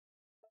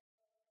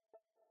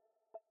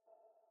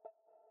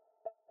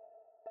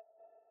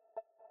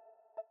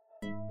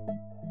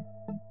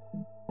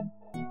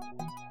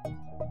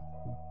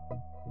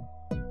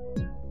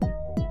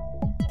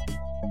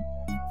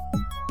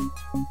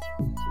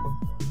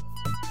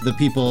the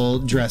people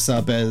dress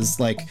up as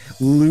like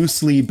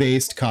loosely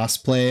based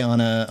cosplay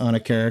on a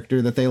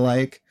character that they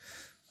like.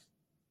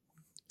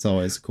 It's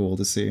always cool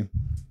to see.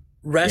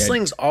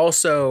 Wrestling's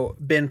also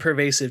been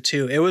pervasive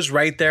too. It was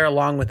right there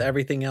along with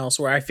everything else,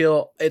 where I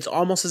feel it's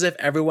almost as if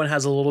everyone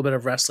has a little bit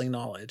of wrestling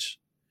knowledge.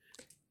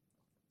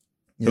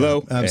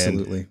 Hello,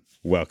 absolutely. And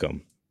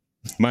welcome.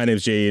 My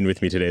name's Jay, and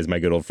with me today is my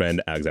good old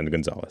friend Alexander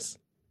Gonzalez.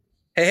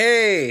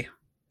 Hey.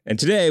 And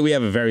today we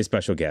have a very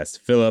special guest,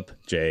 Philip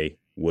J.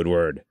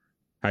 Woodward.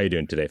 How are you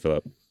doing today,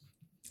 Philip?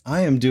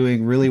 I am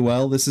doing really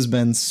well. This has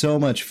been so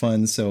much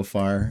fun so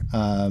far.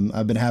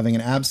 I've been having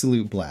an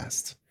absolute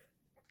blast.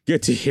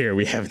 Good to hear.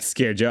 We haven't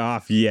scared you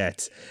off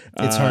yet.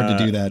 It's hard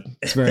to do that.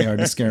 It's very hard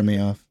to scare me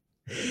off.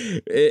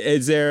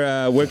 Is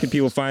there, where can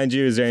people find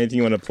you? Is there anything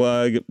you want to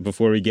plug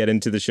before we get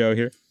into the show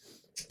here?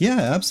 Yeah,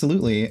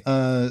 absolutely.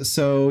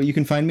 So you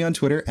can find me on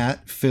Twitter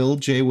at Phil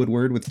J.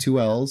 Woodward with 2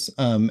 L's.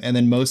 And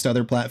then most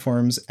other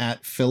platforms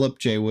at Philip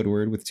J.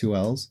 Woodward with 2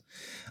 L's.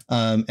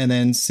 And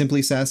then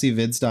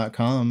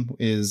simplysassyvids.com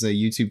is a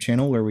YouTube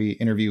channel where we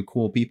interview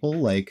cool people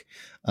like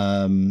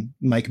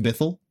Mike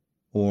Bithell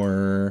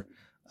or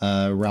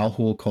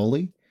Rahul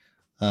Kohli.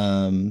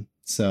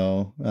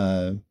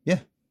 Yeah.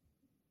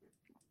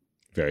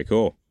 Very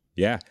cool.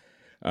 Yeah.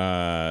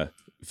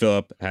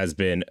 Philip has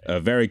been a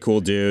very cool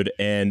dude.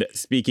 And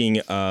speaking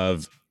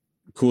of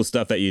cool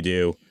stuff that you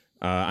do,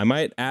 I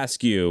might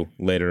ask you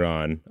later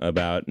on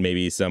about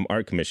maybe some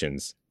art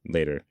commissions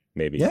later,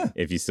 maybe. Yeah.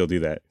 If you still do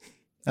that.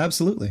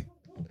 Absolutely.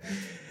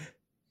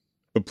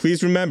 But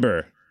please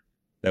remember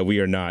that we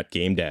are not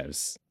game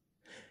devs.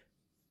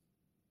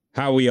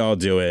 How we all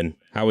doing?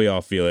 How we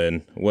all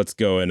feeling? What's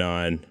going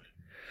on?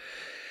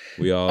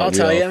 We all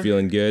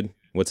feeling good?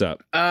 What's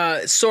up?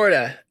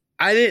 Sorta.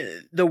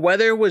 The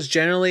weather was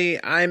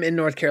generally, I'm in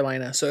North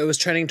Carolina, so it was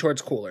trending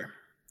towards cooler.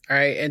 All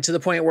right. And to the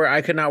point where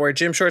I could not wear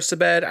gym shorts to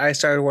bed, I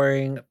started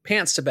wearing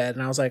pants to bed.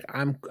 And I was like,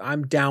 I'm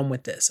down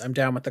with this. I'm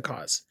down with the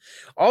cause.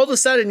 All of a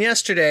sudden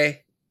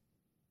yesterday,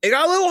 it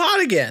got a little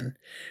hot again.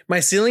 My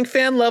ceiling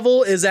fan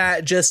level is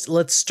at just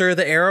let's stir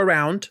the air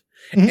around.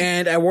 Mm-hmm.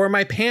 And I wore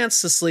my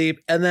pants to sleep.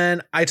 And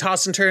then I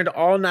tossed and turned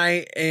all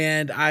night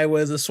and I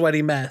was a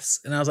sweaty mess.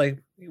 And I was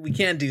like, we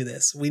can't do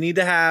this. We need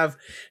to have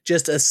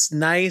just a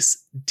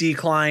nice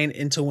decline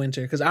into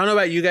winter. Because I don't know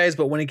about you guys,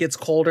 but when it gets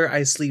colder,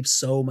 I sleep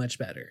so much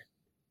better.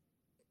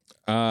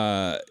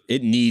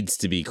 It needs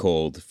to be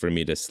cold for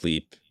me to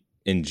sleep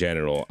in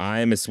general.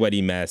 I'm a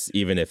sweaty mess,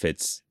 even if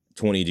it's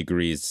 20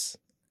 degrees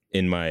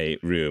in my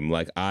room.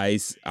 Like I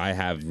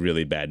have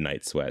really bad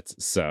night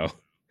sweats. So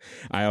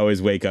I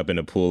always wake up in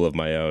a pool of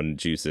my own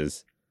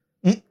juices.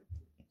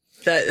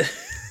 That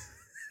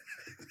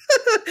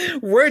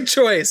word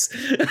choice.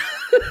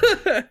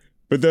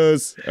 But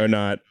those are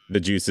not the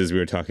juices we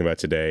were talking about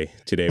today.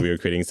 Today we are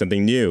creating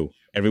something new.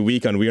 Every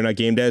week on We Are Not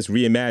Game Devs,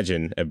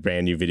 reimagine a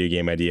brand new video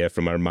game idea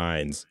from our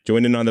minds.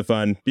 Join in on the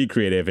fun, be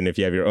creative, and if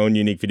you have your own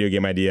unique video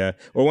game idea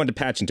or want to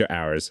patch into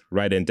ours,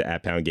 write into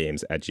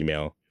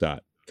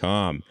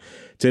 @poundgames@gmail.com.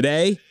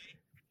 Today,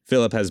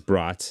 Philip has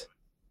brought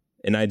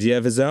an idea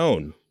of his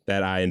own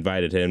that I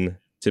invited him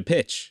to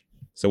pitch.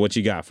 So what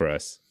you got for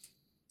us?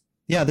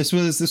 Yeah, this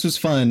was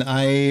fun.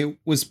 I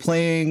was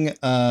playing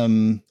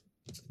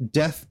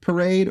Death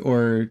Parade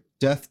or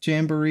Death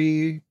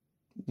Jamboree.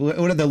 What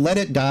are the Let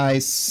It Die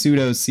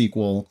pseudo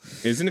sequel?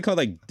 Isn't it called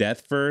like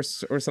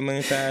Deathverse or something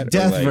like that?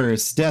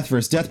 Deathverse.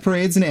 Death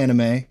Parade's an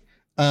anime.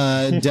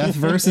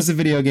 Deathverse is a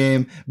video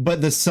game,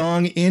 but the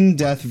song in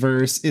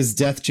Deathverse is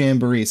Death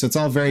Jamboree, so it's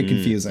all very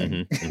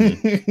confusing.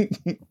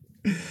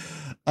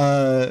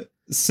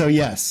 So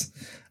yes.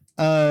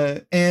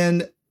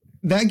 And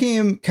that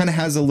game kind of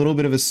has a little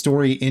bit of a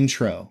story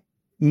intro,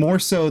 more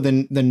so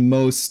than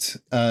most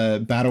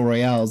battle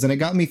royales. And it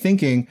got me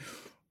thinking,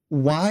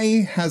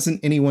 why hasn't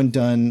anyone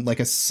done like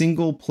a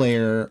single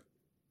player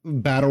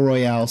battle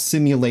royale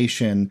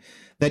simulation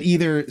that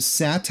either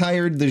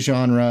satired the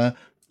genre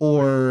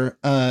or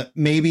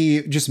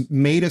maybe just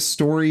made a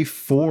story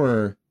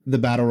for the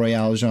battle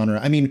royale genre?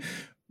 I mean,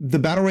 the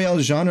battle royale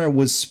genre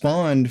was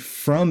spawned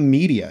from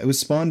media. It was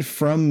spawned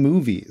from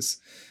movies.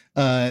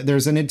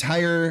 There's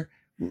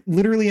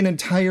literally an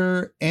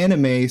entire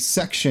anime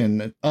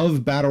section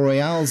of battle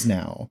royales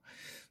now.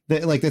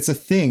 That's a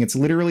thing. It's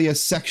literally a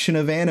section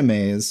of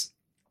animes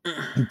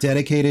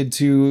dedicated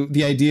to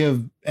the idea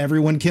of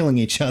everyone killing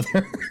each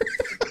other.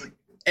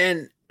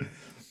 and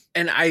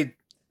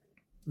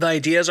the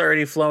ideas are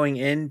already flowing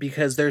in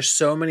because there's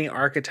so many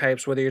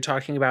archetypes, whether you're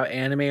talking about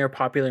anime or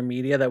popular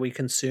media that we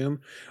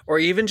consume, or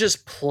even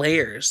just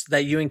players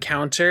that you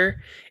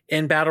encounter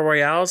in battle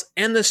royales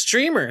and the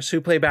streamers who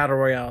play battle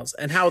royales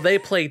and how they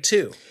play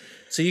too.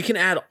 So you can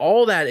add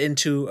all that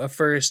into a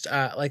first,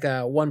 like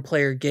a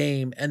 1-player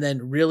game and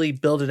then really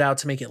build it out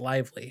to make it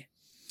lively.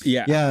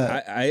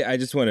 Yeah. I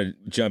just want to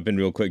jump in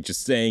real quick,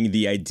 just saying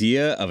the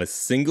idea of a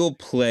single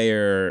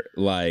player,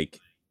 like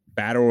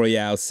battle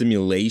royale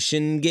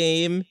simulation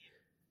game,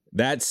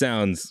 that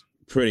sounds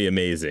pretty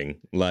amazing.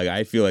 Like,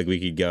 I feel like we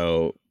could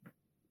go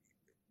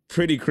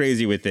pretty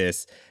crazy with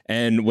this.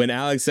 And when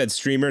Alex said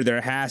streamer,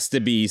 there has to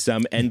be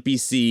some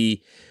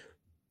NPC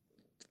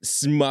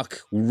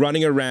smuck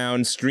running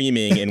around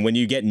streaming, and when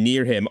you get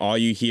near him, all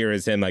you hear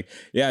is him like,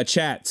 yeah,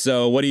 chat,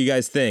 so what do you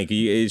guys think?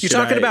 You're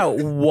talking about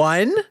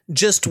one?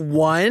 Just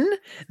one?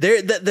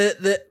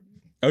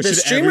 The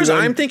streamers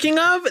I'm thinking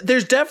of,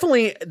 there's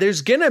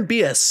gonna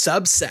be a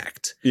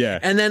subsect. Yeah.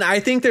 And then I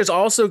think there's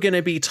also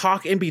gonna be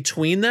talk in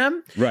between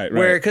them. Right.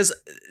 Where, because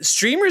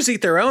streamers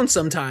eat their own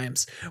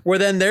sometimes, where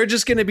then they're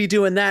just gonna be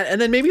doing that.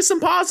 And then maybe some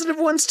positive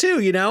ones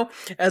too, you know,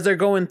 as they're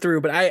going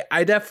through. But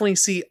I definitely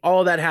see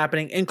all that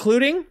happening,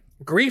 including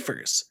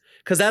griefers.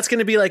 Because that's going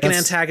to be like an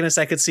antagonist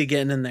I could see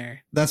getting in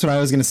there. That's what I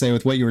was going to say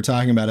with what you were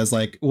talking about is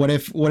like, what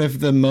if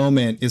the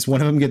moment is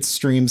one of them gets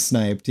stream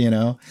sniped, you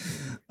know?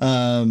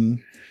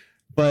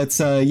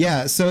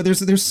 Yeah, so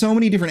there's so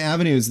many different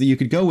avenues that you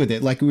could go with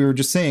it. Like we were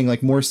just saying,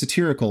 like more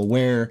satirical,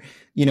 where,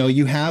 you know,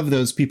 you have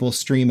those people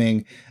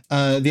streaming.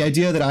 The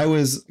idea that I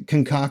was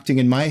concocting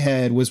in my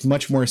head was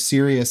much more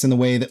serious in the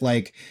way that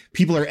like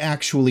people are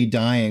actually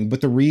dying.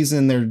 But the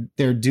reason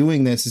they're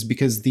doing this is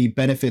because the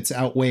benefits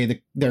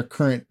outweigh their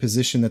current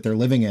position that they're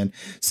living in.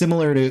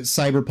 Similar to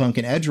Cyberpunk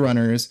and Edge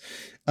Runners,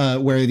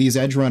 where these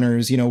Edge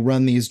Runners, you know,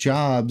 run these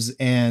jobs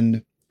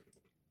and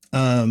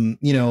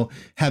you know,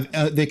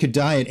 they could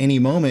die at any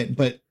moment,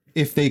 but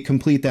if they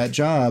complete that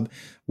job,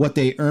 what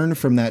they earn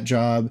from that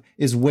job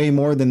is way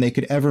more than they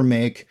could ever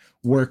make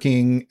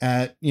working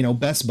at, you know,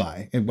 Best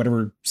Buy, and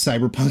whatever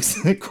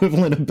Cyberpunk's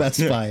equivalent of Best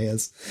Buy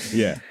is.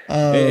 Yeah.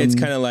 It's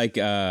kind of like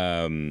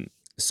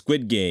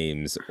Squid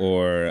Games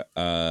or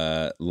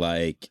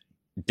like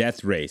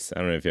Death Race. I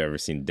don't know if you've ever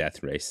seen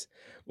Death Race.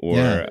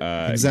 Or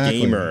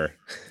exactly. Gamer.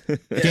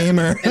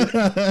 Gamer.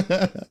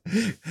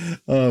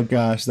 Oh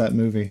gosh, that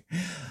movie.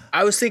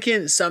 I was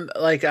thinking some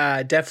like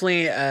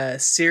definitely a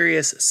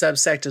serious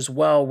subsect as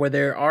well, where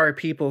there are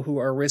people who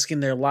are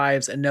risking their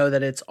lives and know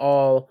that it's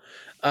all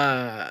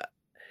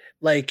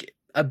like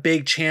a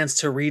big chance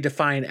to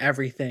redefine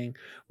everything.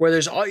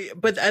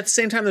 But at the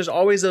same time, there's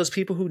always those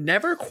people who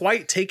never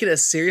quite take it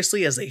as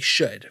seriously as they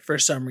should for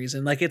some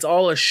reason. Like it's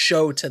all a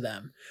show to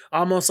them,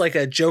 almost like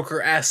a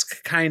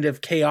Joker-esque kind of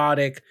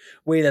chaotic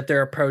way that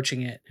they're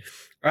approaching it.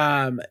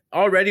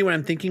 Already when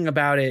I'm thinking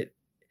about it,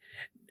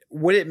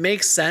 would it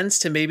make sense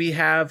to maybe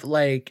have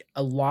like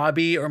a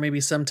lobby or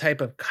maybe some type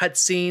of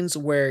cutscenes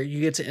where you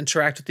get to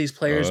interact with these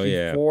players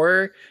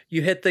before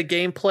you hit the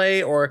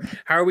gameplay? Or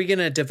how are we going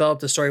to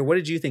develop the story? What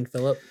did you think,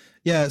 Philip?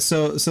 Yeah,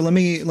 so let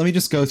me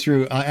just go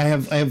through. I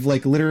have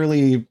like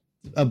literally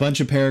a bunch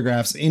of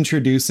paragraphs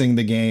introducing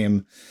the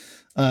game.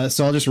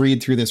 So I'll just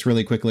read through this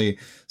really quickly.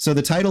 So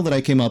the title that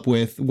I came up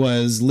with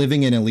was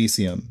Living in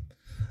Elysium.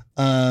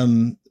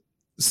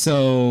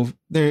 So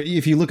there,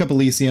 if you look up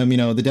Elysium, you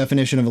know, the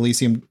definition of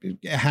Elysium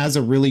has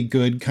a really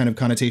good kind of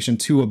connotation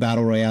to a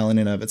battle royale in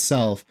and of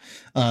itself,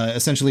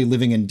 essentially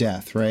living in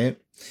death, right?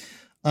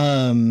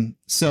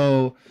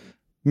 So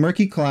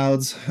murky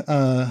clouds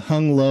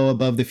hung low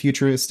above the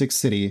futuristic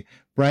city,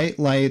 bright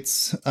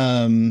lights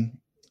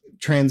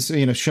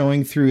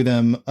showing through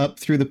them up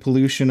through the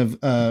pollution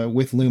of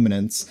with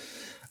luminance.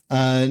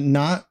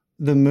 Not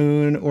the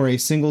moon or a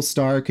single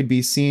star could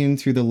be seen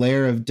through the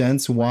layer of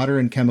dense water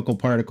and chemical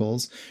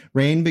particles.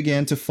 Rain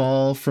began to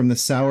fall from the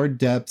soured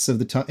depths of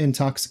the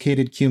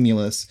intoxicated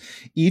cumulus.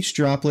 Each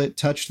droplet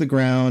touched the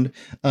ground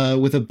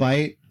with a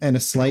bite and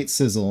a slight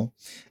sizzle.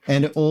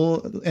 And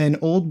an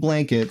old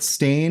blanket,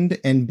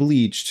 stained and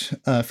bleached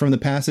from the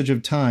passage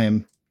of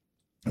time,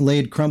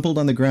 laid crumpled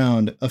on the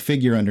ground, a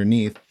figure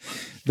underneath.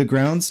 The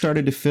ground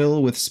started to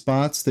fill with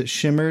spots that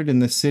shimmered in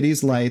the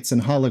city's lights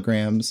and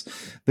holograms.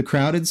 The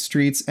crowded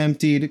streets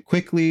emptied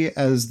quickly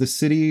as the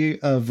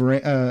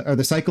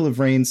cycle of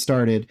rain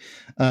started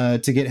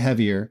to get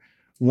heavier.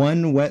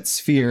 One wet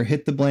sphere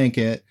hit the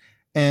blanket,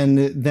 and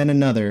then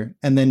another,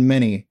 and then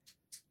many.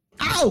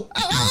 Ow!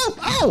 Ow! Ow!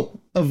 Ow!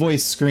 A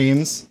voice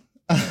screams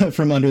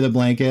from under the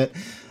blanket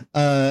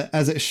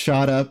as it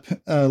shot up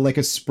like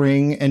a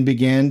spring and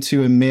began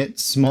to emit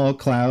small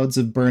clouds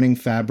of burning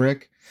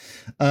fabric.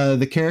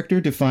 The character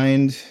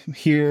defined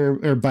here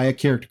or by a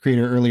character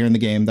creator earlier in the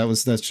game.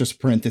 That's just a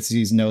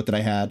parentheses note that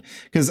I had,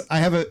 because I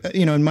have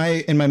in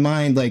my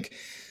mind, like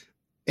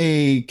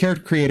a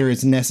character creator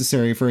is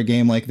necessary for a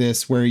game like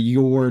this where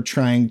you're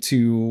trying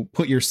to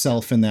put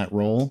yourself in that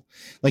role.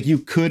 Like you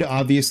could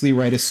obviously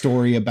write a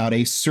story about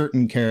a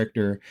certain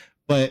character,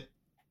 but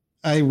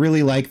I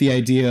really like the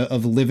idea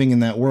of living in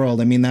that world.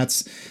 I mean,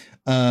 that's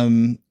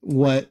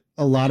what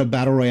a lot of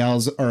battle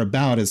royales are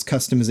about, is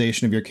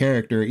customization of your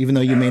character. Even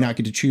though you may not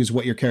get to choose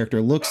what your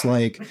character looks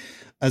like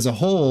as a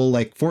whole,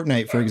 like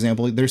Fortnite, for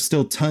example, there's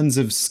still tons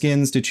of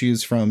skins to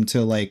choose from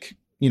to, like,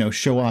 you know,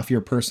 show off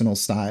your personal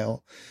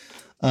style.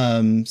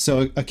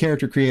 So a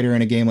character creator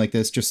in a game like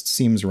this just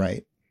seems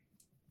right.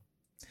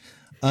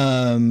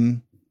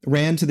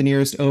 Ran to the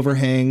nearest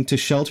overhang to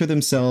shelter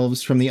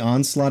themselves from the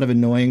onslaught of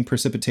annoying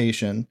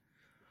precipitation.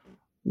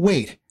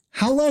 Wait,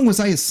 how long was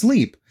I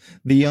asleep?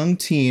 The young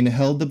teen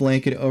held the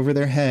blanket over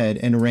their head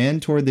and ran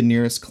toward the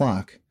nearest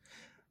clock.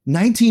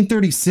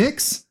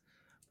 1936?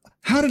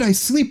 How did I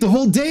sleep the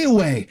whole day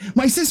away?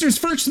 My sister's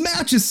first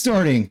match is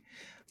starting.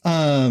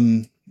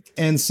 And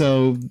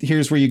so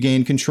here's where you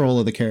gain control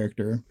of the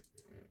character.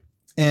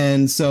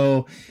 And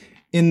so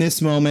in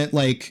this moment,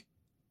 like,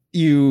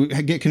 you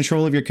get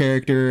control of your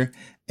character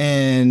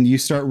and you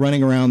start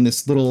running around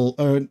this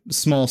little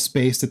small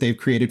space that they've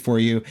created for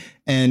you.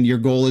 And your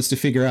goal is to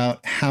figure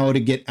out how to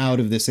get out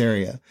of this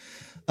area.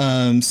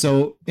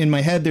 So in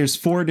my head, there's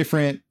 4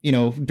 different,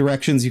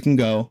 directions you can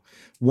go.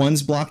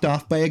 One's blocked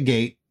off by a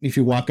gate. If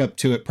you walk up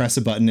to it, press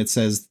a button, it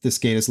says this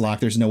gate is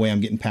locked. There's no way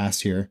I'm getting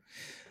past here.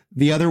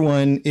 The other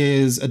one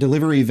is a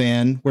delivery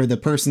van where the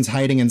person's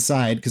hiding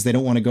inside because they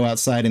don't want to go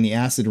outside in the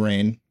acid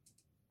rain.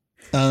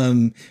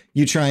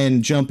 You try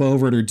and jump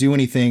over it or do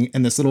anything,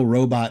 and this little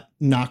robot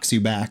knocks you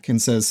back and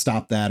says,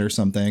 stop that or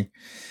something.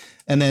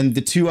 And then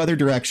the 2 other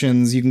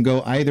directions, you can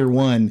go either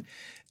one.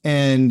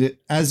 And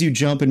as you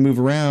jump and move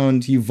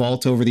around, you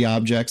vault over the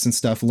objects and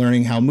stuff,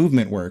 learning how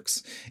movement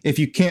works. If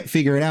you can't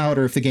figure it out,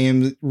 or if the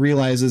game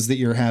realizes that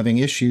you're having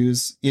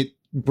issues, it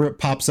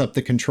pops up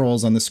the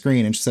controls on the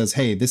screen and says,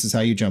 hey, this is how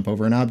you jump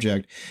over an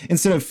object,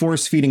 instead of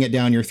force feeding it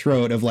down your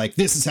throat of like,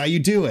 this is how you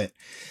do it.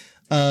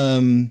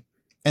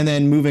 And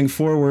then moving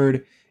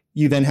forward,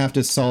 you then have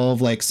to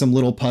solve like some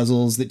little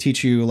puzzles that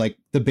teach you like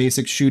the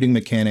basic shooting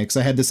mechanics.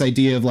 I had this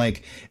idea of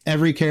like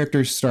every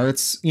character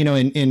starts,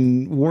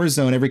 in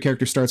Warzone, every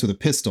character starts with a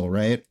pistol,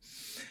 right?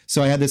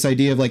 So I had this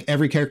idea of like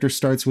every character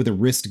starts with a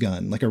wrist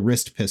gun, like a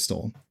wrist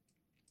pistol.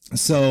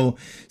 So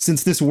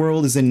since this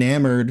world is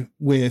enamored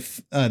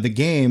with the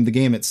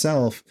game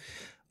itself,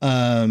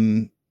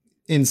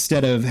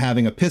 instead of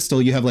having a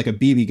pistol, you have like a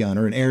BB gun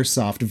or an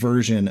airsoft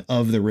version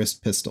of the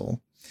wrist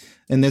pistol.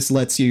 And this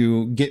lets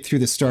you get through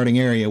the starting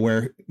area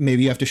where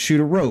maybe you have to shoot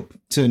a rope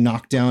to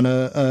knock down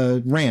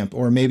a ramp,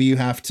 or maybe you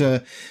have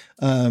to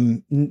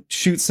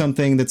shoot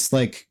something that's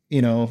like,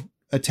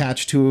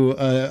 attached to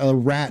a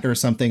rat or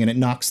something, and it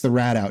knocks the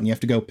rat out and you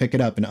have to go pick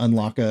it up and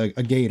unlock a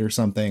gate or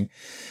something,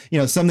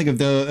 something of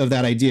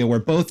that idea where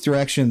both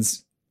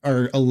directions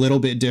are a little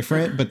bit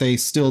different, but they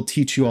still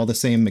teach you all the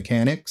same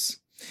mechanics.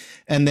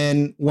 And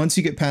then once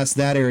you get past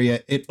that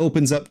area, it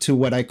opens up to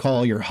what I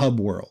call your hub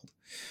world,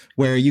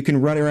 where you can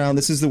run around.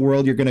 This is the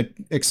world you're going to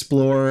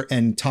explore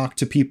and talk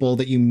to people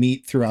that you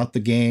meet throughout the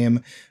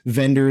game,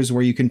 vendors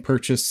where you can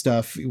purchase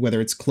stuff,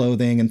 whether it's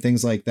clothing and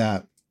things like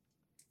that.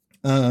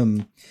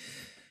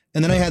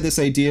 And then I had this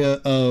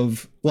idea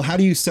of, well, how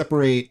do you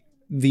separate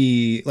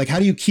how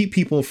do you keep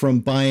people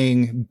from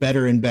buying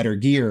better and better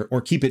gear,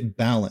 or keep it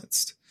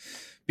balanced?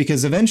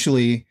 Because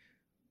eventually,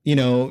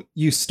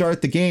 you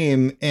start the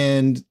game,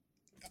 and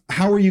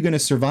how are you going to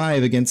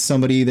survive against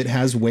somebody that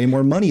has way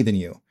more money than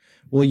you?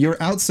 Well,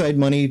 your outside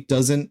money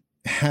doesn't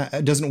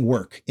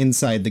work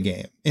inside the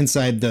game,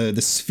 inside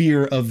the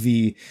sphere of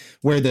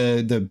where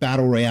the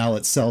battle royale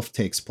itself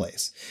takes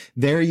place.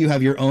 There you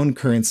have your own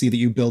currency that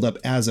you build up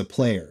as a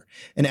player.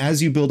 And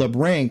as you build up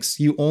ranks,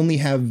 you only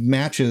have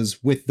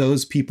matches with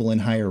those people in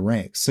higher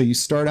ranks. So you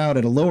start out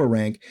at a lower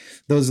rank.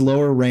 Those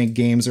lower rank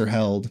games are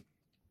held.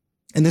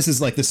 And this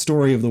is like the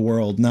story of the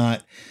world,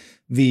 not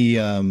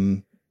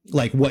the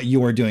like what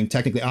you're doing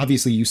technically.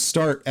 Obviously, you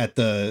start at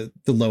the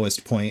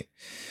lowest point.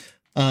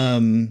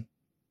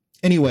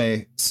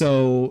 Anyway,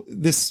 so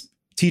this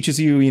teaches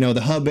you,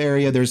 the hub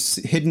area. There's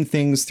hidden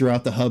things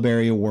throughout the hub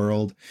area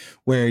world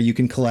where you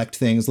can collect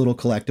things, little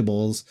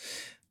collectibles.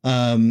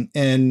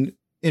 And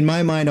in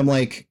my mind, I'm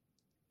like,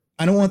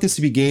 I don't want this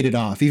to be gated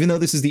off, even though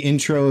this is the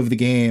intro of the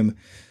game.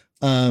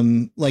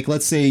 Like,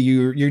 let's say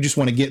you just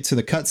want to get to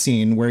the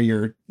cutscene where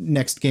your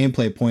next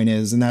gameplay point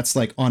is, and that's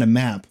like on a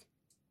map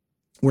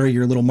where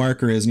your little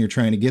marker is, and you're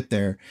trying to get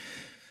there.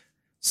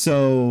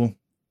 So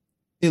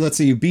let's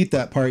say you beat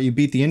that part, you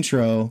beat the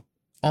intro,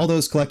 all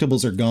those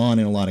collectibles are gone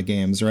in a lot of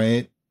games,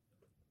 right?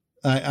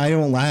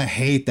 I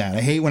hate that.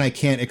 I hate when I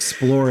can't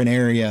explore an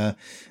area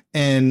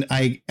and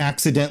I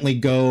accidentally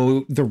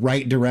go the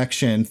right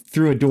direction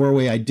through a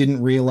doorway I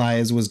didn't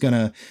realize was going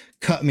to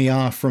cut me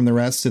off from the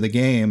rest of the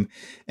game.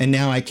 And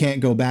now I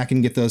can't go back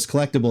and get those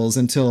collectibles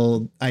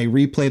until I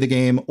replay the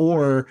game,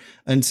 or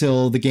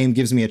until the game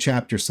gives me a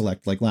chapter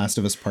select, like Last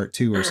of Us Part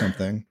 2 or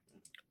something.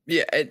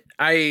 Yeah,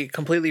 I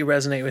completely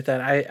resonate with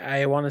that.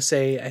 I want to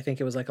say, I think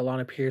it was like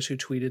Alana Pierce who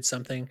tweeted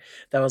something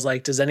that was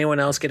like, does anyone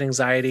else get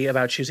anxiety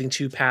about choosing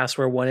 2 paths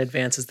where one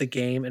advances the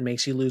game and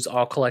makes you lose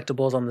all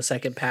collectibles on the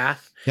second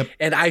path? Yep.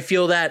 And I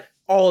feel that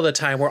all the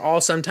time, where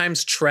I'll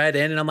sometimes tread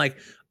in and I'm like,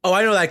 oh,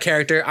 I know that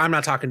character, I'm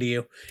not talking to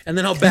you. And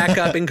then I'll back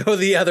up and go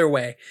the other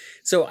way.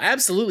 So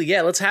absolutely,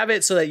 yeah, let's have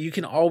it so that you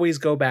can always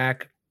go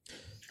back.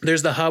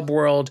 There's the hub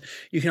world.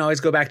 You can always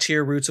go back to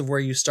your roots of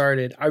where you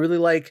started. I really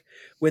like,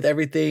 with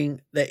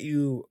everything that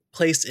you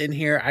placed in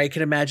here, I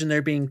can imagine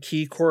there being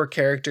key core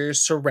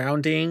characters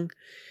surrounding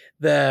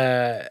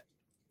the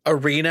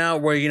arena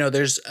where,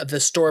 there's the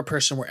store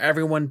person where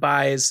everyone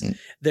buys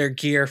their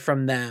gear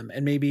from them.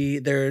 And maybe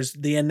there's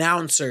the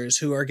announcers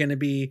who are going to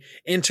be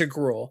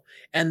integral.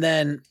 And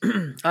then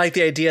I like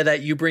the idea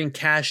that you bring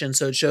cash in.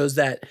 So it shows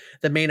that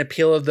the main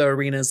appeal of the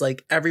arena is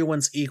like,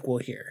 everyone's equal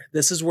here.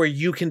 This is where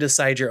you can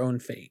decide your own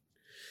fate.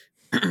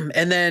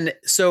 And then,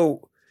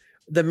 so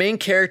the main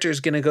character is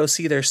going to go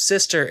see their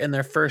sister in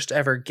their first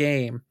ever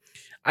game.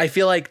 I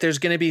feel like there's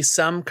going to be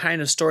some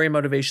kind of story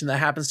motivation that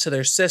happens to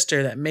their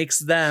sister that makes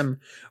them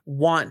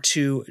want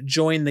to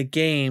join the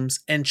games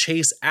and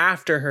chase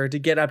after her to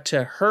get up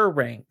to her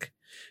rank,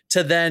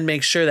 to then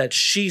make sure that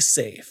she's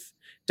safe,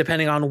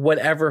 depending on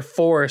whatever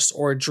force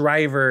or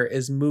driver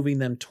is moving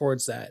them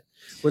towards that.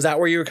 Was that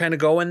where you were kind of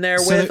going there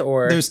with?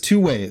 Or there's two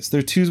ways. There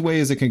are two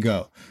ways it can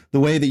go. The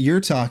way that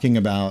you're talking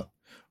about,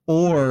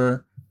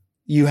 or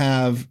you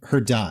have her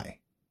die,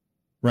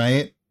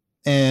 right?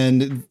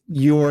 And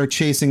you're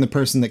chasing the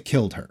person that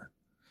killed her.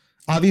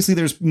 Obviously,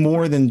 there's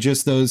more than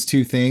just those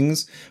two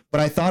things, but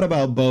I thought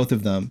about both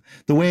of them.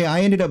 The way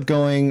I ended up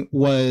going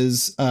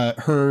was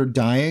her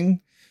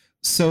dying,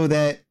 so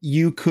that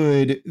you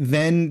could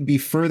then be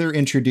further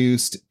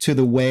introduced to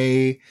the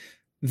way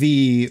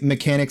the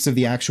mechanics of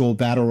the actual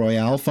battle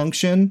royale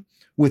function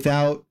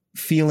without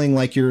feeling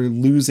like you're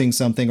losing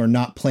something or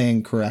not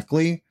playing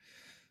correctly.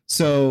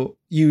 So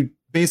you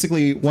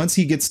basically, once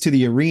he gets to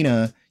the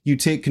arena, you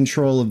take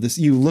control of this.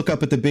 You look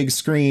up at the big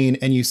screen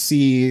and you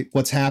see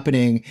what's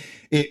happening.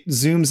 It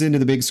zooms into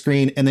the big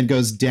screen and then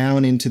goes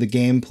down into the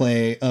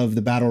gameplay of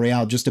the battle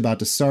royale just about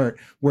to start,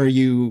 where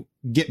you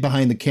get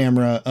behind the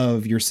camera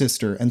of your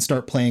sister and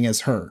start playing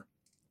as her.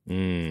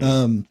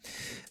 And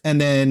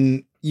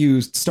then you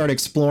start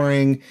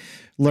exploring,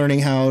 learning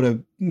how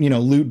to,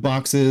 loot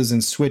boxes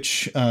and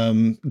switch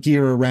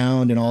gear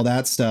around and all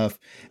that stuff.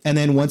 And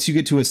then once you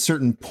get to a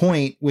certain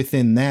point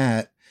within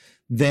that,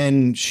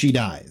 then she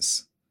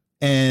dies.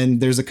 And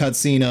there's a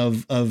cutscene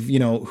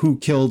of who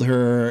killed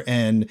her.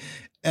 And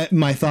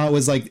my thought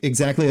was like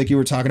exactly like you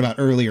were talking about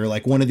earlier,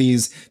 like one of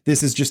these,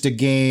 this is just a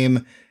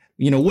game,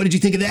 what did you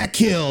think of that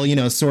kill?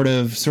 Sort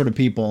of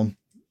people.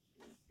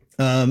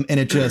 And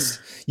it just,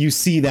 you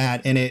see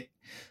that, and it,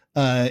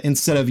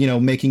 instead of,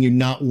 making you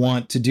not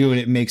want to do it,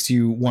 it makes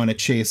you want to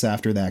chase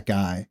after that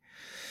guy.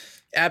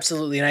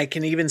 Absolutely. And I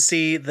can even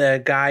see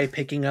the guy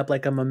picking up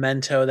like a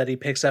memento that he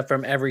picks up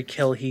from every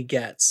kill he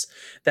gets.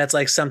 That's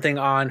like something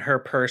on her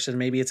person.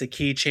 Maybe it's a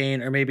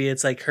keychain, or maybe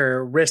it's like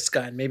her wrist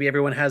gun. Maybe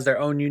everyone has their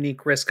own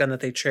unique wrist gun that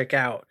they trick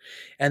out.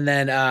 And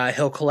then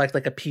he'll collect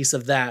like a piece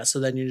of that.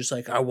 So then you're just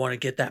like, I want to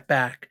get that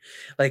back.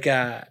 Like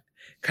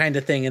kind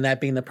of thing. And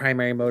that being the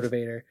primary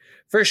motivator.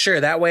 For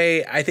sure. That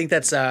way, I think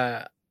that's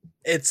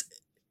it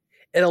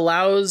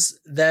allows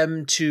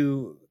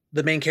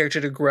the main character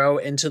to grow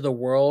into the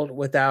world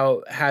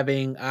without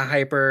having a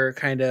hyper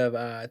kind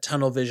of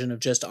tunnel vision of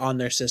just on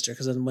their sister.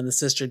 Because then when the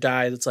sister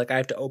dies, it's like I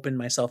have to open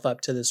myself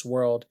up to this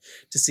world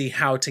to see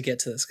how to get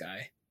to this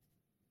guy.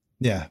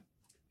 Yeah.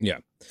 Yeah.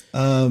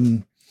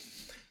 So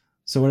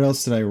what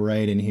else did I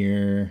write in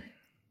here?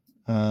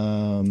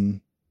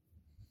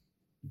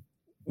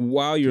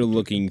 While you're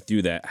looking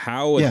through that,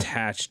 how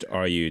attached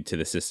are you to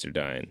the sister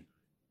dying?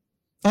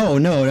 Oh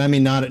no, I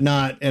mean not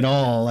at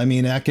all. I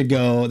mean that could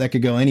go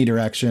any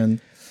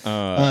direction.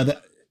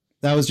 That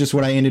was just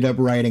what I ended up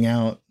writing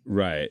out.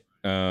 Right.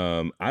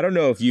 I don't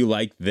know if you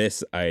like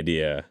this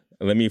idea.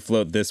 Let me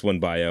float this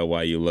one by you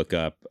while you look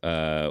up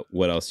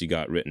what else you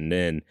got written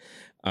in.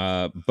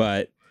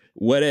 But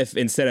what if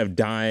instead of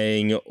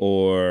dying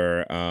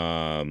or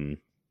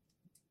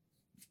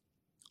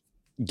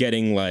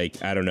getting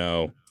like, I don't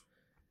know,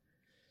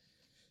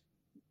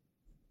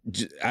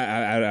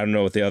 I don't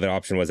know what the other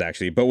option was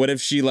actually, but what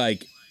if she,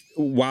 like,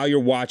 while you're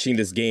watching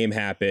this game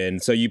happen,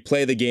 so you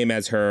play the game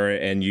as her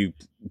and you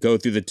go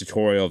through the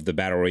tutorial of the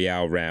battle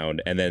royale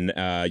round, and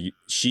then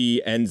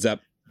she ends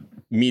up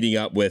meeting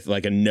up with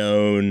like a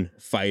known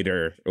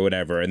fighter or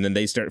whatever, and then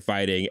they start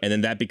fighting, and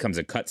then that becomes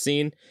a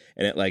cutscene,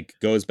 and it like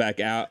goes back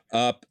out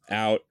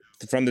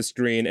from the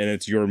screen, and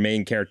it's your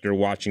main character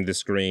watching the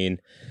screen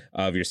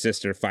of your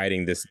sister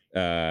fighting this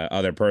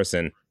other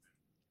person,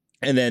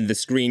 and then the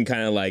screen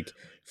kind of like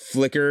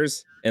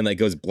flickers and like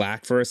goes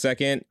black for a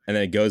second, and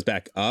then it goes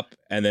back up,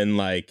 and then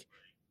like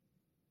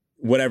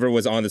whatever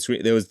was on the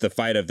screen, there was the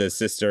fight of the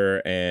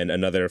sister and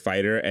another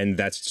fighter, and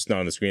that's just not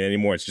on the screen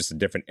anymore. It's just a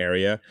different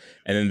area,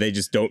 and then they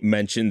just don't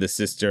mention the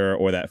sister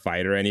or that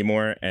fighter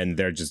anymore, and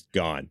they're just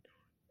gone,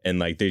 and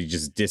like they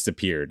just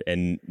disappeared,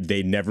 and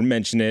they never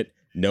mention it.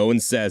 No one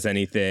says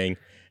anything,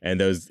 and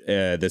those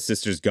the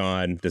sister's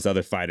gone, this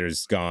other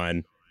fighter's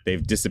gone,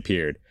 they've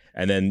disappeared,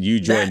 and then you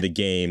join the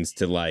games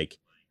to like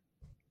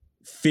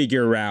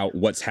figure out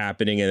what's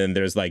happening, and then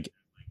there's like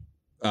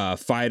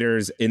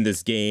fighters in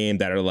this game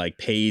that are like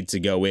paid to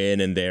go in,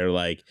 and they're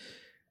like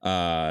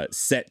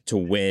set to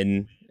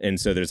win, and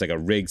so there's like a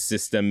rig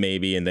system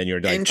maybe, and then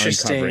you're like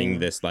uncovering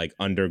this like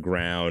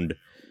underground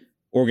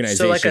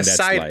organization. So like a that's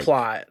side like,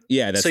 plot.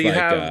 Yeah, that's so you like,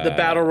 have the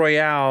battle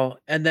royale,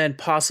 and then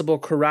possible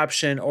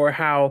corruption, or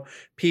how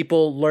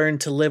people learn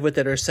to live with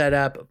it, or set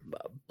up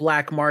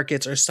black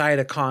markets or side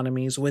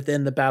economies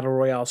within the battle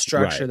royale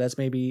structure. Right. That's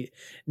maybe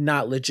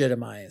not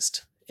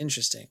legitimized.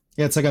 Interesting.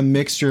 Yeah, it's like a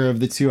mixture of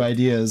the two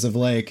ideas of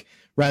like,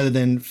 rather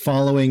than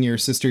following your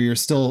sister, you're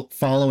still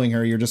following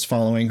her. You're just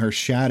following her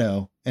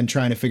shadow and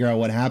trying to figure out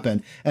what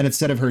happened. And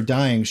instead of her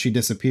dying, she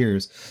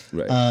disappears.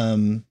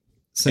 Right.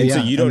 So and yeah,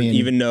 so you don't I mean,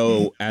 even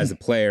know as a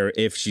player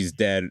if she's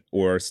dead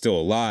or still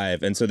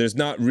alive. And so there's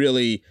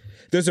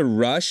a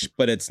rush,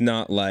 but it's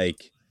not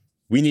like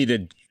we need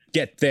to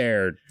get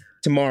there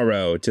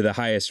tomorrow to the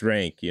highest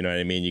rank. You know what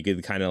I mean? You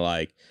could kind of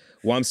like,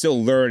 well, I'm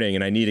still learning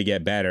and I need to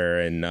get better.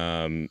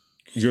 And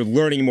you're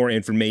learning more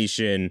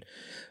information.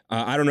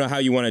 I don't know how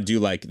you want to do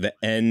like the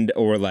end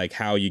or like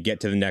how you get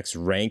to the next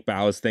rank, but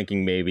I was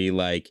thinking maybe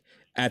like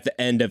at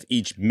the end of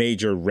each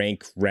major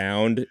rank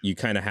round, you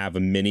kind of have a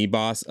mini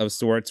boss of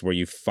sorts where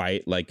you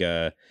fight like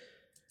a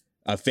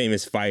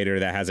famous fighter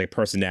that has a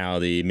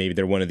personality. Maybe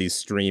they're one of these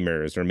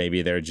streamers, or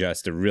maybe they're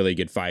just a really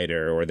good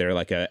fighter, or they're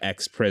like a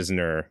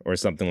ex-prisoner or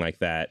something like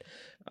that.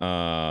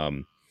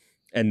 And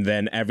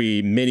then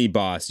every mini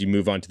boss, you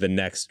move on to the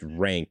next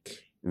rank,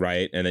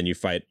 right? And then you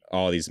fight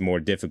all these more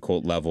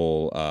difficult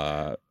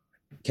level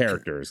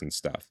characters and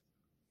stuff.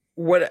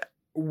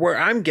 Where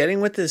I'm getting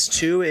with this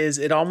too is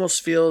it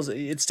almost feels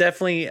it's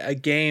definitely a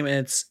game,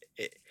 and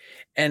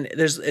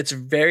it's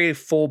very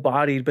full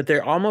bodied, but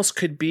there almost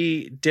could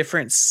be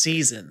different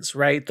seasons,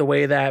 right? The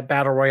way that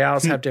battle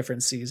royales have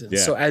different seasons. Yeah.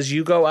 So as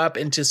you go up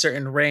into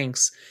certain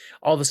ranks,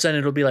 all of a sudden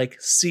it'll be like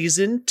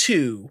season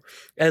 2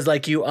 as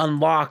like you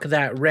unlock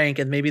that rank,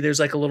 and maybe there's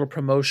like a little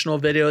promotional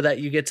video that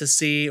you get to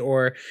see,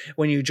 or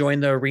when you join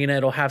the arena,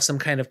 it'll have some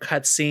kind of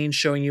cutscene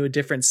showing you a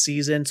different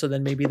season. So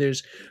then maybe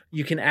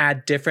you can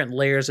add different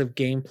layers of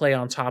gameplay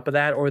on top of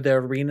that, or the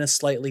arena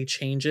slightly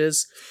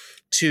changes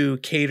to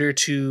cater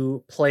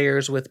to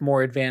players with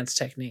more advanced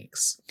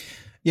techniques.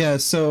 Yeah,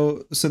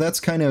 so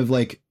that's kind of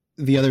like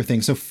the other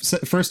thing. So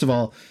first of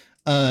all,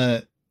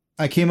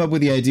 I came up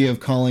with the idea of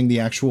calling the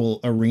actual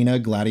arena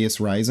Gladius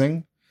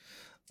Rising,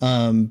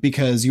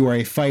 because you are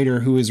a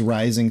fighter who is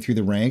rising through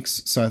the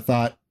ranks. So I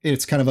thought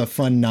it's kind of a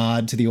fun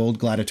nod to the old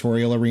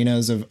gladiatorial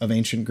arenas of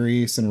ancient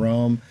Greece and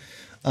Rome.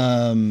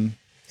 But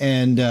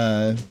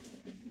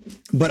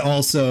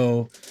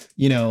also,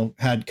 you know,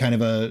 had kind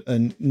of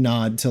a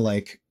nod to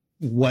like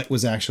what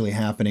was actually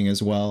happening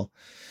as well.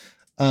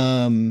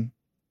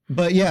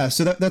 But yeah,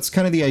 so that's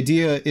kind of the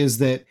idea, is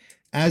that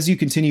as you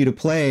continue to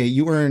play,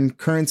 you earn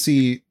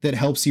currency that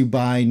helps you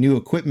buy new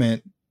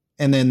equipment,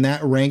 and then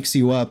that ranks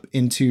you up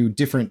into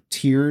different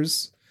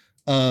tiers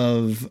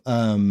of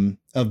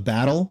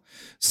battle.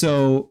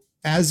 So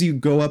as you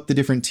go up the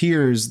different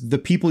tiers, the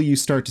people you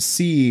start to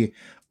see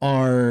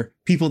are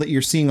people that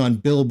you're seeing on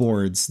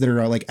billboards that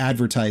are like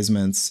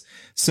advertisements.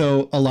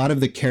 So a lot of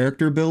the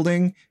character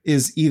building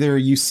is either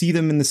you see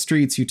them in the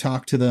streets, you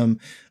talk to them,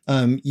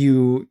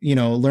 you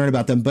learn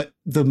about them, but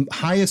the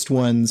highest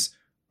ones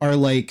are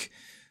like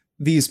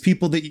these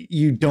people that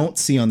you don't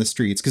see on the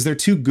streets because they're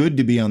too good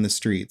to be on the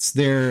streets.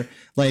 They're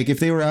like, if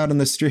they were out on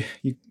the street,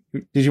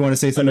 did you want to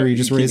say something, or are you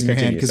just raising your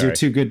hand because you're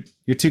too good?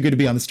 You're too good to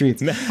be on the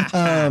streets.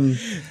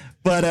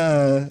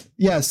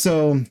 Yeah.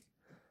 So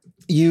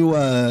you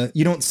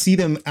don't see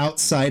them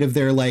outside of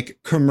their like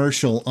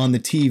commercial on the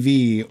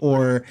TV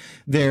or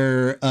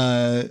their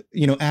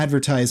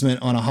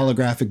advertisement on a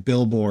holographic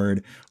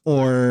billboard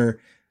or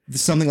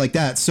something like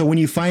that. So when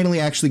you finally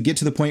actually get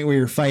to the point where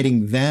you're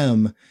fighting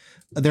them,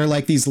 they're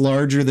like these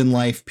larger than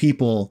life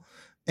people,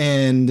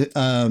 and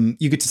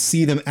you get to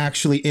see them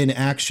actually in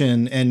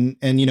action and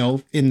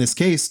in this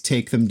case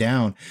take them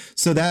down.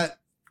 So that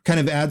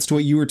kind of adds to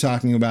what you were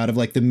talking about of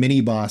like the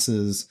mini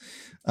bosses.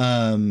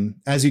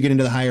 As you get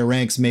into the higher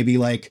ranks, maybe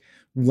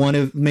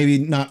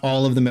not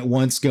all of them at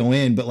once go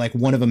in, but like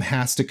one of them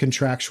has to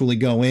contractually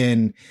go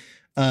in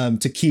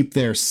to keep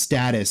their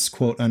status,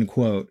 quote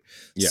unquote.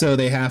 Yeah. So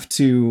they have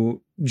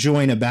to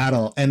join a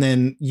battle, and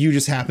then you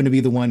just happen to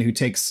be the one who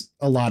takes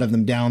a lot of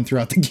them down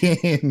throughout the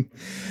game.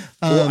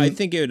 Well, I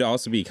think it would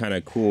also be kind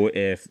of cool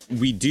if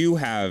we do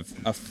have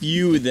a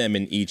few of them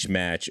in each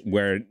match,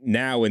 where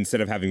now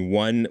instead of having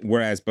one,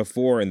 whereas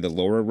before in the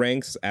lower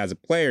ranks as a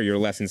player, you're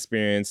less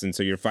experienced, and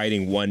so you're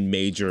fighting one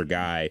major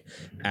guy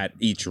at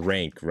each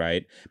rank,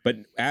 right? But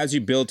as you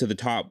build to the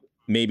top,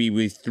 maybe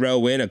we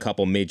throw in a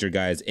couple major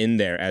guys in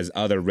there as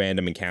other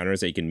random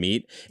encounters that you can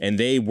meet, and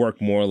they work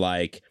more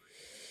like,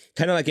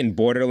 kind of like in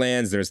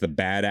Borderlands, there's the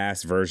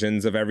badass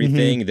versions of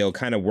everything. Mm-hmm. They'll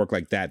kind of work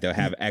like that. They'll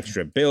have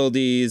extra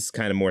abilities,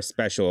 kind of more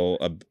special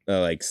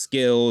like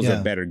skills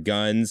or better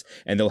guns,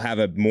 and they'll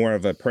have more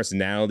of a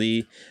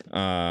personality.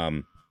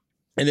 And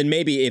then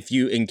maybe if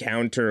you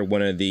encounter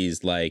one of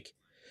these like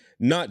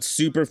not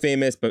super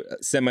famous but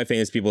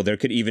semi-famous people, there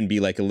could even be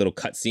like a little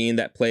cutscene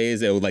that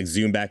plays. It would like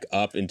zoom back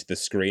up into the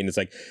screen. It's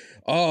like,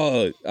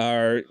 oh,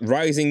 our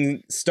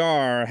rising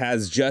star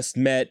has just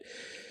met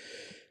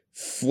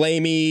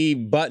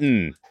Flamey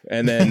Button,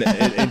 and then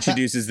it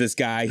introduces this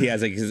guy. He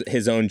has like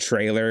his own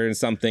trailer and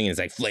something, and it's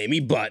like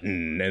Flamey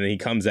Button, and then he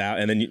comes out,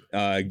 and then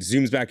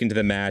zooms back into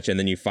the match, and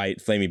then you fight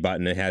Flamey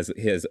Button. It has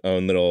his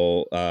own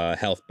little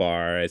health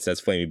bar. It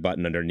says Flamey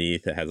Button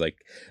underneath. It has like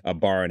a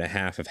bar and a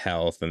half of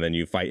health, and then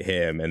you fight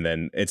him, and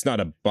then it's not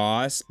a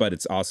boss, but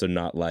it's also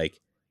not like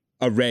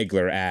a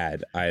regular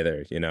ad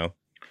either, you know?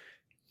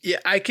 Yeah,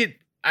 I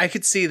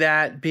could see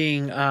that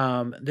being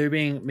there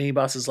being mini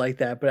bosses like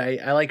that, but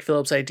I like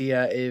Philip's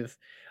idea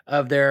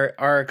of there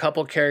are a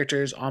couple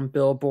characters on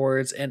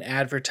billboards and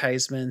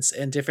advertisements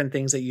and different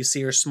things that you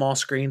see, or small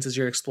screens as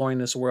you're exploring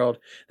this world,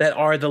 that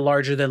are the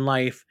larger than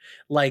life.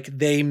 Like,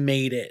 they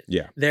made it.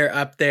 Yeah. They're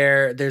up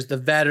there. There's the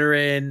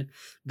veteran.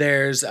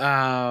 There's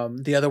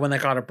the other one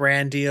that got a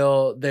brand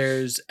deal.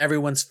 There's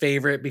everyone's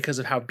favorite because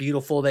of how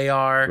beautiful they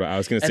are. Well, I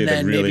was going to say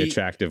the really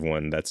attractive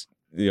one. That's,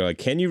 like,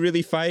 can you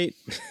really fight?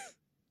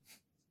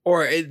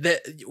 Or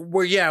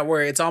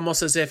where it's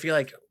almost as if you're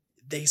like,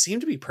 they seem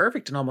to be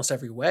perfect in almost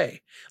every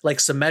way, like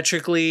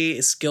symmetrically,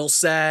 skill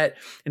set,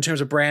 in terms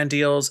of brand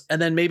deals.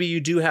 And then maybe you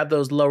do have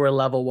those lower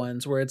level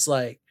ones where it's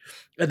like,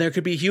 and there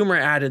could be humor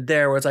added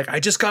there where it's like, I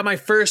just got my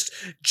first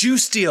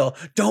juice deal.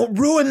 Don't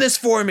ruin this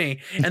for me.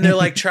 And they're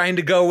like trying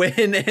to go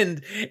in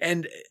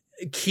and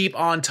keep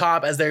on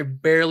top as they're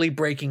barely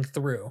breaking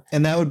through.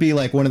 And that would be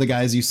like one of the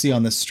guys you see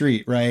on the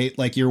street, right?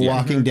 Like you're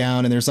walking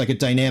down and there's like a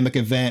dynamic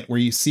event where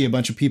you see a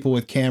bunch of people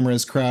with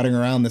cameras crowding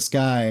around this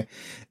guy.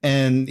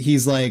 And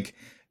he's like,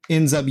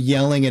 ends up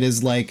yelling at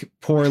his like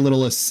poor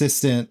little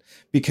assistant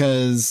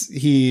because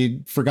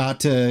he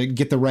forgot to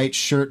get the right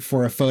shirt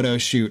for a photo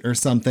shoot or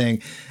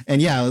something.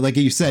 And yeah, like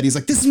you said, he's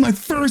like, this is my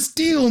first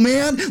deal,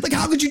 man. Like,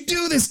 how could you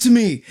do this to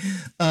me?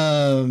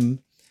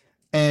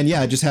 And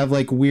yeah, just have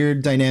like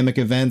weird dynamic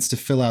events to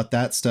fill out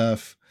that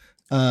stuff.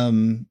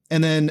 And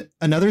then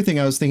another thing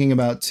I was thinking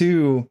about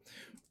too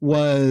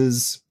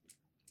was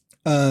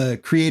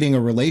creating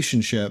a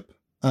relationship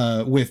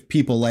with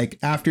people. Like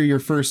after your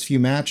first few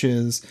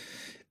matches,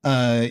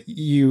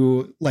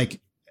 you like,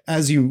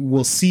 as you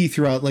will see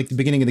throughout like the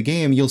beginning of the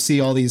game, you'll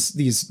see all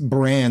these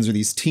brands or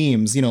these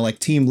teams, you know, like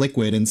Team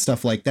Liquid and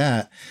stuff like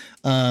that.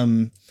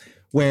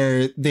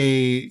 Where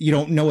you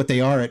don't know what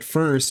they are at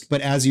first,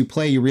 but as you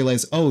play, you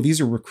realize, oh,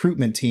 these are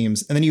recruitment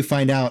teams. And then you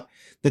find out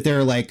that there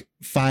are like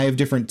 5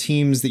 different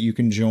teams that you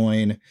can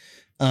join.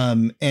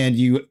 And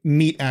you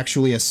meet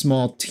actually a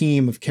small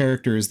team of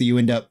characters that you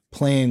end up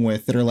playing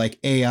with that are like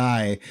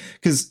AI.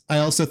 Because I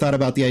also thought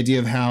about the idea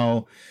of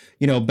how,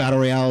 you know, battle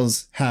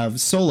royales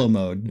have solo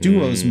mode,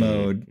 duos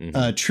mode,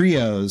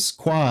 trios,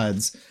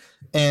 quads.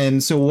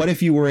 And so what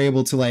if you were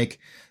able to, like,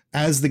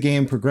 as the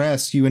game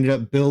progressed, you ended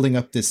up building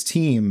up this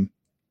team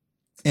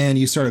and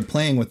you started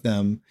playing with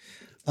them.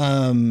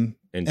 And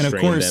of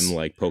course, them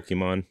like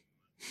Pokemon.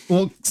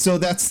 Well, so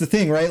that's the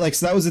thing, right? Like,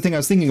 so that was the thing I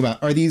was thinking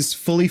about. Are these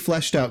fully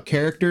fleshed out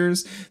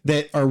characters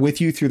that are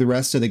with you through the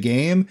rest of the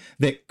game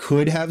that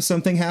could have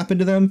something happen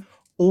to them?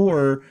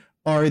 Or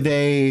are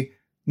they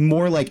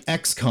more like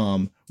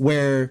XCOM,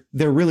 where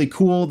they're really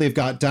cool, they've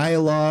got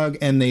dialogue,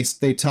 and they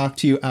talk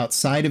to you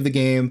outside of the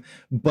game,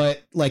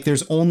 but like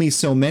there's only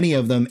so many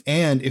of them,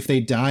 and if they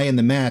die in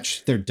the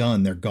match, they're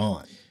done, they're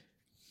gone.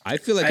 I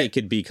feel like it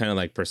could be kind of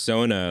like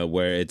Persona,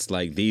 where it's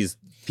like these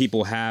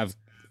people have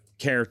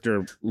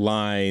character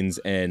lines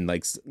and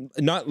like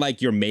not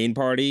like your main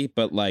party,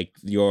 but like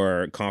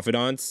your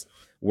confidants,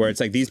 where it's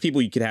like these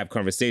people you could have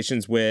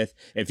conversations with.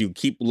 If you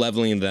keep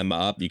leveling them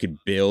up, you could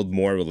build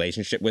more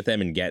relationship with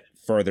them and get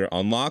further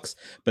unlocks.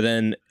 But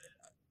then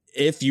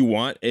if you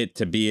want it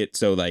to be it,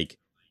 so like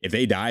if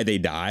they die, they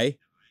die,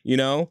 you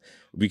know,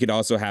 we could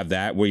also have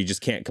that where you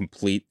just can't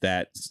complete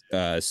that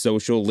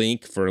social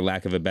link, for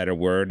lack of a better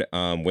word,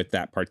 with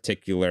that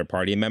particular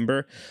party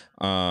member.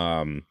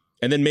 And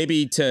then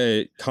maybe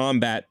to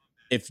combat,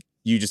 if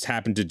you just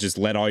happen to just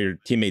let all your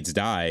teammates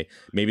die,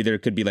 maybe there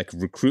could be like a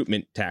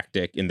recruitment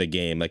tactic in the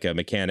game, like a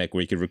mechanic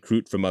where you could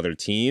recruit from other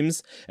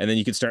teams, and then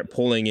you could start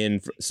pulling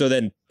in. So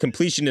then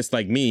completionists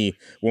like me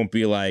won't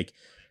be like,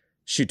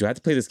 shoot, do I have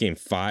to play this game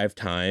 5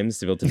 times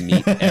to be able to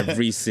meet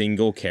every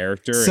single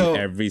character and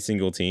every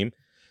single team?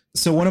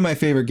 So one of my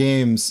favorite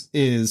games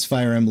is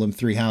Fire Emblem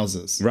Three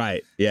Houses.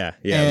 Right. Yeah.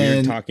 Yeah. We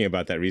were talking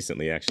about that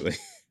recently, actually.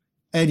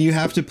 And you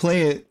have to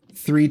play it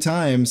 3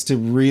 times to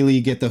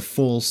really get the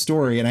full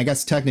story. And I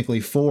guess technically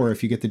 4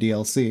 if you get the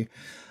DLC.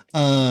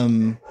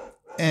 And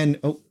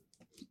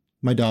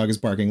my dog is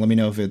barking. Let me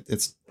know if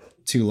it's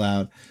too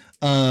loud.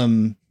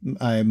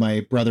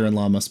 My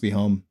brother-in-law must be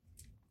home.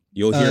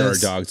 You'll hear our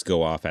dogs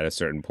go off at a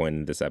certain point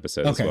in this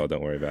episode as well.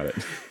 Don't worry about it.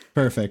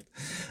 Perfect.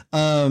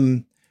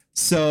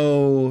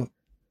 So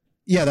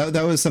yeah,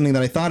 that was something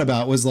that I thought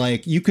about, was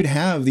like, you could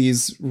have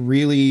these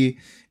really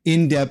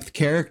in-depth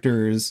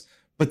characters,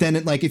 but then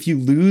if you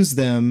lose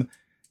them,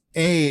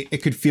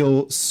 it could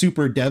feel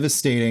super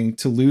devastating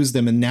to lose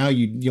them. And now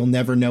you'll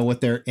never know what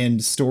their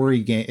end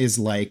story is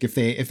like if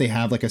they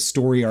have like a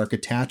story arc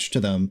attached to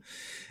them.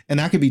 And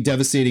that could be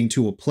devastating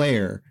to a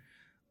player.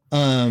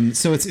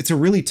 So it's a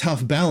really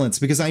tough balance,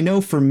 because I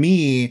know for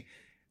me,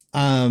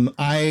 I'm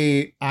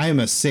a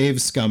save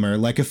scummer.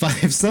 Like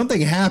if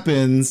something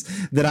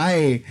happens that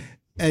I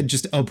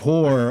just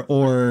abhor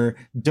or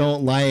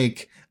don't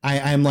like,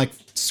 I'm like,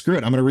 screw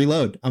it. I'm going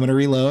to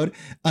reload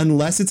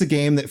unless it's a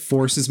game that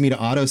forces me to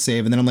autosave.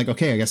 And then I'm like,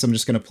 okay, I guess I'm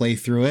just going to play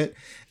through it,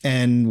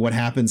 and what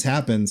happens.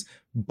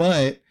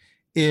 But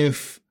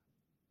if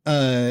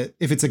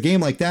it's a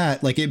game like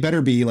that, like it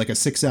better be like a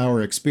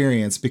 6-hour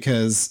experience,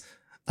 because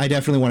I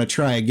definitely want to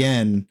try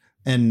again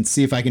and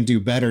see if I can do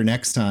better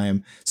next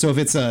time. So if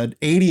it's a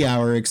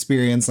 80-hour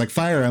experience like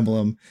Fire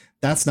Emblem,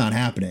 that's not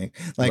happening.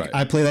 Like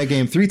I play that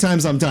game 3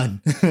 times, I'm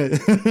done.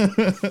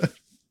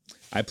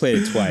 I played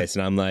it twice,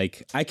 and I'm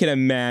like, I can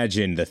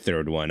imagine the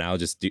third one. I'll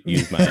just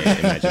use my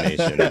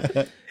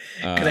imagination.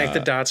 Connect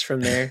the dots from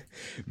there.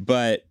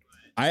 But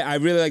I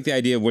really like the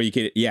idea of where you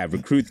could,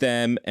 recruit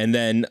them. And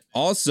then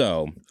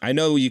also, I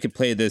know you could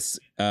play this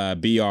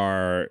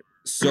BR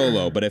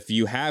solo, but if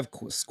you have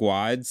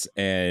squads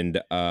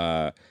and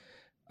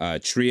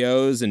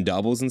trios and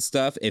doubles and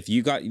stuff, if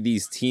you got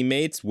these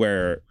teammates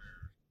where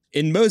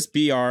in most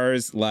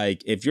BRs,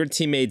 like if your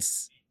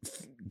teammates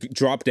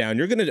drop down,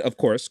 you're going to, of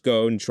course,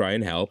 go and try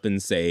and help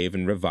and save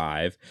and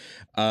revive.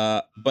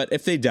 But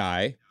if they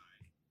die,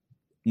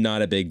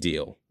 not a big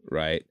deal,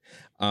 right?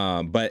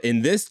 But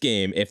in this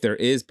game, if there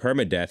is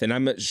permadeath, and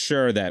I'm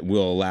sure that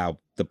we'll allow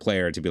the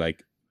player to be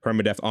like,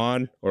 permadeath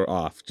on or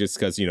off, just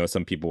because,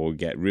 some people will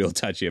get real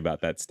touchy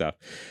about that stuff.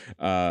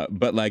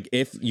 But like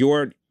if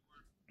your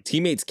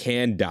teammates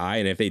can die,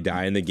 and if they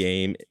die in the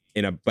game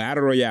in a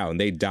battle royale and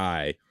they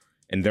die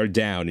and they're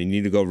down and you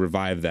need to go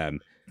revive them,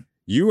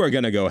 you are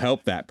going to go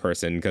help that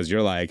person because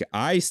you're like,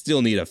 I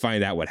still need to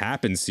find out what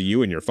happens to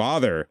you and your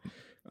father.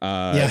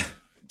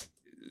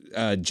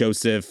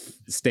 Joseph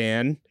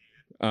Stan.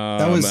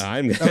 That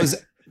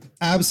was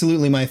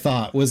absolutely my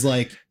thought, was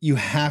like, you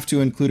have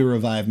to include a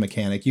revive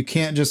mechanic. You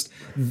can't just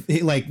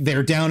like,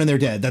 they're down and they're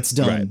dead, that's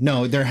done. Right.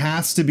 No, there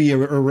has to be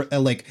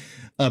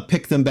a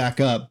pick them back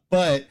up.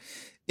 But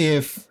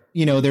if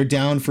they're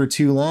down for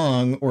too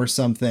long or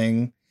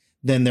something,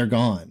 then they're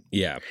gone.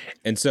 Yeah.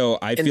 And so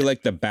I feel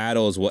like the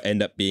battles will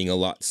end up being a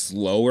lot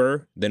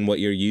slower than what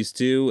you're used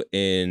to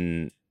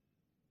in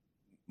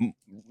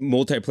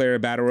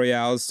multiplayer battle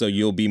royales. So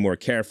you'll be more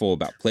careful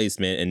about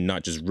placement and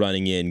not just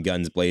running in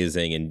guns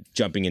blazing and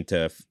jumping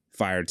into a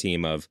fire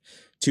team of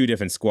 2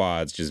 different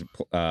squads, just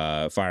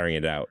firing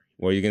it out.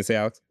 What were you going to say,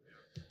 Alex?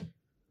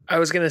 I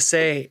was going to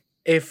say,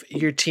 if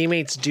your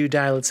teammates do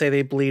die, let's say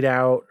they bleed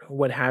out,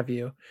 what have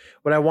you,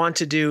 what I want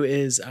to do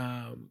is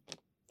a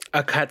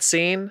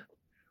cutscene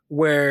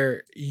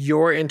where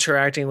you're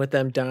interacting with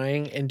them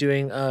dying and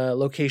doing a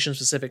location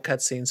specific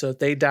cutscene. So if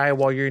they die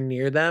while you're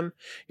near them,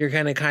 you're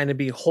going to kind of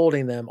be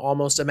holding them.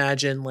 Almost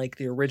imagine like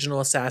the original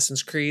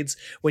Assassin's Creeds,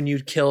 when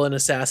you'd kill an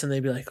assassin,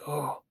 they'd be like,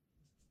 oh,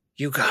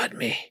 you got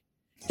me,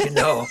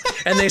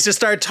 and they just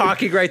start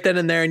talking right then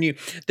and there. And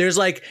there's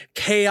like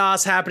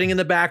chaos happening in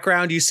the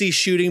background. You see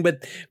shooting,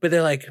 but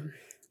they're like,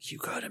 you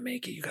got to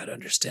make it. You got to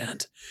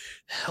understand.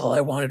 All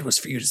I wanted was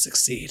for you to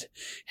succeed.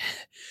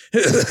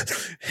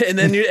 and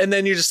then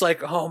you're just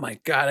like, oh my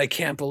God, I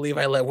can't believe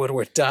I let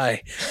Woodward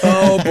die.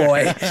 Oh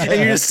boy. And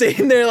you're just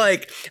sitting there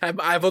like,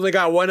 I've only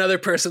got one other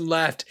person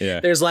left.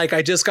 Yeah. There's like,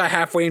 I just got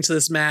halfway into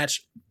this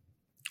match.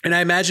 And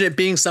I imagine it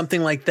being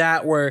something like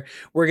that, where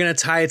we're going to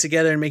tie it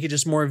together and make it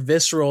just more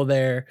visceral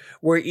there,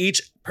 where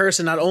each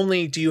person, not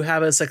only do you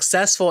have a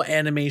successful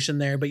animation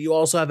there, but you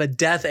also have a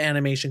death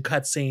animation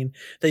cutscene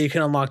that you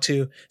can unlock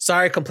too.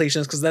 Sorry,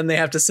 completionists, because then they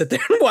have to sit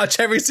there and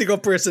watch every single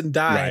person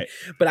die. Right.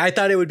 But I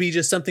thought it would be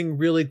just something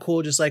really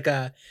cool, just like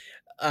a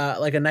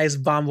nice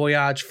bon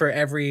voyage for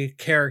every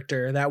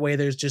character. That way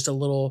there's just a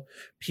little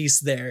piece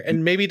there.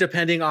 And maybe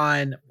depending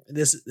on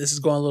this is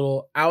going a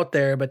little out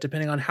there, but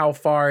depending on how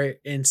far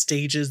in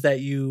stages that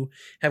you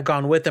have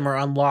gone with them or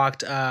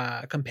unlocked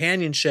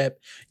companionship,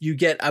 you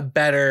get a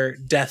better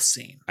death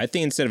scene. I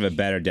think instead of a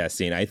better death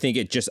scene, I think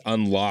it just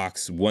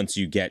unlocks once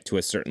you get to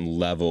a certain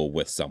level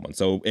with someone.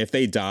 So if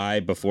they die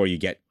before you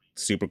get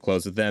super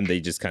close with them, they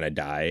just kind of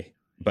die.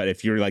 But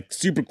if you're like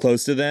super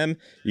close to them,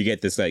 you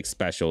get this like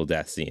special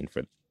death scene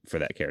for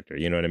that character.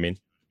 You know what I mean?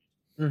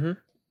 Mm-hmm.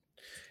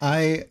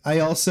 I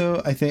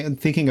think,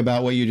 thinking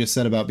about what you just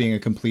said about being a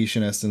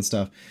completionist and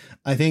stuff,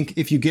 I think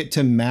if you get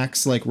to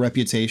max like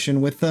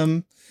reputation with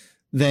them,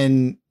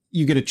 then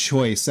you get a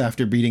choice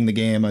after beating the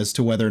game as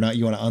to whether or not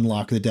you want to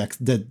unlock the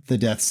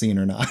death scene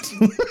or not.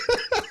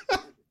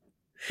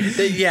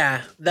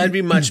 Yeah, that'd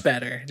be much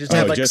better. Just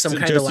have like some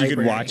kind of library. You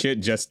could watch it,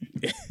 just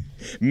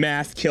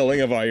mass killing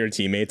of all your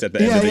teammates at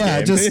the end of the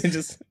game.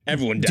 Just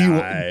everyone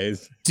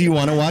dies. Do you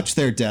want to watch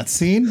their death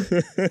scene?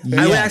 Yes.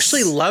 I would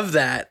actually love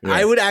that. Yeah.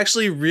 I would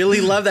actually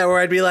really love that, where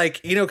I'd be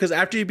like, because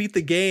after you beat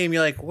the game,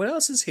 you're like, what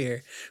else is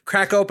here?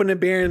 Crack open a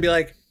beer and be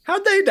like,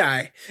 how'd they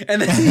die?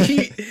 And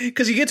then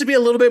because you get to be a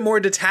little bit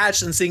more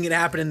detached than seeing it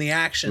happen in the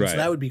action. Right, so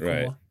that would be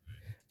cool.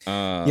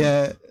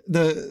 Yeah,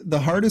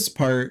 the hardest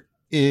part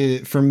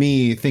for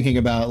me, thinking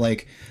about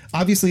like,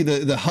 obviously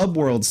the hub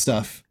world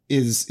stuff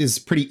is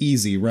pretty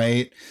easy,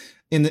 right?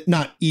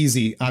 Not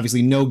easy,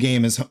 obviously no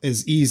game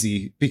is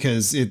easy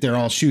because they're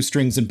all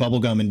shoestrings and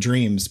bubblegum and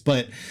dreams.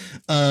 But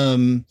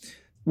when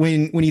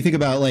you think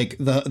about like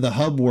the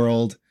hub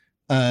world,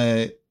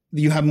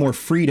 you have more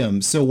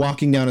freedom. So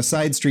walking down a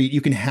side street,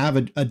 you can have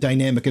a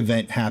dynamic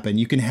event happen.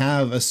 You can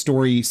have a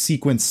story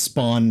sequence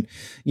spawn,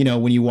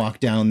 when you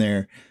walk down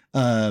there.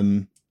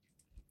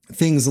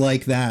 Things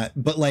like that.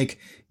 But like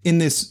in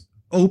this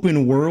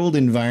open world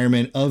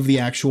environment of the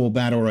actual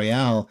battle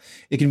royale,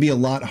 it can be a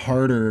lot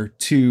harder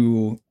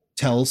to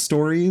tell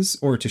stories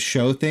or to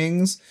show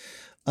things.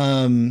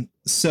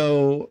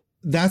 So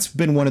that's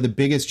been one of the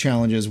biggest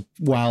challenges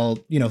while,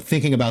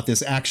 thinking about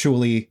this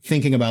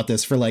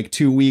for like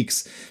 2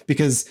 weeks,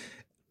 because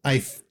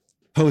I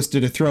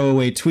posted a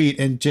throwaway tweet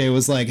and Jay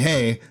was like,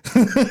 hey,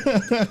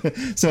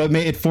 so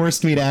it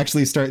forced me to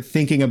actually start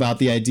thinking about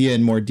the idea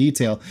in more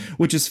detail,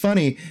 which is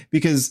funny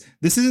because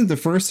this isn't the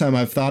first time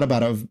I've thought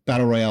about a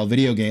battle royale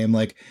video game.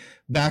 Like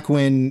back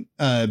when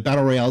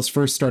battle royales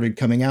first started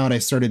coming out, I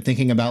started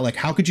thinking about like,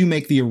 how could you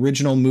make the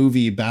original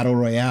movie battle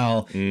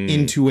royale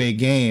into a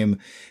game?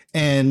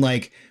 And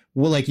like,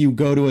 well, like you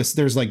go to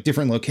there's like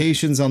different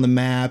locations on the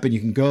map and you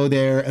can go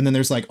there. And then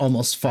there's like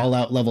almost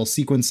Fallout level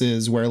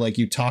sequences where like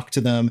you talk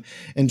to them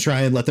and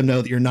try and let them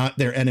know that you're not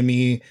their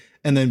enemy.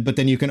 And then, but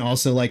then you can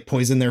also like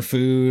poison their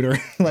food or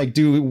like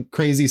do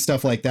crazy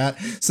stuff like that.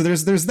 So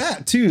there's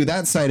that too,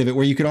 that side of it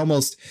where you could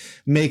almost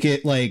make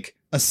it like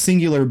a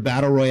singular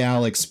battle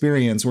royale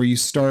experience where you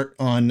start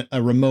on a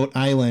remote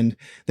island.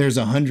 There's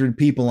 100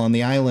 people on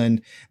the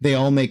island. They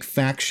all make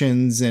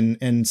factions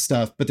and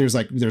stuff, but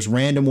there's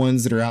random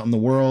ones that are out in the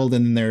world.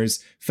 And then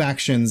there's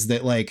factions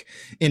that like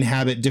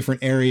inhabit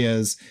different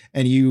areas.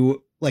 And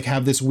you like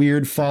have this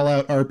weird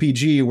Fallout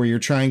RPG where you're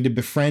trying to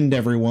befriend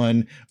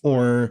everyone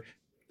or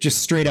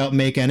just straight out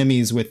make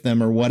enemies with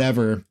them or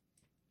whatever.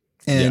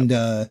 And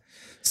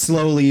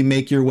slowly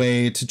make your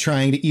way to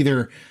trying to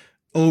either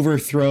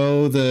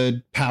overthrow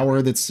the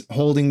power that's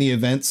holding the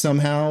event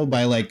somehow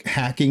by like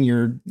hacking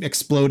your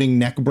exploding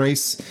neck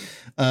brace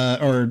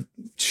or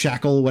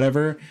shackle,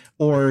 whatever,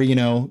 or,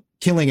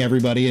 killing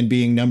everybody and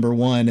being number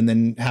one and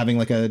then having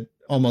like a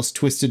almost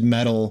Twisted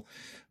Metal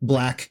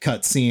black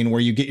cut scene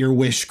where you get your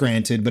wish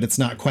granted, but it's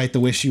not quite the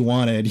wish you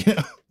wanted.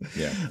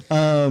 Yeah.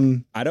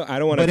 I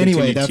don't want to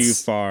continue too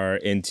far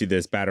into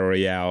this battle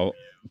royale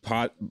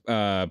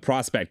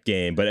prospect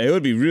game, but it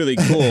would be really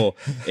cool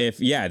if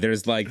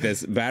there's like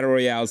this battle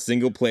royale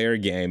single player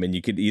game and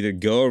you could either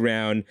go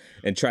around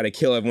and try to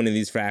kill every one of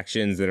these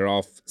factions that are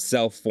all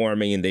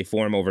self-forming and they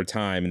form over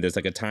time, and there's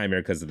like a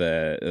timer because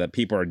the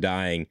people are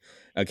dying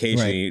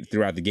occasionally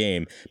throughout the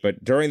game.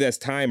 But during this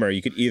timer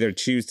you could either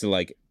choose to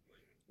like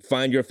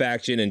find your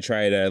faction and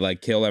try to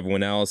like kill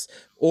everyone else,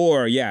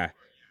 or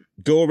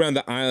go around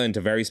the island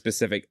to very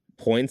specific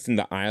points in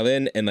the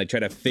island and like try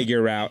to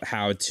figure out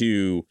how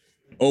to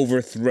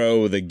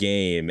overthrow the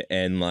game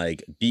and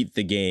like beat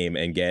the game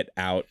and get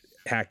out,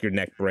 hack your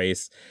neck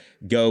brace,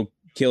 go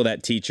kill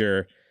that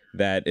teacher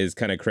that is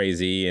kind of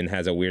crazy and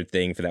has a weird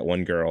thing for that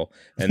one girl,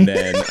 and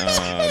then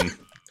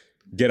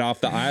get off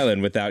the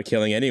island without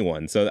killing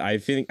anyone. So I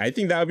think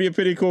that would be a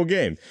pretty cool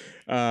game.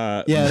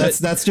 That's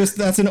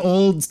an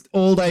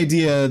old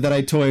idea that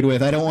I toyed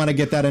with. I don't want to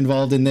get that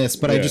involved in this,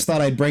 but I just thought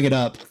I'd bring it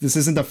up. This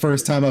isn't the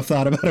first time I've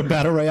thought about a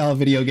battle royale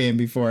video game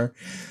before.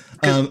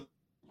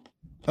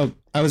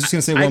 I was just going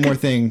to say one more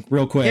thing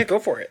real quick. Yeah, go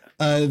for it.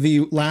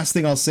 The last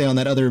thing I'll say on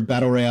that other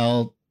battle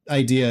royale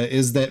idea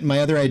is that my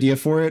other idea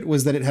for it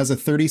was that it has a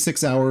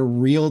 36-hour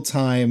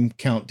real-time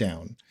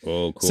countdown.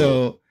 Oh, cool.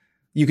 So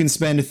you can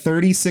spend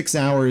 36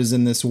 hours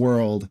in this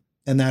world,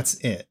 and that's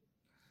it.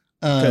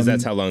 Because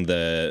that's how long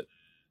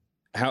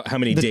how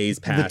many days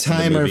pass. The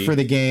timer for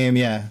the game,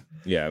 yeah.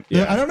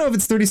 I don't know if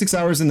it's 36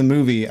 hours in the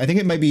movie. I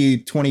think it might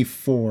be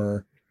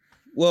 24.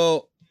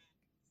 Well,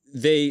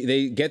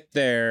 they get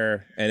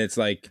there and it's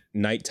like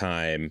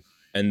nighttime,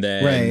 and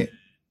then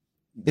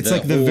it's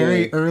like the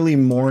very early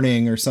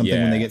morning or something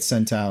when they get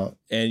sent out.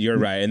 And you're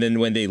right. And then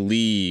when they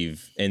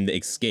leave and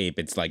escape,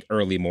 it's like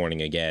early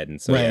morning again.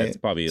 So it's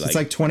probably it's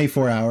like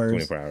 24 hours.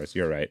 24 hours.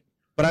 You're right.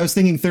 But I was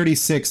thinking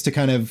 36 to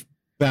kind of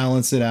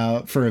balance it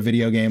out for a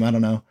video game. I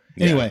don't know.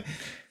 Anyway.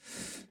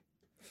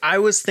 I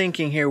was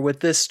thinking here with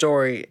this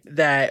story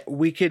that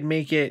we could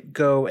make it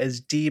go as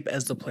deep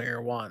as the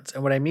player wants.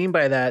 And what I mean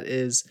by that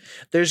is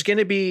there's going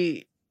to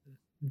be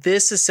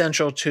this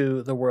essential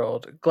to the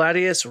world.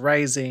 Gladius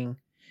Rising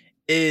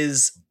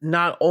is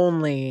not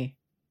only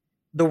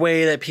the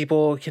way that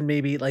people can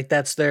maybe like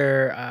that's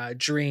their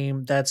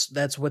dream,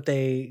 that's what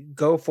they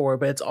go for,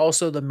 but it's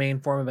also the main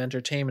form of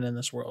entertainment in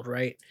this world,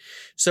 right?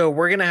 So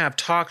we're going to have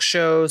talk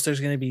shows, there's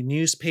going to be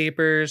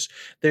newspapers,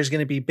 there's going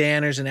to be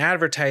banners and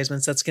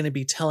advertisements that's going to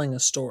be telling a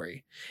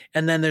story.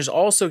 And then there's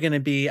also going to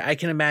be, I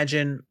can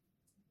imagine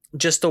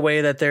just the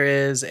way that there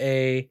is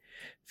a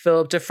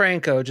Philip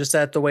DeFranco, just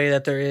that the way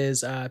that there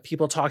is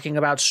people talking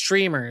about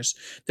streamers.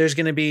 There's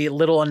going to be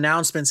little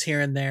announcements here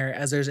and there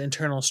as there's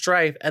internal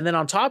strife. And then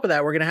on top of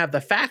that, we're going to have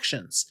the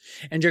factions.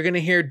 And you're going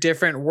to hear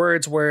different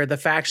words where the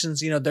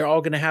factions, they're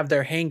all going to have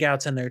their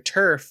hangouts and their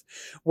turf,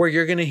 where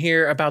you're going to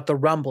hear about the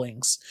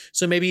rumblings.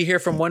 So maybe you hear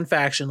from one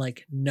faction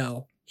like,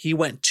 no, he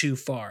went too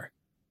far.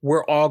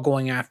 We're all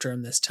going after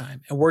him this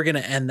time. And we're going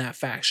to end that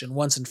faction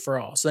once and for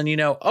all. So then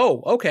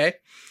oh, okay.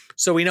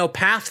 So we know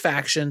Path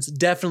faction's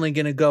definitely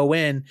going to go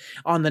in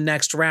on the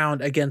next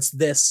round against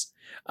this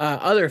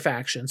other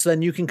faction. So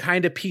then you can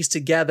kind of piece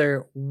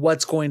together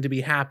what's going to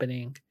be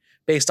happening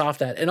based off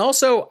that. And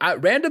also,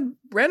 random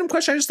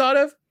question I just thought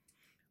of.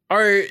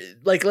 Are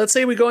like, let's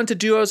say we go into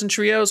duos and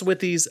trios with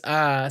these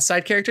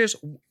side characters.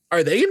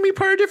 Are they going to be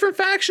part of different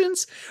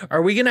factions?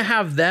 Are we going to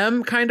have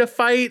them kind of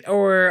fight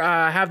or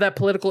have that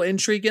political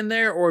intrigue in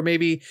there? Or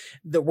maybe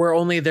that we're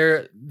only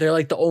they're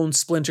like the own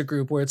splinter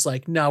group where it's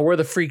like, no, we're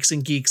the freaks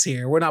and geeks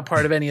here. We're not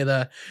part of any of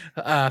the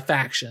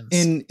factions.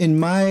 In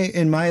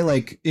my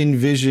like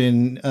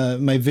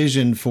my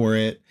vision for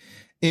it,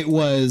 it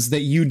was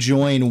that you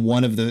join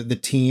one of the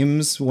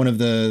teams, one of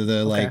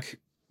the like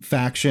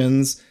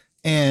factions,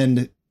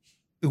 and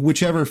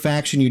whichever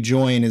faction you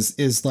join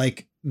is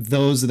like,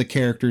 those are the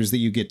characters that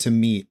you get to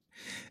meet.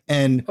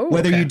 And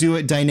whether you do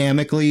it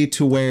dynamically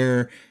to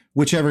where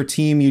whichever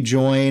team you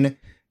join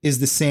is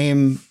the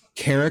same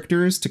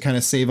characters to kind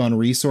of save on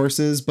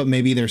resources, but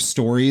maybe their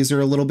stories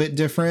are a little bit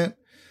different,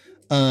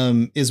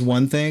 is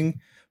one thing.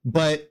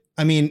 But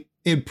I mean,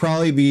 it'd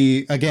probably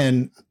be,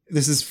 again,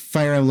 this is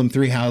Fire Emblem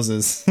Three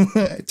Houses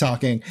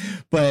talking,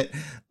 but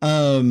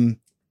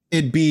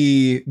it'd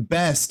be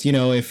best, you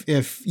know,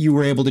 if you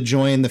were able to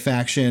join the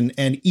faction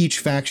and each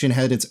faction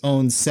had its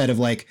own set of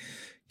like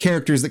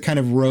characters that kind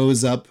of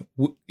rose up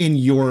in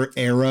your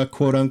era,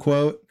 quote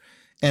unquote.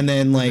 And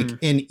then like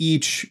in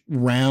each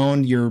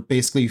round, you're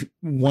basically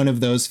one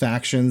of those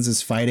factions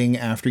is fighting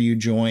after you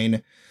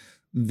join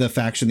the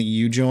faction that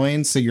you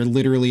join. So you're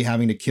literally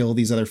having to kill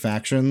these other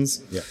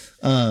factions. Yeah.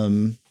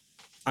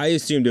 I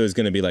assumed it was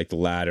going to be like the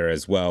latter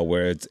as well,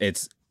 where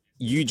it's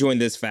you join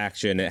this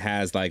faction. It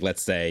has like,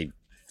 let's say,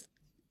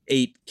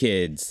 8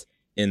 kids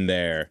in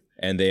there,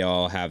 and they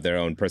all have their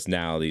own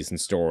personalities and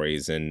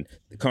stories and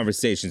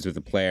conversations with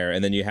the player.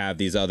 And then you have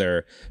these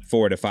other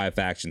 4 to 5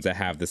 factions that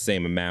have the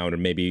same amount, or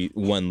maybe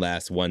one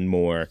less, one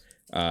more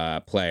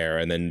player,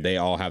 and then they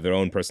all have their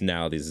own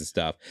personalities and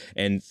stuff.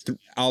 And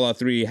all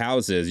Three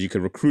Houses, you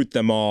could recruit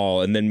them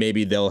all, and then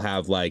maybe they'll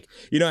have like,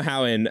 you know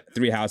how in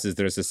Three Houses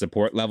there's the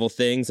support level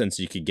things, and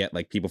so you could get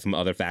like people from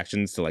other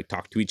factions to like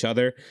talk to each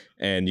other,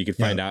 and you could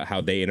find out how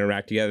they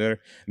interact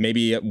together.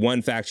 Maybe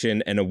one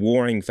faction and a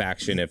warring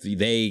faction, if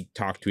they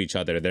talk to each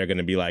other, they're going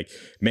to be like,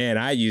 man,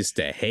 I used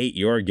to hate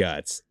your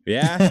guts.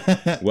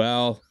 Yeah,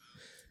 well,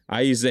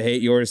 I used to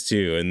hate yours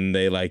too, and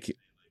they like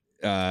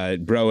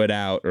bro it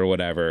out or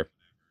whatever.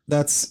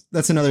 That's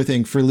another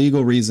thing. For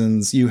legal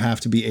reasons, you have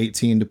to be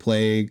 18 to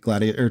play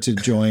to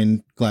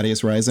join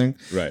Gladius Rising.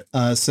 Right.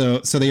 So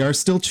they are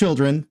still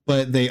children,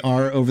 but they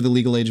are over the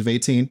legal age of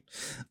 18.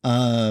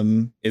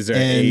 Is there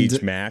an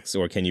age max,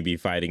 or can you be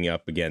fighting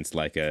up against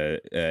like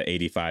a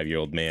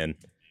 85-year-old man?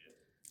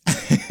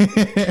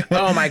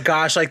 Oh my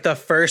gosh, like the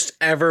first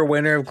ever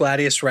winner of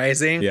Gladius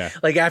Rising. Yeah.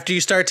 Like after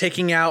you start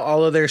taking out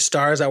all of their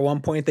stars, at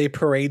one point they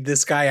parade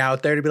this guy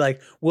out there to be like,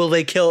 will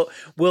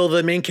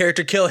the main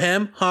character kill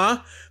him?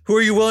 Huh? Who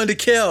are you willing to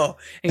kill?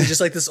 And he's just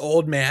like this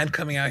old man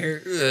coming out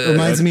here. Ugh.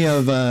 Reminds me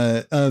of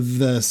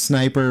the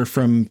sniper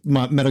from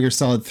Metal Gear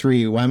Solid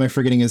 3. Why am I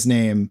forgetting his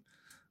name?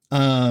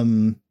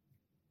 It's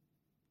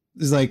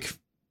like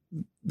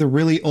the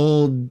really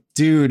old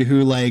dude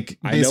who like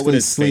basically I know what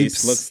his sleeps.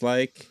 face looks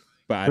like,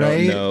 but I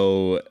don't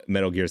know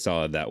Metal Gear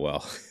Solid that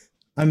well.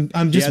 I'm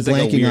just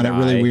blanking on it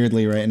really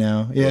weirdly right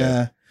now.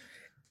 Yeah.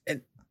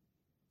 And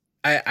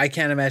I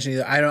can't imagine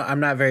either.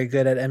 I'm not very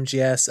good at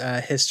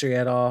MGS history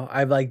at all.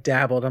 I've like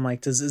dabbled. I'm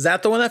like, is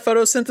that the one that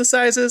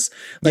photosynthesizes?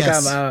 Like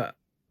yes.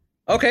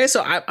 Okay,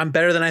 so I'm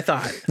better than I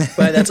thought,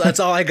 but that's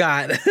all I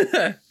got.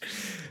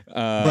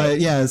 But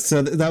yeah,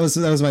 so that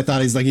was my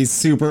thought. He's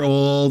super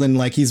old and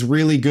like he's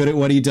really good at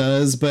what he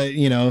does, but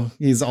you know,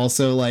 he's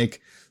also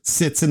like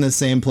sits in the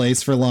same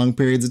place for long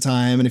periods of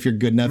time, and if you're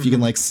good enough, you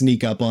can like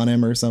sneak up on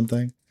him or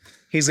something.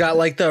 He's got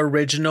like the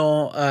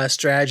original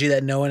strategy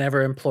that no one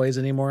ever employs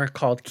anymore,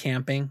 called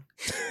camping.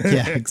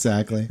 Yeah,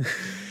 exactly.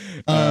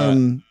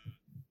 I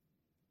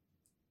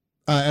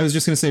was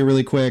just gonna say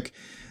really quick.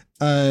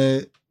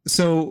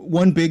 So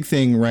one big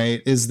thing,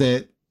 right, is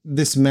that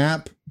this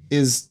map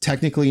is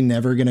technically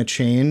never going to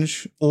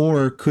change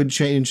or could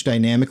change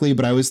dynamically.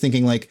 But I was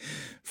thinking like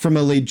from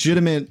a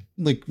legitimate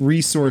like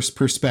resource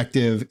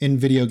perspective in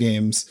video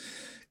games,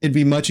 it'd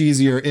be much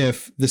easier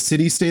if the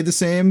city stayed the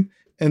same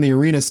and the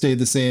arena stayed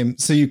the same.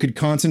 So you could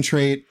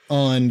concentrate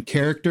on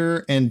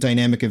character and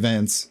dynamic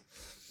events.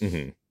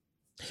 Mm-hmm.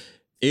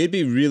 It'd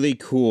be really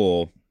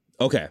cool.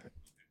 Okay.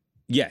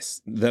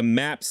 Yes, the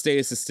map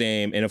stays the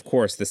same, and of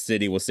course the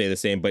city will stay the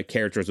same, but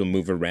characters will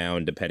move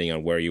around depending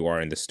on where you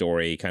are in the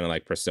story, kind of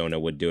like Persona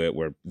would do it,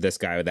 where this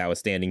guy that was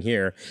standing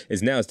here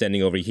is now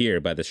standing over here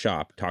by the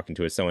shop talking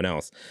to someone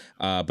else.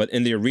 But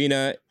in the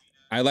arena,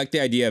 I like the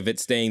idea of it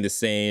staying the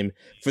same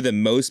for the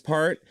most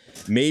part,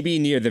 maybe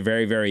near the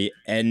very, very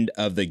end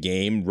of the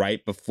game,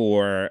 right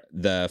before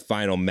the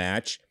final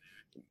match,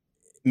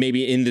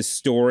 maybe in the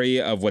story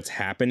of what's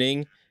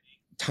happening.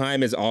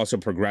 Time is also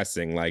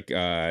progressing, like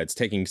it's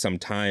taking some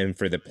time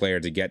for the player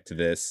to get to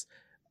this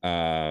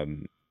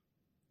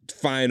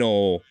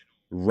final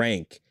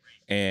rank,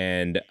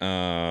 and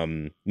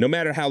no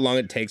matter how long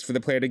it takes for the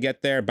player to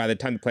get there, by the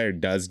time the player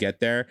does get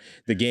there,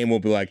 the game will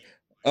be like,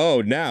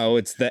 oh, now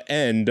it's the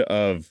end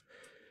of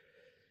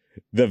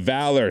the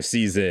Valor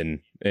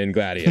season, in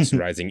Gladius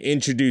Rising,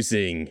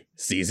 introducing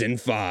season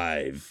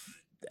 5,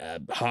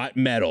 hot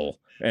metal.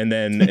 And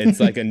then it's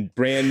like a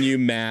brand new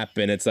map,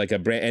 and it's like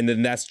and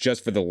then that's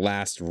just for the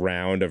last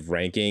round of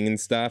ranking and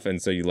stuff.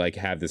 And so you like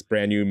have this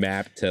brand new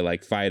map to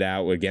like fight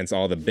out against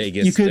all the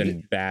biggest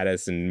and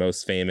baddest and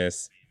most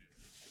famous.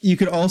 You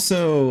could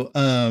also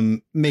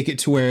make it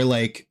to where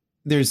like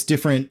there's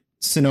different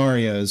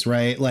scenarios,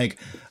 right? Like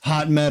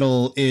hot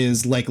metal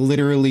is like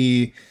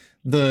literally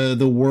the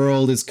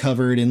world is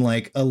covered in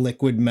like a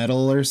liquid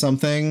metal or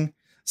something.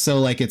 So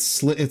like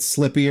it's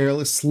slippier,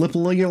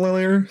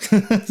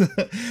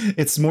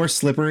 it's more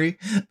slippery.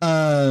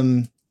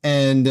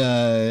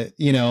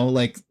 You know,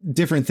 like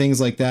different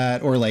things like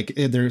that, or like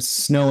there's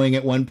snowing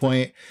at one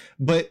point.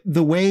 But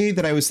the way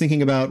that I was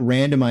thinking about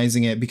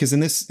randomizing it, because in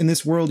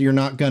this world, you're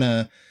not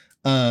gonna,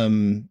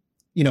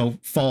 you know,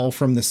 fall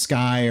from the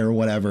sky or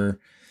whatever.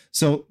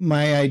 So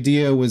my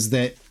idea was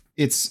that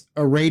it's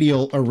a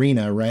radial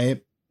arena,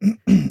 right?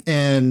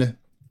 And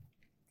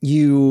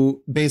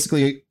you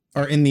basically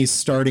are in these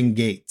starting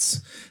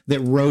gates that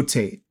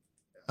rotate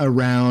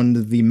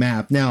around the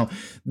map. Now,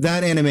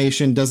 that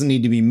animation doesn't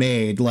need to be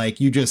made. Like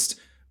you just,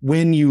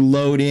 when you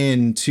load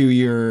into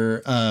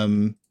your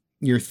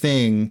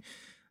thing,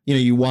 you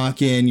know, you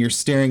walk in, you're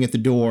staring at the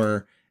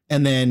door,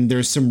 and then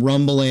there's some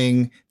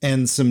rumbling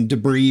and some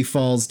debris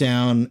falls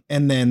down.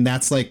 And then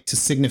that's like to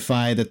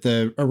signify that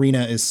the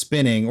arena is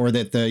spinning, or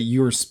that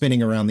you're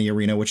spinning around the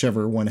arena,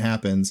 whichever one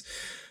happens.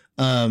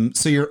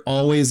 So you're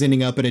always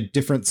ending up at a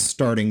different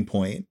starting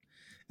point.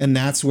 And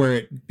that's where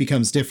it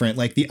becomes different.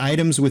 Like the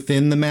items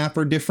within the map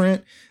are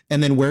different.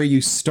 And then where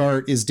you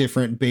start is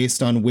different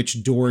based on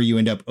which door you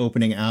end up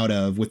opening out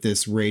of with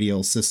this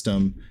radial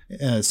system.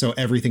 So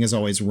everything is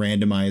always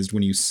randomized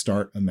when you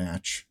start a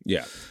match.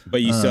 Yeah.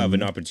 But you still have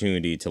an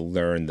opportunity to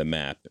learn the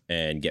map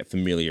and get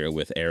familiar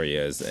with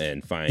areas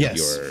and find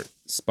your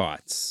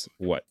spots,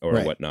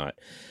 whatnot.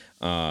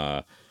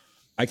 I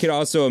could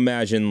also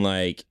imagine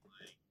like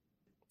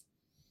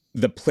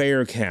the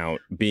player count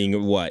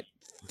being what?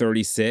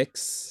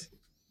 36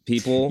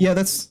 people. Yeah,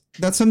 that's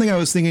something I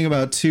was thinking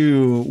about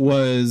too,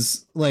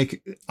 was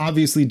like,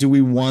 obviously, do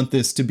we want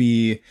this to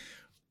be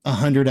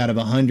 100 out of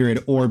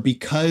 100, or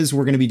because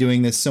we're going to be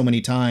doing this so many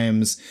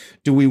times,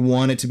 do we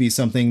want it to be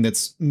something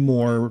that's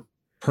more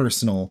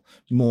personal,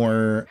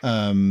 more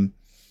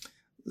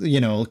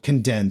you know,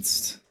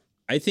 condensed?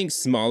 I think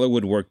smaller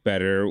would work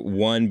better.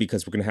 One,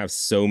 because we're going to have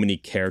so many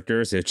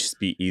characters, it'd just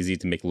be easy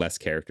to make less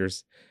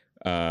characters.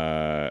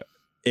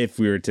 If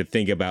we were to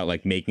think about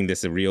like making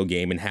this a real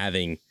game and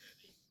having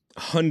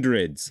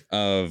hundreds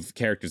of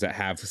characters that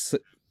have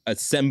a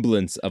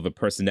semblance of a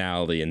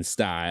personality and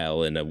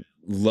style and a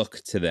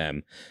look to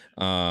them.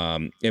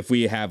 If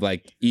we have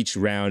like each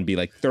round be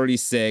like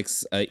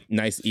 36, a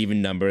nice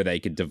even number that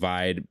you could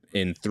divide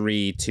in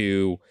 3,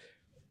 2,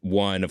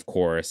 1, of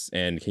course.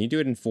 And can you do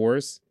it in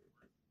 4s?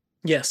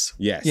 Yes.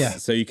 Yes. Yeah.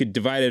 So you could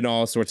divide it in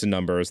all sorts of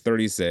numbers,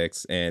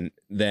 36, and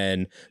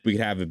then we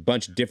could have a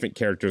bunch of different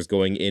characters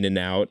going in and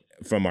out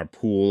from our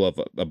pool of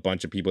a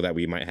bunch of people that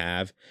we might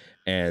have,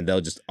 and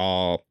they'll just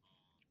all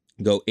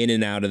go in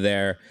and out of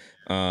there.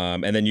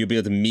 And then you'll be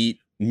able to meet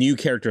new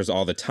characters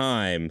all the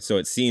time. So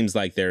it seems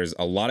like there's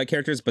a lot of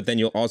characters, but then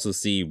you'll also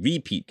see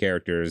repeat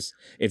characters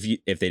if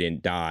they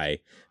didn't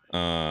die.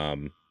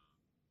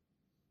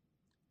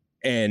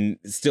 And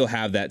still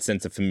have that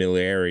sense of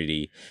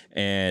familiarity.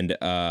 And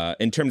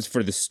in terms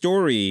for the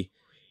story,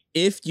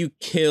 if you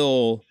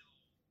kill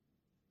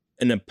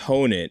an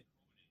opponent,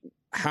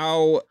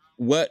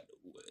 what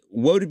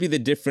would be the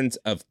difference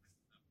of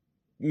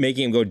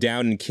making him go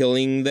down and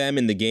killing them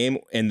in the game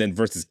and then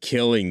versus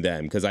killing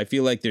them? Because I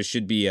feel like there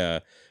should be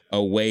a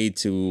way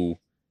to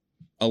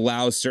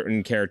allow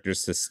certain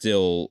characters to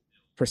still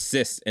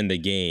persist in the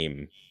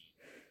game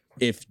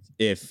if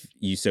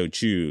you so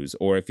choose,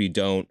 or if you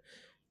don't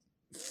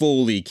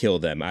fully kill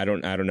them. I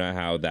don't know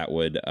how that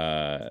would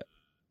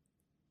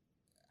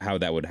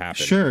happen.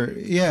 Sure.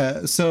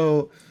 Yeah.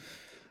 So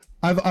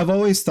I've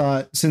always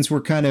thought, since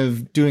we're kind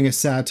of doing a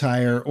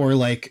satire, or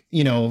like,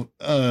 you know,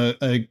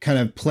 a kind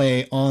of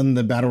play on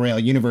the Battle Royale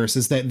universe,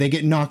 is that they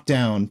get knocked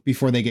down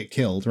before they get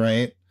killed,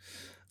 right?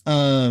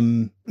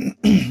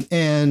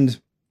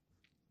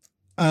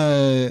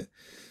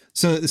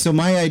 So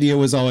my idea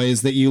was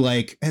always that you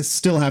like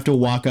still have to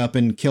walk up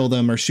and kill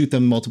them or shoot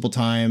them multiple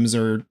times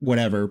or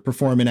whatever,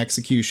 perform an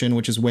execution,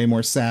 which is way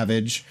more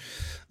savage,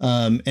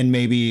 and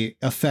maybe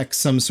affect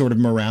some sort of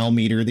morale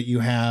meter that you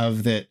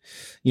have that,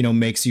 you know,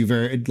 makes you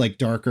very like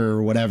darker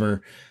or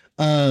whatever.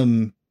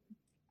 You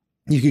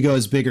could go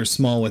as big or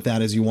small with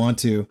that as you want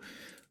to.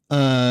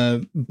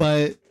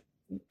 But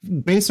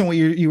based on what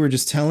you were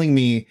just telling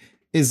me,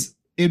 is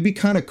it'd be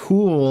kind of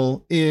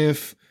cool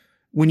if,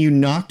 when you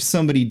knocked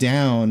somebody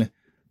down,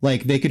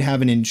 like they could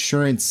have an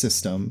insurance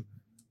system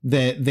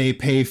that they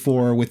pay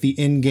for with the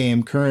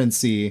in-game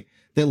currency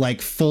that like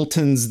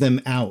Fultons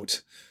them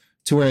out,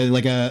 to where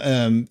like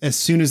as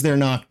soon as they're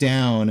knocked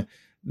down,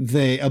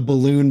 a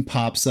balloon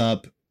pops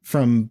up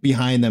from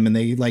behind them and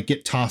they like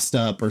get tossed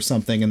up or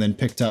something and then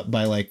picked up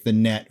by like the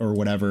net or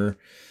whatever.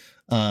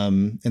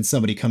 and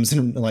somebody comes in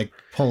and like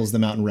pulls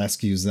them out and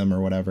rescues them or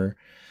whatever.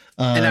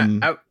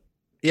 And I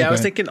was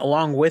okay. thinking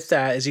along with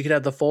that is you could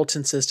have the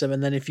Fulton system,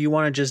 and then if you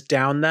want to just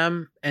down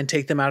them and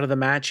take them out of the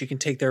match, you can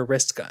take their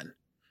wrist gun.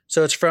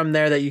 So it's from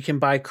there that you can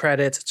buy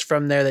credits. It's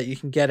from there that you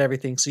can get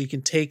everything. So you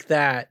can take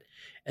that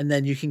and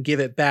then you can give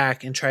it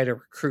back and try to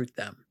recruit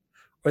them,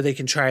 or they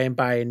can try and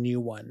buy a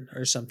new one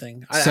or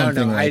something. I don't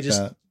know. Like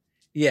that.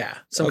 Yeah,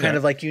 some kind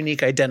of like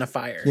unique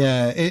identifier.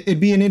 Yeah, it'd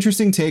be an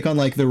interesting take on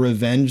like the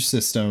revenge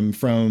system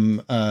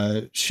from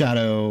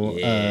Shadow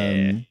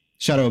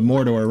of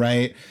Mordor,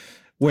 right?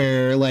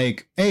 Where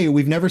like, hey,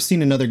 we've never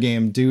seen another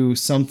game do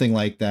something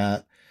like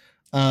that.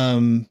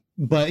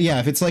 But yeah,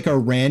 if it's like a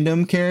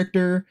random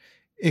character,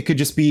 it could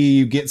just be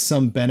you get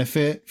some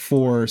benefit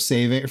for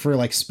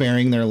like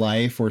sparing their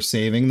life or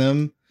saving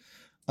them.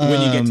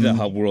 When you get to the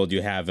hub world,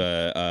 you have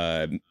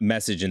a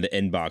message in the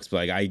inbox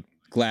like, I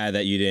glad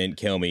that you didn't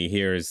kill me.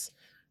 Here's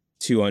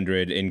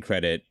 200 in-game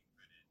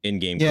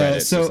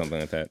credits or something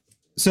like that.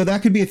 So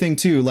that could be a thing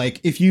too. Like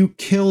if you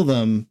kill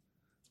them,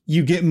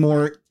 you get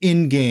more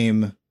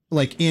in-game,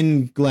 like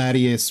in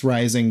Gladius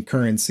Rising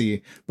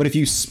currency. But if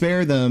you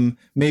spare them,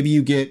 maybe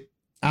you get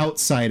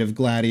outside of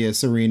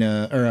Gladius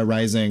Arena or a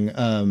Rising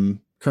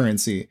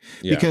currency.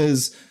 Yeah.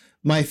 Because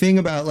my thing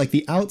about like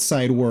the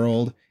outside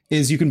world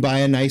is you can buy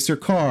a nicer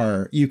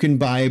car, you can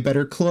buy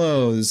better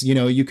clothes,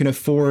 you can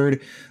afford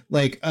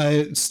like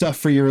stuff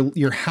for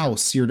your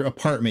house, your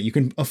apartment. You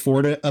can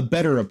afford a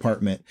better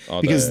apartment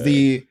because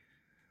the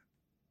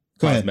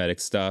cosmetic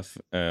stuff.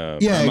 I'm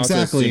also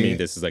assuming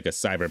this is like a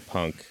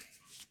cyberpunk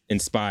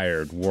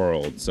inspired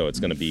world, so it's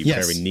going to be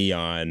very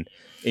neon.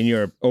 In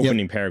your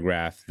opening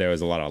paragraph, there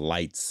was a lot of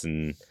lights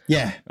and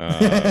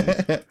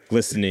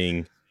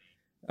glistening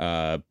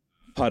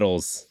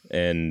puddles,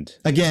 and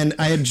again,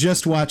 I had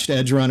just watched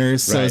Edge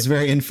Runners, so I was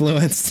very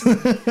influenced.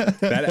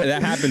 that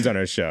happens on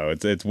our show.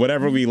 It's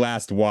whatever we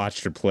last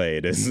watched or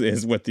played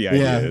is what the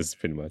idea is,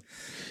 pretty much.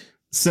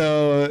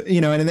 So,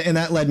 and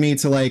that led me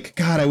to like,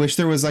 God, I wish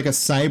there was like a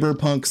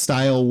cyberpunk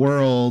style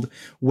world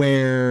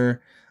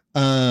where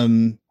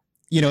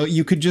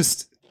you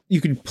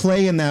could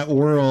play in that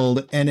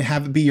world and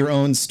have it be your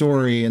own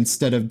story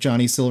instead of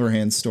Johnny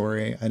Silverhand's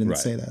story. I didn't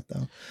say that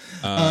though.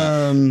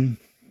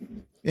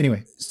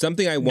 Anyway,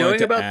 something I wanted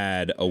to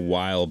add a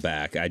while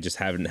back, I just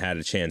haven't had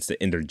a chance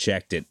to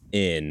interject it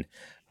in.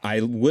 I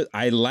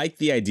like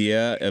the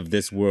idea of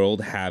this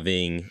world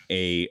having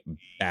a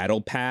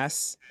battle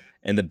pass,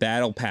 and the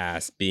battle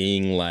pass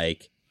being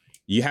like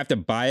you have to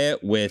buy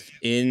it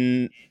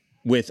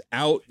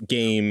without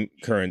game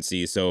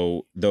currency.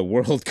 So the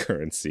world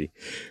currency,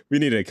 we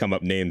need to come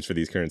up names for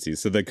these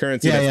currencies. So the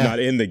currency that's not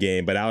in the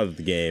game but out of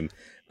the game.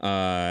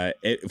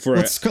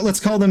 Let's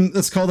call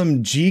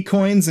them G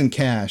coins and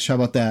cash. How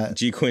about that?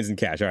 G coins and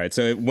cash. All right.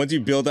 So once you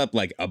build up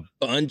like a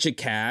bunch of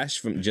cash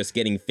from just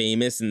getting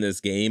famous in this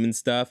game and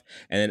stuff,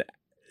 and then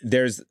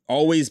there's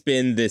always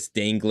been this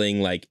dangling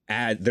like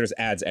there's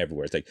ads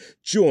everywhere. It's like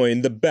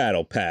join the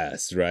battle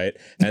pass, right?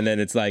 And then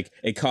it's like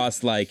it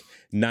costs like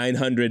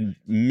 900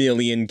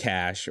 million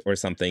cash or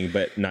something,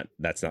 but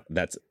that's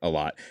a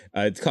lot.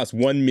 It costs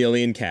 1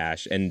 million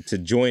cash, and to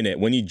join it,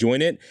 when you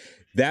join it,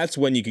 that's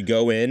when you could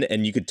go in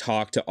and you could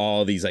talk to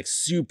all these like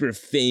super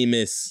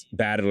famous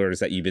battlers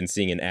that you've been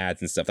seeing in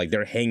ads and stuff. Like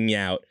they're hanging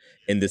out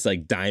in this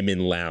like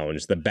diamond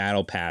lounge, the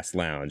battle pass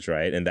lounge,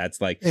 right? And that's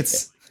like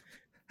it's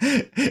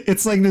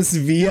like this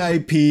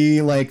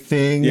VIP like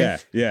thing. Yeah.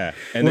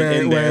 And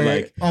then in there,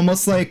 like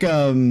almost like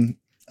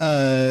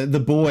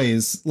the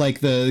boys, like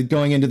the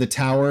going into the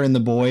tower in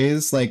the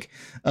boys, like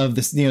of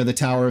this, the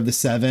Tower of the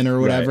Seven or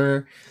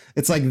whatever. Right.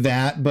 It's like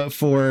that, but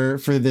for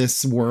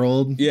this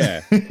world.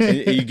 Yeah.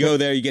 And you go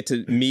there, you get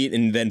to meet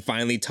and then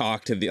finally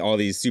talk to all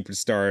these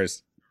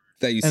superstars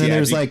that you see. And then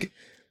there's like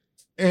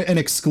an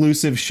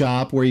exclusive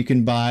shop where you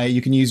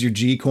can use your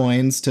G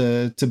coins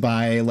to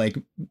buy like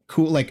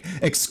cool, like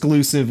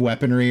exclusive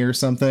weaponry or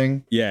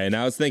something. Yeah. And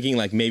I was thinking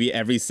like maybe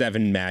every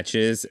 7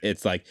 matches,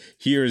 it's like,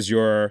 here's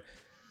your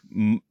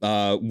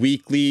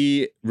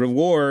weekly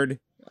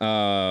reward.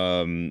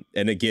 And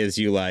it gives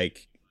you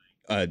like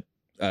a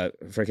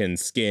freaking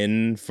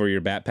skin for your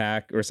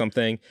backpack or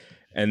something,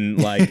 and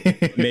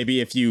like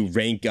maybe if you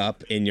rank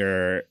up in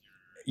your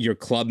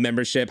club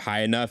membership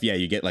high enough,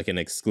 you get like an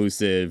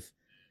exclusive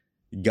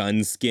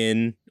gun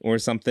skin or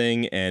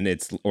something, and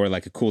or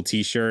like a cool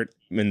t-shirt,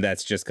 and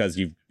that's just because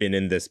you've been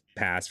in this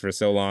pass for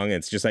so long.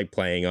 It's just like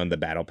playing on the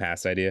battle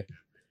pass idea.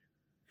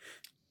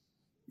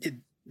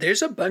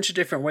 There's a bunch of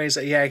different ways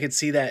that I could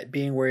see that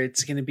being where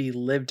it's going to be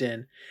lived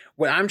in.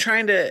 What I'm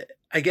trying to,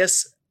 I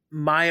guess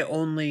my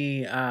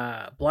only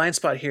blind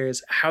spot here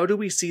is, how do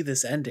we see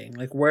this ending?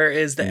 Like, where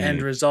is the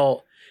end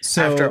result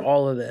after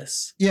all of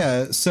this?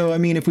 Yeah. So, I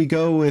mean, if we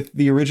go with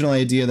the original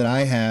idea that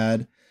I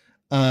had,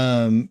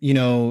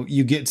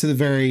 you get to the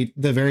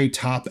very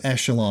top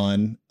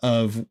echelon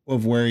of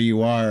where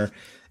you are,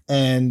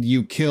 and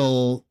you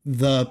kill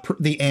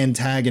the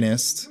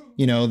antagonist,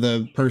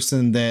 the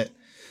person that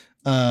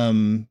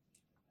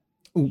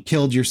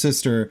killed your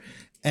sister.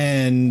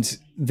 And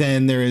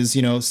then there is,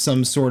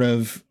 some sort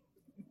of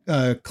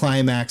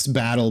climax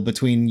battle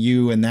between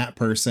you and that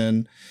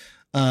person.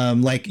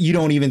 Like you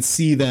don't even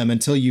see them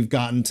until you've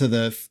gotten to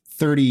the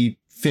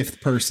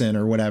 35th person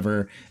or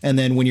whatever. And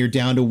then when you're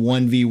down to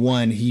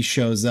 1v1, he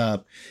shows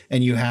up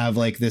and you have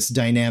like this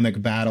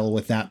dynamic battle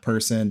with that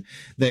person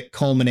that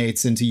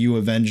culminates into you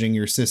avenging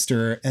your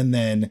sister and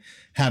then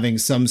having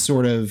some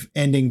sort of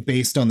ending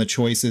based on the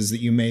choices that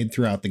you made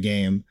throughout the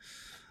game.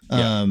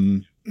 Yeah.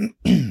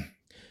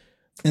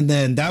 And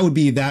then that would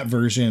be that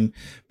version.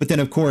 But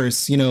then, of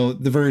course, you know,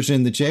 the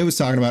version that Jay was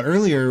talking about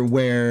earlier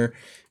where,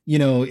 you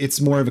know,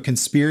 it's more of a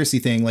conspiracy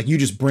thing. Like you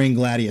just bring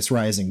Gladius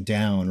Rising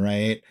down,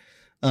 right?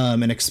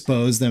 And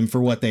expose them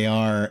for what they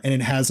are. And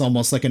it has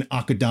almost like an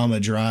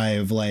Akudama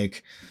Drive,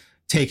 like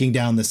taking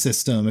down the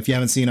system. If you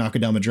haven't seen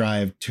Akudama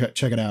Drive,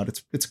 check it out.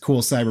 It's a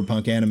cool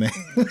cyberpunk anime.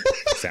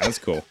 Sounds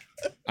cool.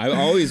 I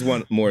always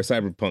want more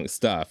cyberpunk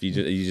stuff. You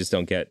just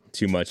don't get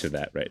too much of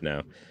that right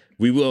now.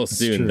 We will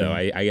soon, though.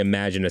 I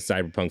imagine a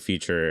cyberpunk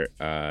feature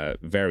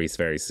very,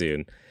 very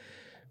soon.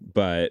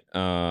 But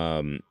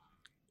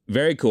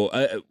very cool.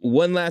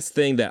 One last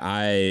thing that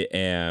I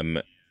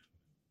am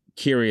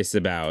curious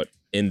about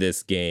in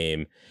this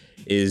game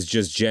is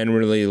just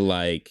generally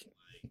like,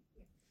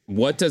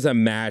 what does a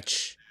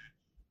match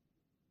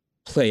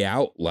play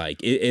out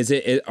like?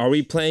 Are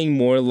we playing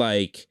more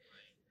like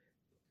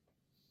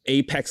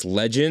Apex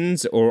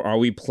Legends, or are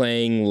we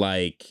playing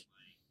like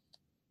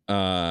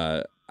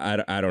I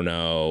don't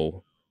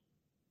know,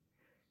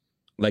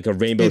 like a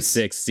Rainbow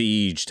Six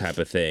Siege type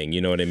of thing?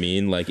 You know what I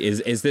mean? Like,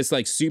 is this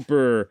like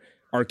super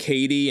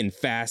arcadey and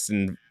fast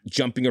and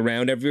jumping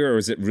around everywhere, or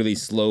is it really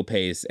slow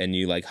pace and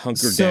you like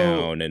hunker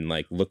down and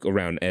like look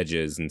around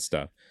edges and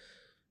stuff?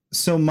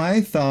 So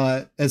my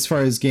thought as far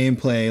as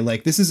gameplay,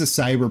 like this is a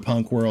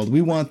cyberpunk world.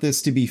 We want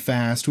this to be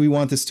fast. We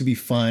want this to be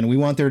fun. We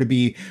want there to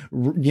be,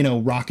 you know,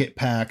 rocket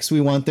packs.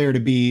 We want there to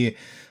be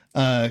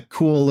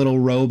cool little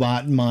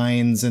robot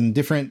mines and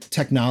different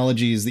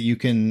technologies that you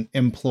can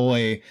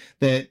employ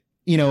that,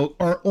 you know,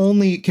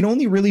 can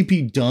only really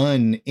be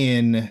done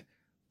in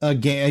a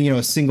game, you know,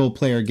 a single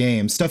player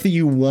game. Stuff that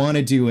you want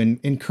to do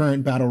in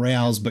current battle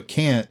royales but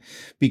can't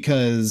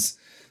because,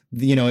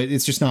 you know,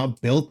 it's just not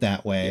built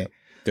that way. Yeah.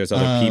 There's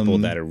other people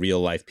that are real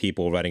life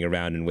people running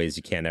around in ways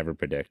you can't ever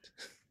predict.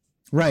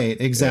 Right,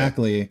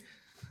 exactly.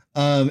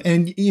 Yeah.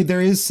 And there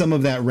is some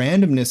of that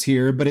randomness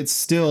here, but it's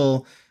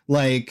still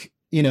like,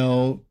 you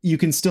know, you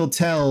can still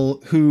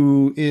tell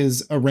who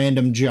is a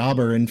random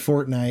jobber in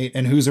Fortnite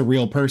and who's a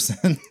real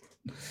person.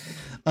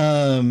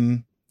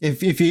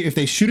 If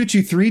they shoot at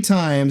you 3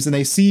 times and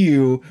they see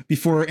you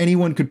before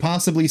anyone could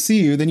possibly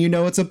see you, then you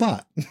know it's a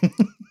bot.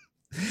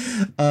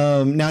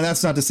 Now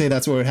that's not to say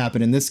that's what would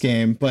happen in this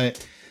game,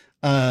 but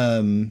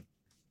you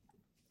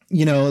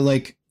know,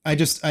 like I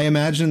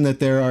imagine that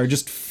there are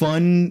just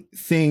fun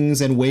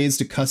things and ways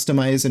to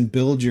customize and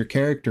build your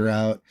character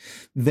out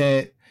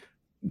that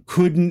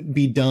couldn't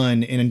be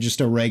done in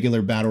just a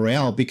regular battle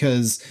royale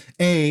because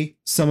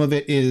some of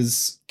it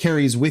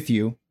carries with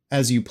you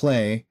as you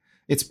play.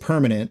 It's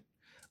permanent.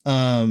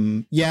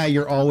 Yeah,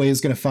 you're always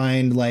going to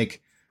find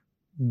like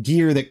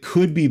gear that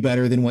could be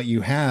better than what you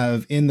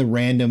have in the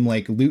random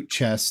like loot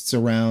chests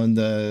around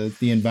the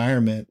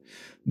environment.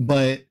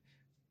 But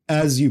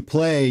as you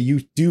play,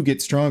 you do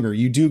get stronger.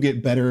 You do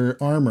get better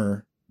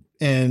armor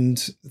and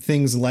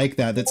things like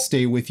that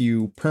stay with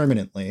you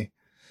permanently.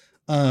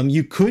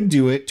 You could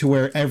do it to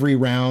where every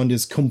round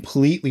is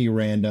completely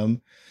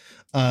random.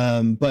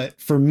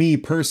 But for me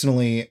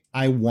personally,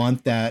 I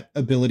want that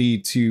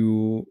ability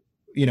to,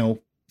 you know,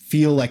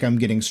 feel like I'm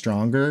getting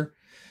stronger.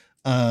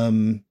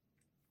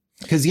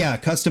 Because yeah,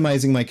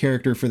 customizing my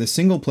character for the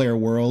single player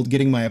world,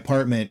 getting my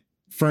apartment,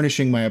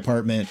 furnishing my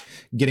apartment,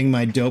 getting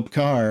my dope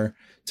car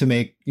to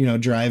make, you know,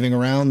 driving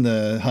around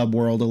the hub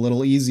world a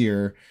little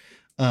easier.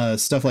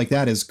 Stuff like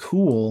that is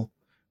cool,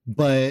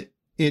 but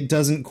it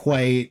doesn't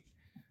quite,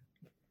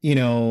 you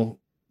know,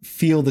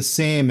 feel the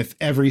same if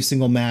every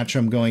single match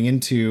I'm going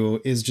into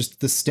is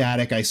just the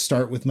static. I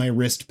start with my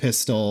wrist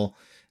pistol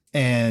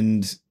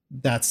and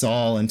that's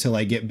all until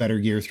I get better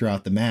gear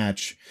throughout the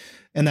match.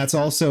 And that's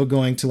also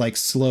going to like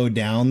slow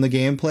down the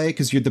gameplay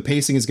because the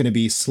pacing is going to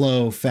be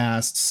slow,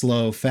 fast.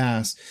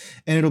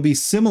 And it'll be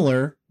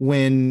similar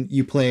when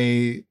you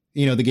play,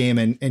 you know, the game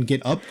and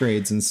get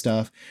upgrades and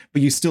stuff,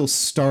 but you still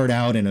start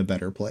out in a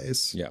better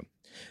place. Yeah.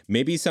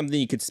 Maybe something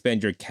you could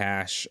spend your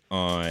cash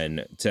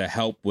on to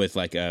help with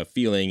like a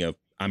feeling of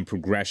I'm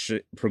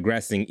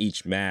progressing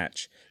each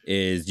match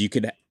is you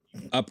could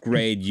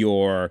upgrade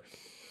your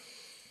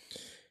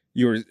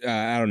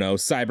I don't know,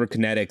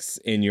 cyberkinetics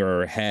in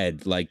your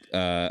head, like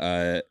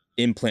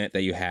implant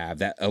that you have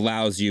that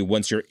allows you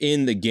once you're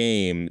in the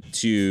game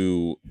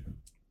to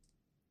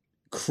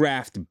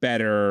craft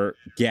better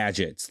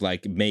gadgets,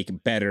 like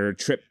make better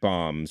trip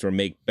bombs or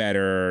make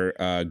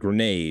better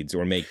grenades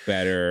or make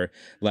better,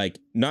 like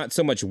not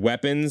so much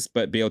weapons,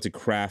 but be able to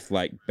craft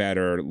like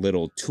better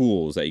little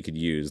tools that you could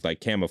use,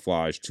 like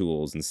camouflage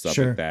tools and stuff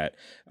like that.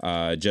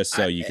 Just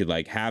so you could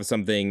like have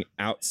something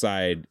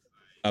outside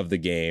of the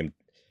game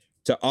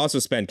to also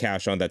spend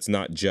cash on that's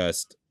not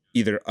just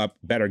either up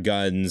better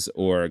guns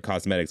or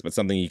cosmetics, but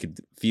something you could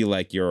feel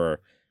like you're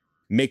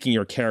making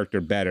your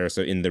character better.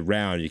 So in the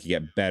round, you could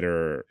get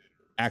better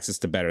access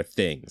to better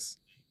things.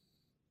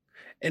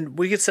 And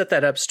we could set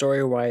that up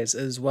story-wise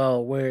as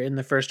well, where in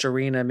the first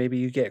arena, maybe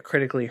you get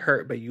critically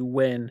hurt, but you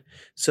win.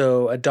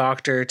 So a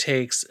doctor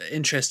takes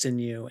interest in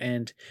you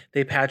and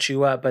they patch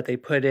you up, but they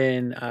put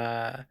in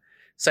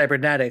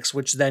cybernetics,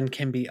 which then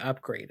can be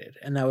upgraded.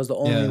 And that was the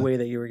only way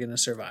that you were going to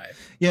survive.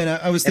 Yeah, and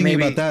I was thinking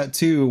about that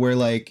too, where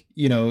like,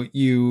 you know,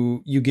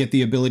 you get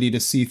the ability to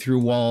see through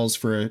walls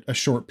for a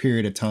short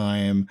period of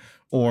time,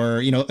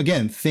 or, you know,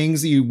 again,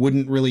 things that you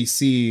wouldn't really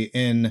see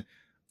in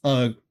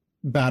a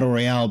battle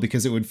royale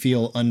because it would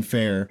feel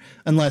unfair,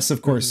 unless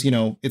of course, you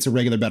know, it's a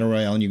regular battle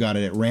royale and you got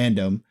it at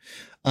random.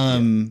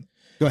 Go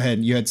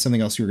ahead. You had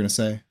something else you were going to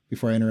say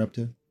before I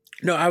interrupted.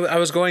 No, I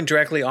was going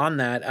directly on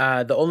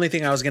that. The only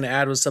thing I was going to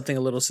add was something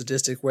a little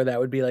sadistic, where that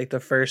would be like the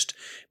first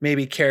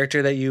maybe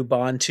character that you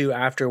bond to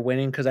after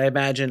winning. Because I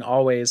imagine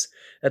always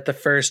that the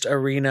first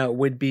arena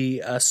would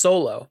be a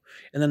solo,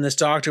 and then this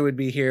doctor would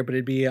be here, but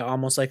it'd be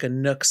almost like a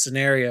Nook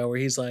scenario where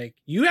he's like,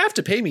 "You have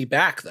to pay me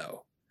back,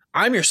 though.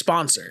 I'm your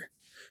sponsor.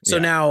 So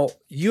now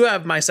you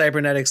have my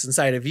cybernetics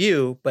inside of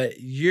you, but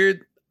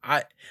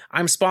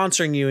I'm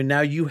sponsoring you, and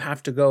now you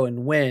have to go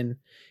and win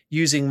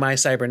using my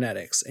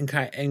cybernetics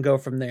and go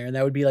from there." And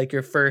that would be like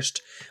your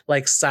first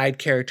like side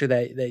character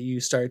that you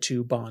start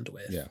to bond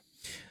with. Yeah.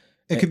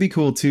 It could be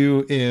cool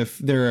too if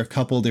there are a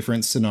couple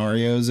different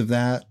scenarios of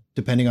that,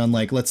 depending on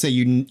like, let's say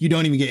you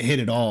don't even get hit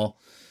at all,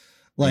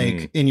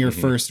 like in your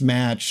first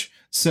match.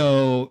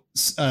 So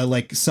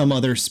like some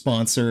other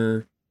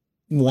sponsor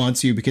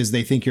wants you because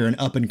they think you're an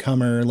up and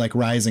comer, like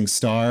rising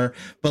star.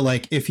 But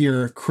like if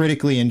you're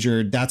critically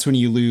injured, that's when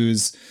you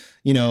lose.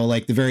 You know,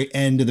 like the very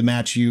end of the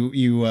match, you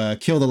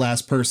kill the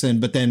last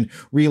person, but then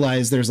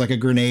realize there's like a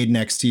grenade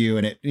next to you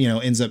and it, you know,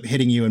 ends up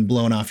hitting you and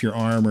blowing off your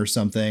arm or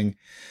something.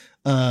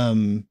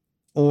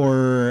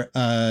 Or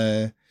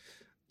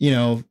you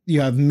know,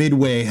 you have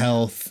midway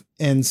health.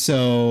 And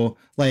so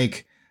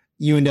like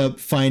you end up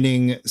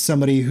finding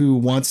somebody who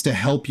wants to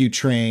help you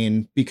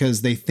train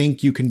because they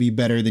think you can be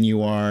better than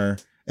you are,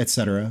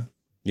 etc.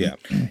 Yeah.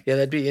 Yeah,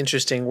 that'd be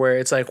interesting, where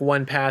it's like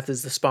one path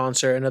is the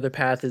sponsor, another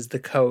path is the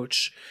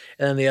coach,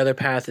 and then the other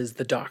path is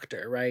the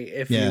doctor, right?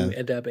 If you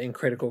end up in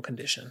critical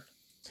condition.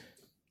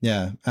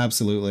 Yeah,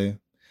 absolutely.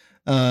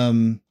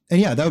 And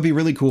yeah, that would be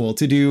really cool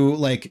to do,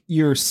 like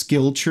your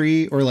skill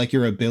tree or like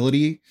your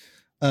ability.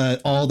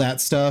 All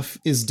that stuff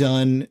is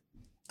done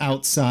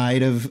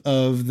outside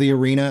of the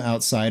arena,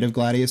 outside of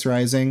Gladius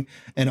Rising,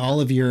 and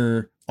all of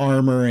your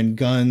armor and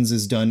guns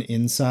is done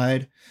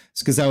inside.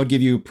 Because that would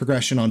give you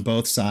progression on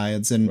both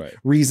sides and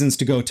reasons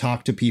to go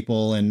talk to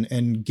people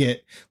and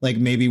get, like,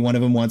 maybe one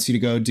of them wants you to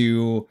go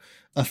do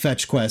a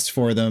fetch quest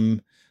for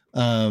them,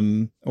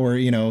 or,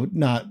 you know,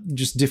 not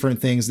just different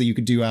things that you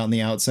could do out in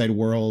the outside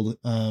world.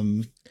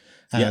 I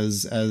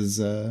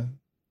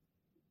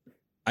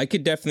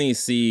could definitely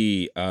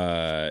see,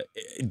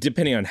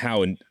 depending on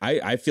how,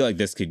 I feel like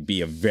this could be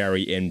a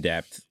very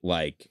in-depth,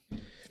 like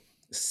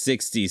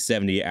 60,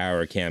 70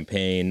 hour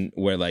campaign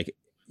where like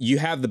you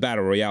have the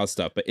battle royale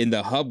stuff, but in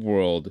the hub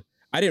world,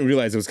 I didn't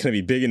realize it was going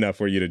to be big enough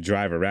for you to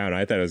drive around.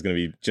 I thought it was going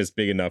to be just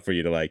big enough for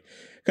you to like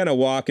kind of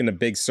walk in a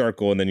big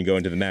circle and then you go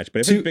into the match. But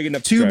if it's big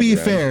enough to be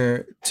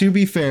fair,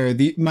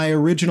 my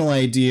original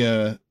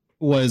idea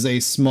was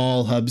a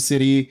small hub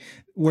city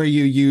where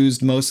you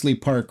used mostly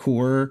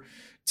parkour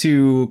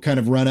to kind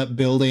of run up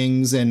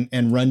buildings and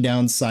run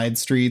down side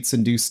streets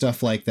and do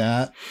stuff like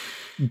that.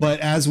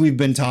 But as we've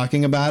been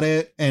talking about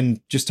it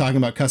and just talking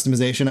about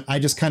customization, I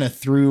just kind of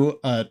threw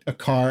a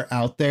car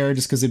out there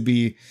just because it'd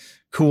be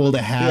cool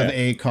to have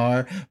a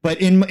car. But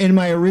in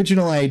my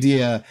original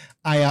idea,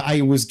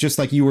 I was just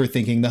like you were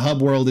thinking. The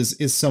hub world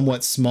is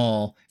somewhat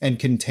small and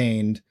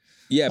contained.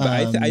 Yeah,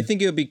 but I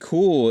think it would be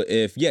cool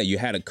if, you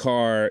had a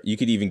car. You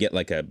could even get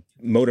like a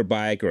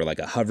motorbike or like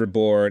a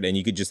hoverboard, and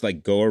you could just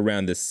like go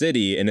around the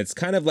city. And it's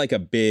kind of like a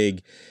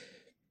big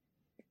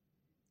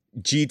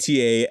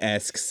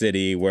GTA-esque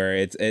city where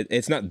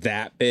it's not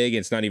that big.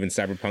 It's not even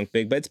Cyberpunk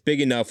big, but it's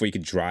big enough where you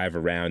could drive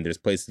around. There's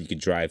places you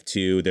could drive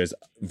to. There's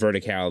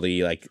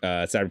verticality, like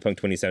Cyberpunk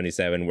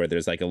 2077, where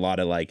there's like a lot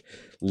of like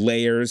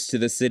layers to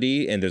the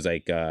city, and there's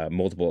like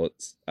multiple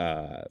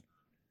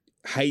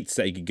heights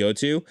that you could go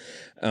to.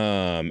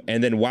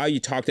 And then while you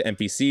talk to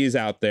NPCs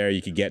out there,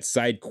 you could get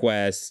side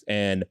quests,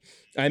 and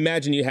I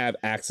imagine you have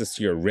access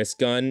to your wrist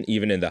gun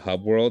even in the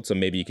hub world. So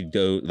maybe you could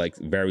go like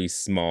very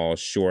small,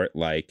 short,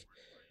 like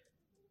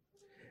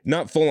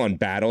not full on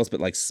battles, but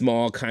like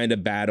small kind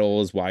of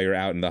battles while you're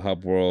out in the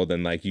hub world,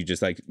 and like you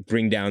just like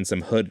bring down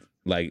some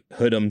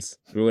hoodlums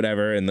or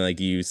whatever, and like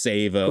you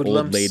save a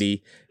old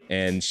lady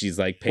and she's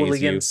like pays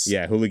hooligans.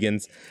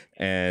 Hooligans.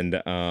 And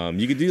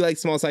you could do like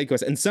small side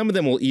quests, and some of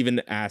them will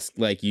even ask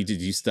like you to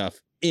do stuff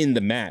in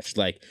the match,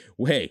 like,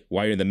 hey,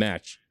 while you're in the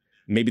match,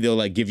 maybe they'll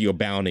like give you a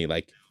bounty,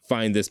 like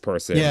find this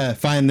person.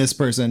 Find this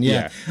person.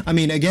 I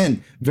mean,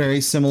 again, very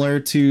similar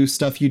to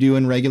stuff you do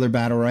in regular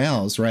battle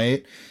royales,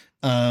 right?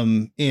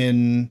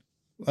 In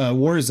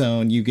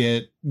Warzone, you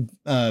get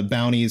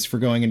bounties for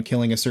going and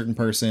killing a certain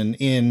person.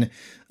 In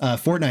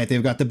Fortnite,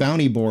 they've got the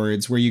bounty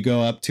boards where you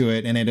go up to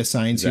it and it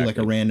assigns you like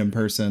a random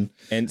person.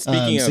 And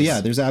speaking of, so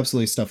yeah, there's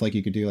absolutely stuff like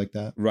you could do like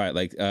that. Right.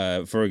 Like,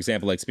 for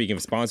example, like speaking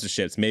of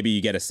sponsorships, maybe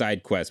you get a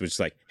side quest, which is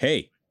like,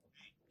 hey,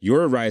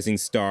 you're a rising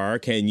star.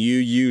 Can you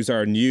use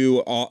our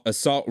new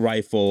assault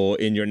rifle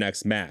in your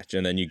next match?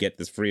 And then you get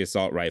this free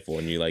assault rifle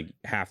and you like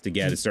have to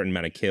get a certain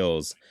amount of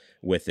kills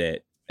with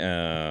it.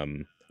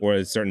 Or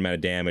a certain amount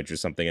of damage or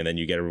something, and then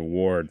you get a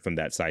reward from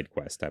that side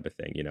quest type of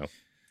thing, you know?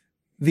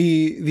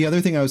 The other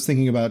thing I was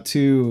thinking about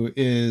too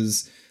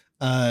is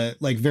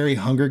like very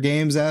Hunger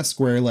Games-esque,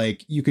 where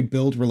like you could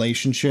build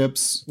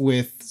relationships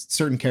with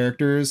certain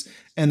characters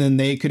and then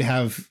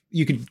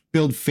you could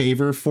build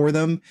favor for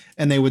them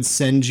and they would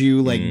send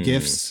you like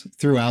gifts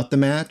throughout the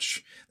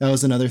match. That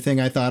was another thing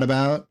I thought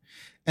about.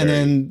 And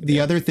then the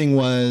other thing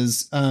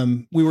was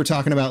we were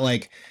talking about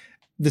like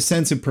the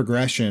sense of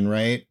progression,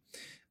 right?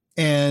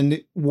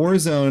 And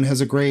Warzone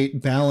has a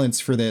great balance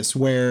for this,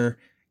 where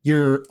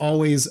you're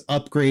always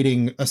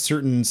upgrading a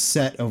certain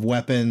set of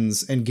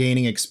weapons and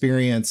gaining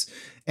experience,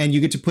 and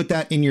you get to put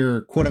that in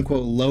your quote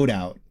unquote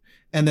loadout.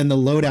 And then the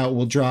loadout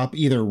will drop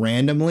either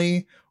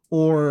randomly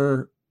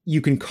or you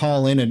can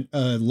call in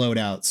a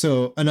loadout.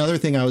 So another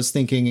thing I was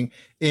thinking,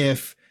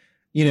 if,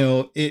 you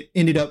know, it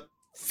ended up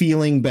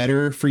feeling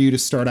better for you to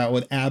start out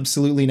with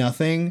absolutely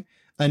nothing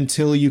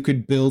until you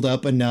could build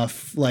up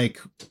enough, like,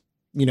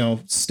 you know,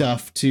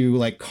 stuff to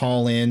like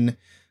call in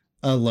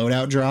a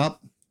loadout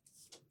drop,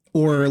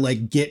 or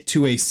like get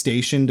to a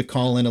station to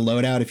call in a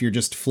loadout if you're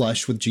just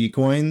flush with G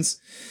coins,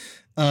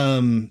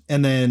 and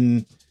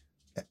then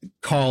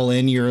call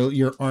in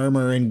your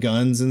armor and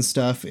guns and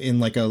stuff in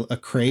like a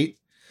crate.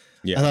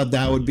 Yeah. I thought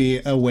that would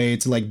be a way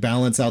to like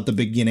balance out the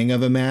beginning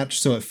of a match,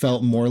 so it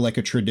felt more like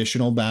a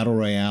traditional battle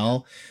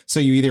royale. So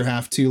you either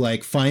have to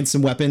like find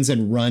some weapons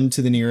and run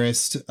to the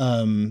nearest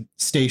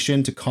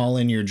station to call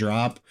in your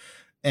drop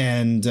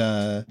and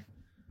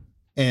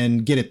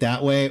get it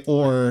that way,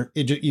 or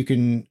you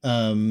can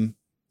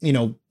you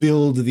know,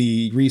 build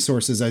the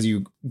resources as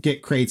you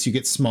get crates. You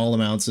get small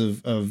amounts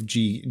of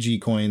G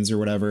coins or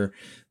whatever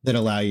that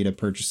allow you to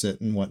purchase it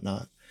and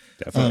whatnot.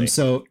 Definitely.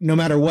 So no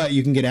matter what,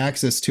 you can get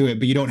access to it,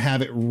 but you don't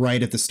have it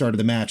right at the start of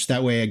the match.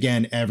 That way,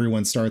 again,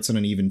 everyone starts on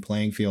an even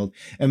playing field,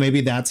 and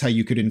maybe that's how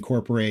you could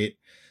incorporate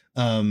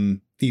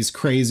these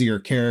crazier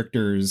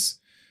characters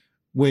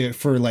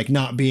for like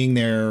not being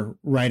there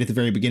right at the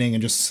very beginning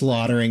and just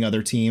slaughtering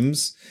other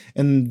teams.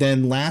 And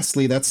then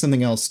lastly, that's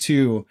something else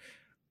too.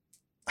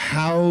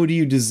 How do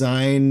you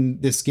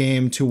design this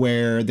game to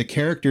where the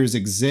characters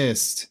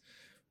exist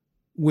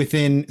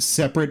within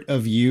separate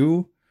of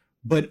you,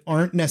 but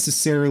aren't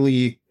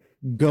necessarily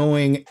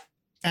going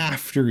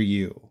after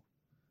you?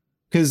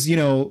 Because, you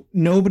know,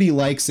 nobody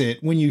likes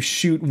it when you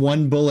shoot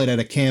one bullet at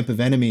a camp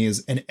of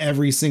enemies and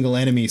every single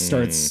enemy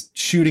starts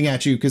shooting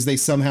at you because they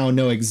somehow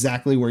know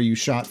exactly where you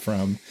shot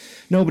from.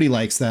 Nobody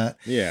likes that.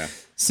 Yeah.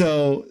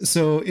 So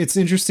it's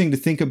interesting to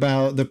think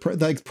about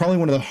probably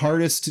one of the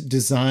hardest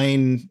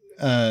design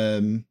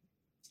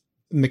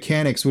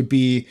mechanics would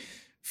be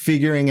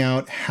figuring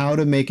out how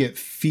to make it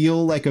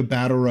feel like a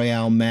battle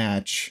royale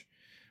match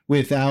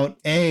without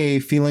A,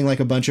 feeling like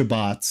a bunch of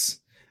bots,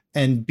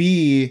 and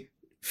B,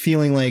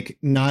 feeling like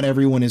not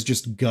everyone is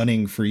just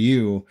gunning for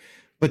you.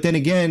 But then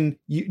again,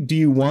 do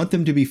you want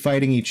them to be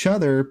fighting each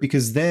other?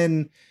 Because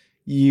then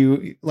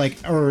you like,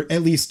 or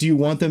at least do you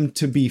want them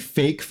to be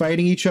fake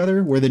fighting each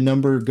other where the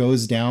number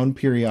goes down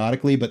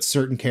periodically, but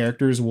certain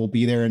characters will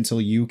be there until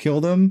you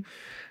kill them?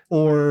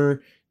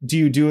 Or do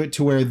you do it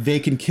to where they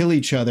can kill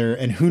each other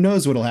and who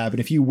knows what'll happen?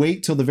 If you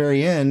wait till the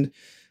very end,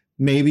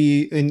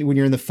 maybe when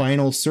you're in the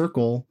final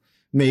circle,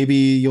 maybe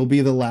you'll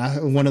be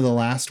one of the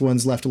last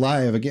ones left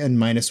alive, again,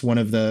 minus one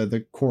of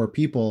the core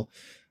people.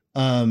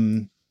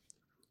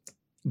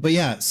 But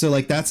yeah, so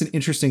like that's an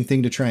interesting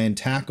thing to try and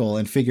tackle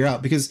and figure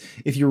out, because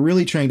if you're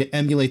really trying to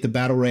emulate the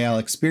battle royale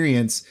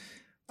experience,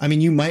 I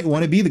mean, you might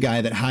want to be the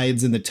guy that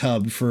hides in the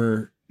tub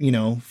for,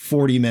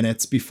 40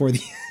 minutes before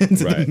the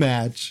end of the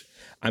match.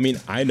 I mean,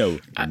 I know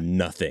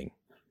nothing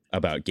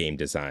about game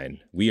design.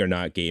 We are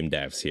not game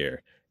devs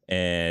here.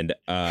 And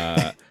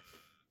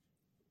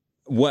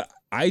what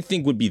I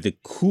think would be the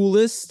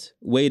coolest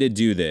way to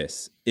do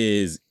this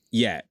is,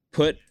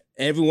 put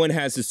everyone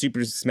has the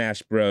Super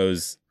Smash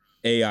Bros.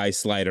 AI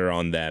slider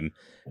on them.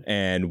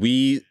 And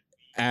we,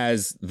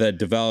 as the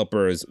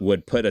developers,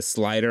 would put a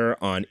slider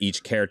on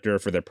each character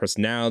for their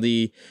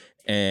personality.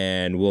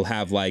 And we'll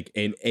have like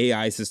an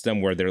AI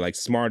system where they're like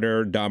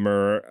smarter,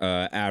 dumber,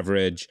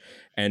 average.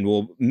 And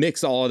we'll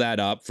mix all of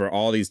that up for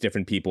all these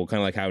different people, kind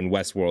of like how in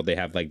Westworld they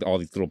have like all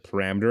these little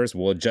parameters.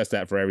 We'll adjust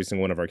that for every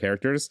single one of our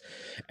characters.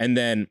 And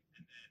then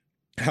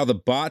how the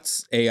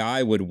bots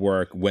AI would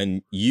work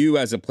when you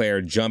as a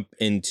player jump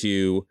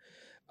into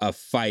a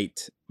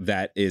fight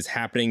that is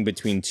happening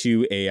between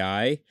two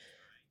AI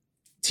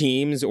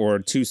teams or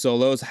two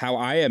solos. How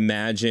I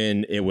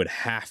imagine it would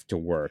have to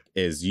work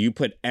is you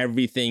put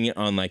everything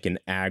on like an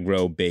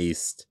aggro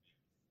based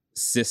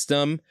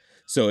system.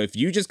 So if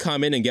you just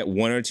come in and get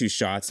 1 or 2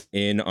 shots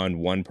in on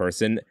one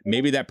person,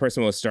 maybe that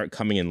person will start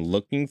coming and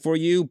looking for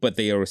you, but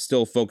they are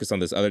still focused on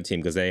this other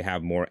team because they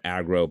have more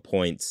aggro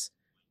points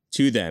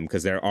to them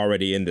because they're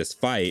already in this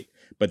fight,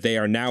 but they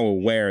are now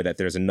aware that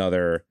there's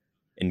another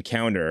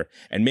encounter.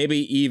 And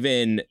maybe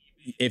even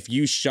if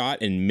you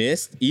shot and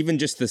missed, even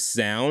just the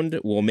sound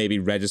will maybe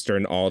register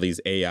in all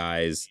these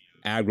AI's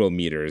aggro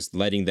meters,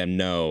 letting them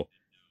know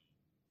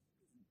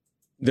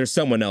there's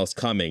someone else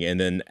coming. And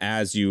then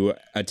as you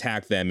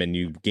attack them and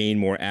you gain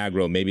more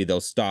aggro, maybe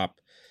they'll stop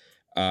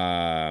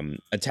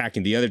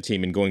attacking the other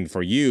team and going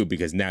for you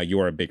because now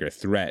you're a bigger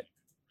threat.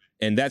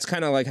 And that's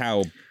kind of like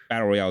how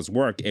battle royales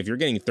work. If you're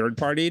getting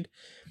third-partied,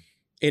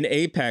 in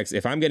Apex,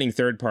 if I'm getting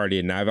third-partied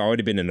and I've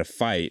already been in a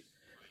fight,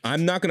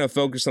 I'm not going to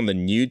focus on the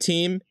new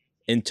team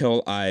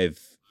until I've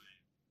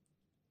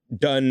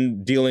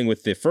done dealing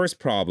with the first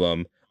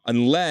problem.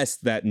 Unless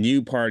that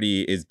new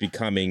party is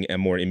becoming a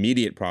more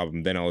immediate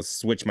problem, then I'll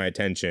switch my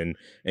attention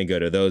and go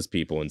to those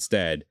people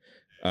instead.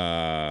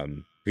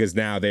 Because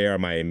now they are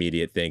my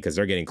immediate thing because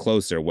they're getting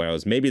closer.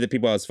 Whereas maybe the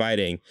people I was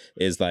fighting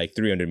is like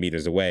 300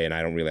 meters away and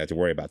I don't really have to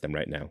worry about them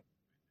right now.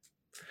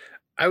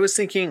 I was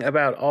thinking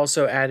about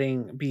also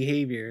adding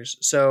behaviors.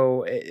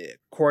 So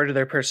core to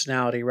their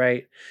personality,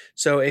 right?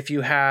 So if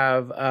you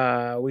have,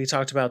 we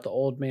talked about the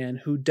old man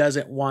who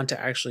doesn't want to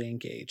actually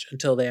engage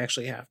until they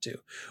actually have to,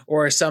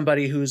 or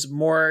somebody who's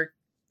more,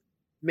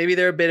 maybe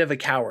they're a bit of a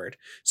coward.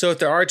 So if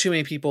there are too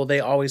many people, they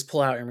always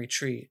pull out and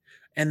retreat.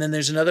 And then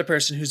there's another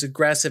person who's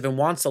aggressive and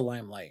wants the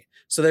limelight.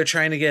 So they're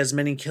trying to get as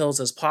many kills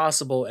as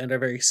possible and are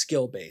very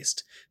skill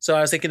based. So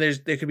I was thinking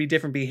there could be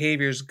different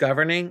behaviors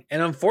governing.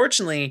 And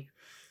unfortunately,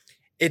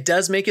 it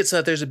does make it so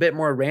that there's a bit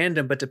more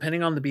random, but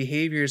depending on the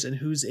behaviors and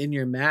who's in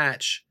your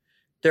match,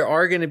 there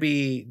are going to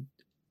be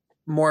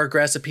more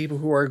aggressive people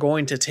who are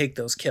going to take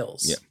those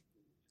kills. Yeah.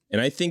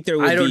 And I think there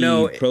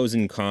will be pros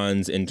and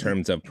cons in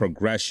terms of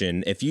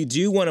progression. If you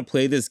do want to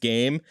play this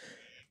game,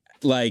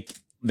 like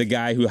the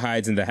guy who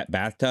hides in the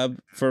bathtub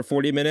for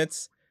 40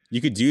 minutes,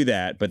 you could do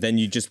that, but then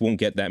you just won't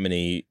get that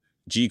many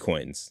G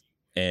coins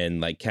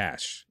and like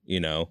cash, you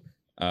know?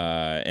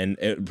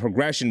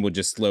 Progression will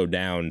just slow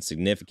down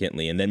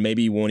significantly. And then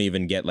maybe you won't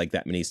even get like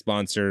that many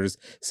sponsors.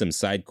 Some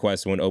side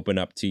quests won't open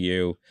up to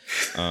you.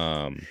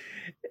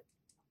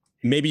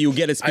 Maybe you'll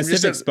get a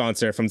specific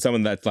sponsor from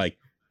someone that's like,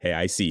 hey,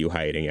 I see you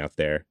hiding out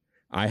there.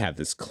 I have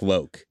this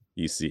cloak,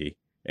 you see,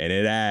 and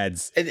it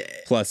adds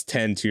plus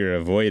 10 to your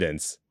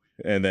avoidance.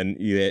 And then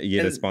you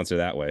get a sponsor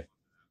that way.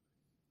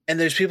 And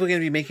there's people going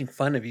to be making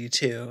fun of you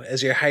too,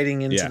 as you're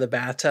hiding into the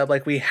bathtub.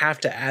 Like we have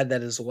to add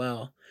that as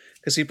well.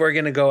 Because people are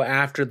going to go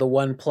after the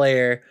one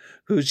player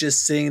who's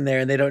just sitting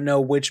there and they don't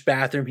know which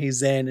bathroom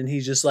he's in. And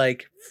he's just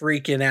like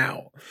freaking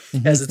out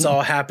as it's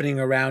all happening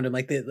around him.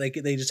 Like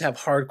they just have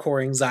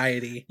hardcore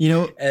anxiety.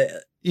 It'd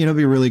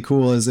be really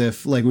cool as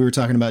if like we were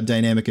talking about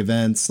dynamic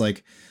events,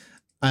 like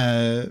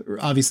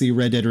obviously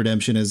Red Dead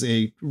Redemption is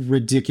a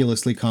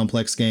ridiculously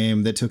complex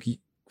game that took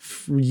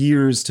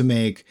years to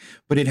make,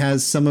 but it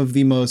has some of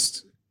the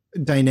most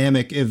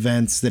dynamic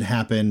events that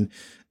happen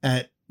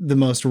at the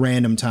most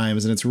random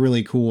times, and it's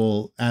really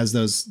cool as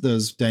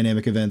those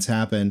dynamic events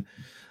happen.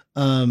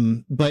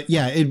 But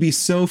yeah, it'd be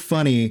so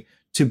funny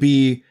to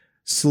be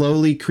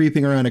slowly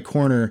creeping around a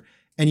corner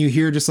and you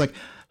hear just like,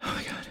 oh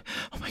my god,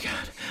 I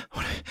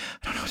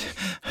don't know what,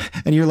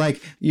 and you're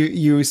like,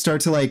 you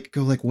start to like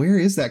go like, where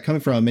is that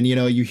coming from? And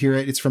you hear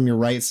it's from your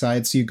right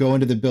side, so you go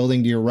into the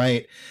building to your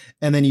right,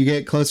 and then you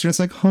get closer and it's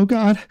like, oh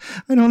god,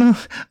 I don't know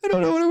what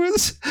it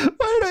was.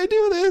 Why did I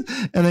do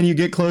this? And then you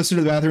get closer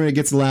to the bathroom and it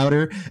gets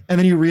louder, and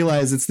then you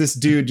realize it's this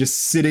dude just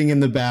sitting in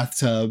the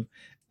bathtub,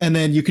 and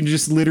then you can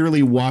just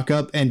literally walk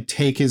up and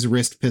take his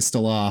wrist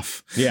pistol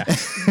off. Yeah.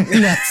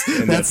 and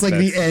that's like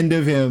the end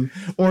of him.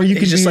 Or you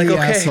can be like, the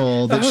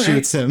asshole that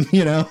shoots him,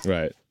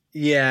 Right.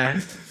 Yeah.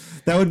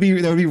 That would be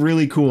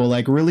really cool.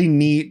 Like really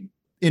neat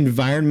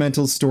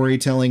environmental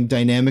storytelling,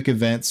 dynamic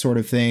event sort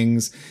of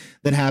things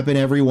that happen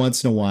every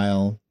once in a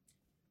while.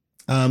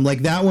 Like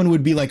that one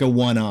would be like a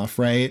one-off,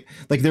 right?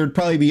 Like there would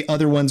probably be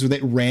other ones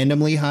that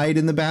randomly hide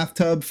in the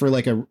bathtub for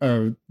like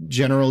a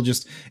general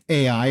just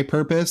AI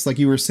purpose. Like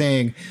you were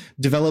saying,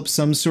 develop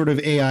some sort of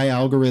AI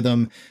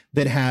algorithm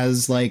that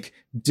has like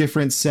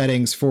different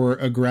settings for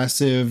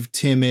aggressive,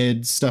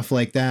 timid, stuff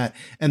like that.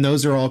 And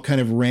those are all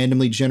kind of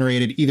randomly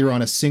generated either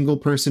on a single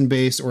person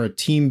base or a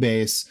team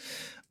base.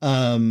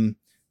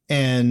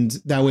 And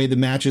that way the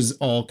matches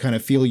all kind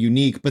of feel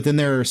unique. But then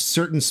there are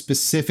certain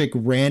specific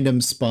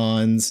random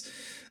spawns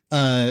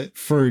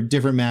for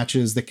different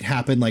matches that can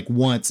happen like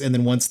once. And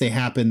then once they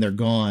happen, they're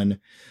gone.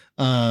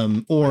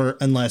 Or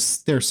unless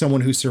there's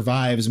someone who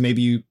survives,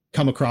 maybe you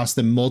come across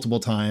them multiple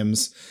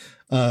times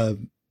to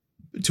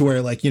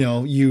where like,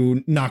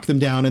 you knock them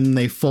down and then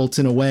they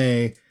Fulton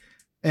away.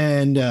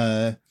 And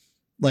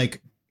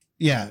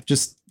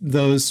just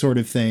those sort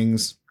of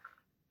things.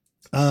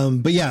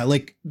 But yeah,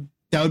 like,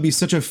 that would be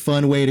such a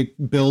fun way to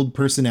build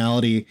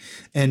personality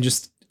and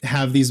just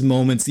have these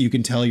moments that you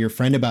can tell your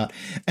friend about.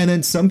 And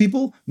then some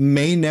people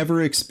may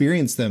never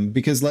experience them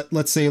because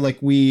let's say like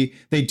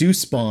they do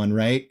spawn,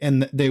 right?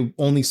 And they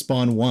only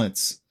spawn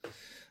once.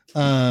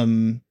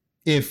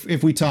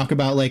 If we talk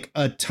about like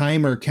a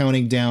timer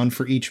counting down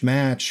for each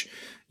match,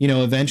 you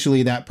know,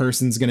 eventually that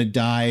person's going to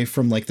die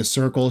from like the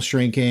circle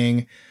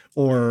shrinking,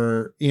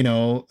 or, you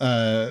know,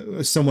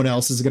 someone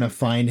else is going to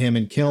find him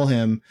and kill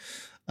him.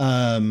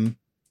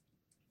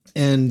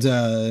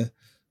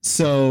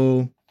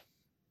 So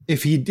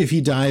if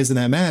he dies in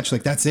that match,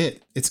 like that's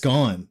it, it's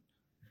gone.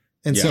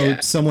 And so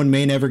someone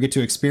may never get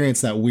to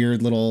experience that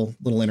weird little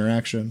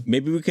interaction.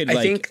 Maybe we could,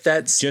 I think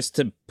that's just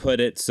to put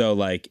it so,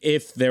 like,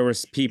 if there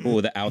was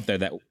people out there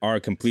that are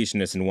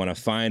completionists and want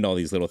to find all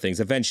these little things,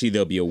 eventually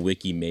there'll be a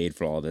wiki made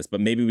for all this. But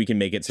maybe we can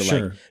make it so,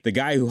 like, the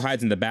guy who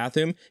hides in the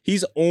bathroom,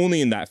 he's only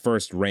in that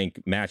first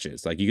rank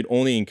matches. Like, you could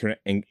only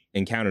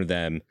encounter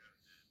them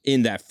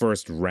in that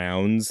first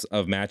rounds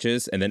of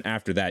matches, and then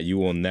after that, you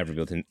will never be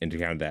able to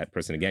encounter that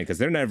person again because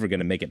they're never going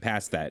to make it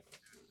past that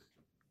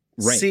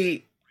rank.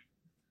 See,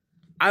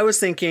 I was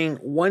thinking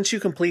once you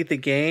complete the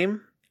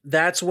game,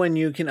 that's when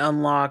you can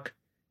unlock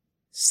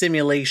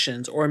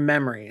simulations or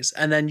memories,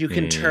 and then you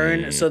can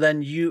turn, so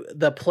then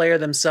the player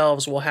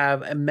themselves will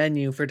have a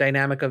menu for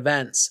dynamic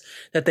events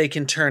that they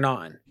can turn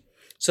on.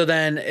 So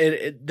then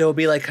there'll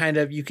be like kind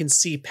of, you can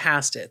see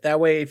past it. That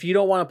way, if you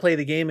don't want to play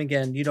the game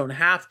again, you don't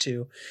have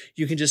to.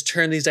 You can just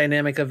turn these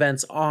dynamic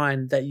events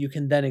on that you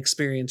can then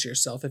experience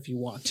yourself if you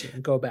want to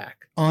and go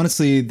back.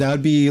 Honestly, that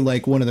would be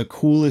like one of the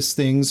coolest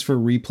things for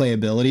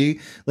replayability.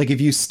 Like if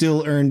you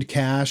still earned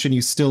cash and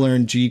you still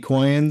earned G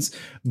coins,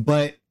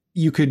 but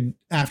you could,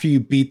 after you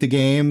beat the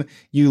game,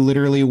 you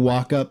literally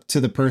walk up to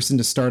the person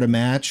to start a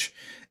match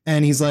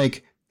and he's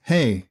like,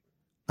 hey,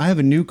 I have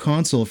a new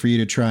console for you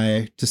to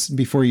try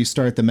before you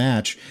start the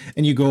match.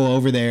 And you go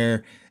over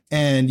there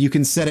and you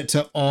can set it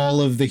to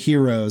all of the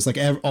heroes, like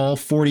all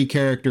 40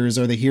 characters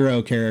are the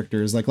hero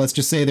characters. Like, let's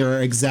just say there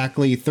are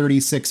exactly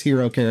 36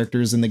 hero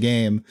characters in the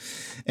game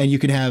and you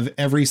can have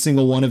every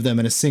single one of them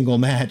in a single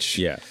match.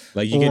 Yeah.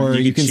 Like you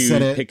can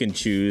choose, pick and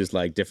choose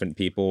like different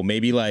people.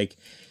 Maybe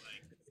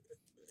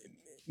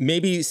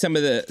some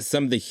of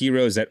the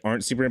heroes that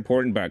aren't super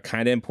important, but are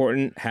kind of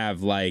important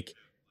have like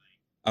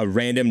a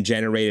random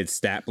generated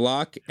stat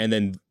block, and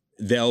then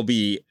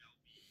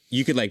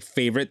you could like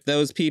favorite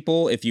those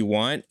people if you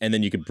want, and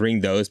then you could bring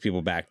those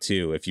people back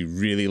too if you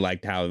really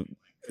liked how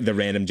the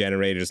random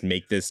generators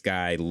make this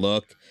guy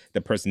look,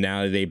 the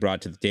personality they brought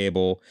to the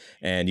table,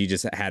 and you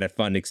just had a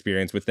fun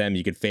experience with them.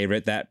 You could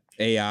favorite that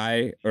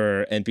AI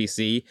or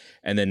NPC,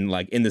 and then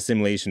like in the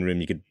simulation room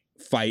you could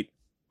fight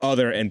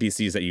other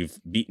NPCs that you've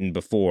beaten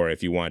before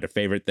if you wanted to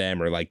favorite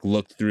them, or like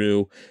look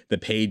through the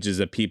pages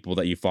of people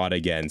that you fought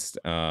against,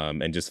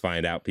 and just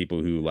find out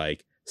people who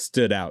like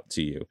stood out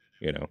to you,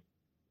 you know.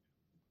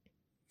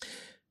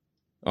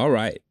 All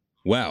right.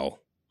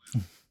 Well,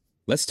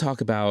 let's talk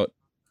about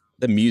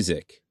the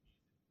music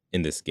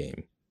in this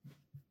game.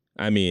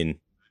 I mean,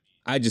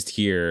 I just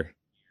hear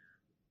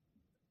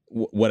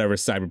whatever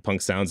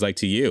cyberpunk sounds like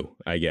to you,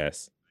 I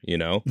guess. You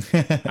know,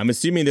 I'm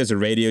assuming there's a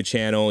radio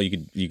channel.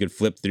 You could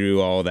flip through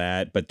all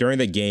that. But during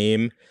the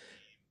game,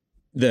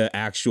 the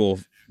actual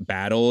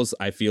battles,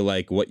 I feel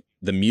like what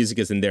the music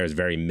is in there is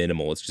very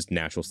minimal. It's just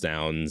natural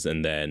sounds.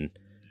 And then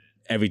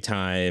every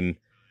time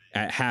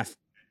at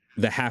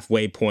the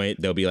halfway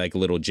point, there'll be like a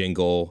little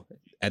jingle.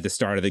 At the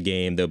start of the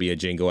game, there'll be a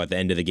jingle. At the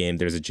end of the game,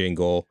 there's a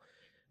jingle.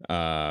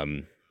 But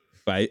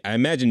I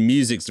imagine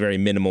music's very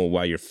minimal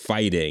while you're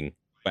fighting.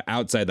 But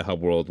outside the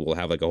hub world, we'll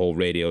have like a whole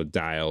radio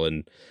dial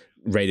and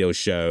radio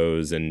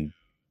shows and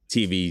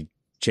TV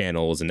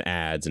channels and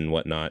ads and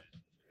whatnot.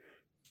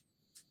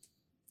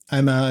 I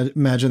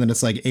imagine that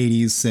it's like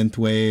 80s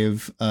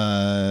synthwave,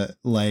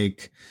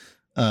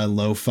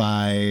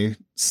 lo-fi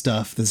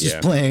stuff that's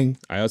just playing.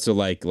 I also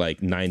like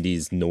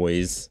 90s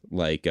noise,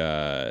 like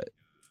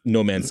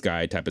No Man's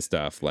Sky type of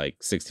stuff,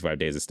 like 65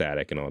 Days of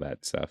Static and all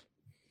that stuff.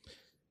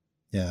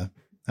 Yeah,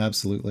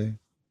 absolutely.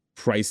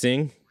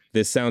 Pricing.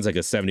 This sounds like a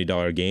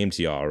 $70 game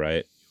to y'all,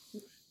 right?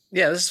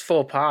 Yeah, this is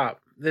full pop.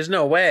 There's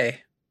no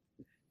way.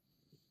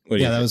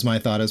 Yeah, that was my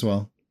thought as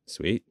well.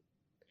 Sweet.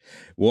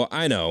 Well,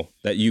 I know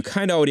that you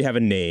kind of already have a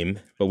name,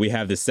 but we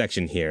have this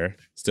section here.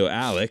 So,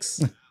 Alex,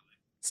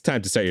 it's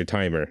time to start your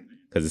timer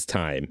because it's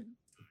time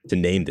to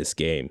name this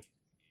game.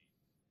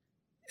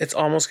 It's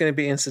almost going to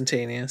be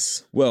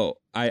instantaneous. Well,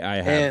 I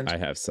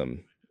have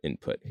some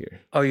input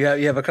here. Oh, you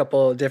have a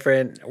couple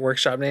different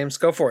workshop names?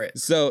 Go for it.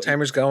 So,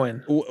 timer's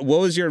going. What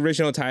was your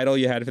original title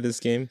you had for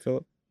this game,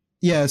 Philip?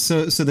 Yeah,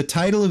 so the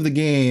title of the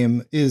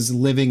game is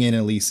Living in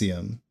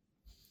Elysium.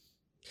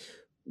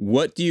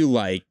 What do you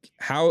like?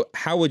 How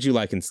would you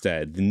like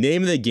instead? The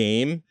name of the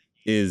game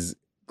is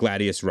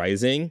Gladius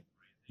Rising, ...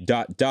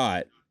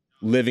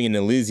 Living in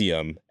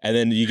Elysium, and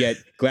then you get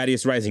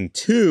Gladius Rising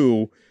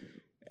 2,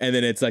 and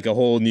then it's like a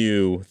whole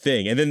new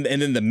thing. And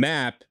then the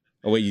map,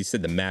 oh wait, you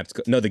said the map's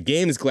the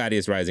game is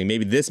Gladius Rising.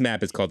 Maybe this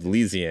map is called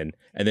Elysian,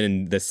 and then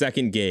in the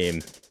second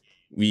game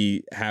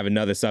we have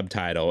another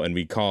subtitle and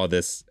we call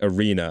this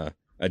arena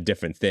a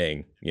different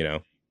thing, you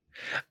know?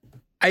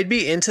 I'd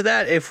be into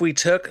that if we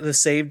took the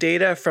save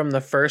data from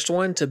the first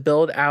one to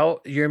build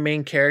out your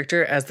main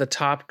character as the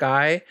top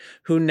guy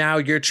who now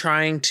you're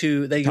trying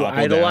to, that you Topple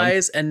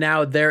idolize, and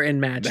now they're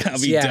in matches.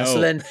 That'd be Yeah. dope. So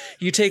then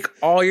you take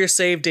all your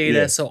save data.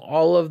 Yeah. So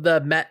all of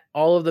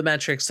the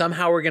metrics,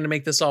 somehow we're going to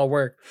make this all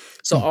work.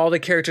 So all the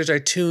characters are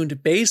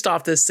tuned based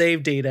off this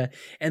save data,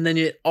 and then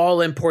it all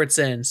imports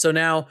in. So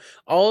now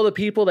all the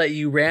people that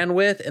you ran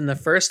with in the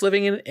first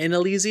Living in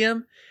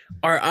Elysium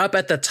are up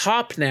at the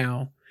top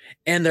now.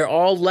 And they're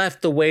all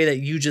left the way that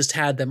you just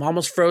had them,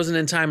 almost frozen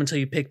in time until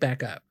you pick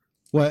back up.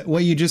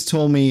 What you just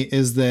told me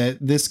is that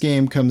this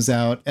game comes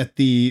out at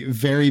the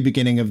very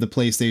beginning of the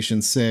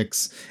PlayStation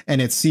 6,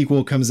 and its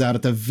sequel comes out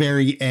at the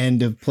very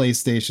end of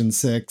PlayStation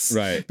 6.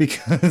 Right.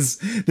 Because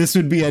this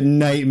would be a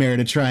nightmare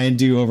to try and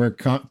do over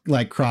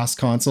cross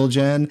console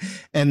gen.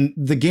 And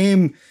the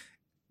game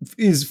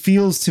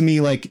feels to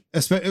me like,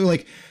 especially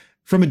like,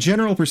 from a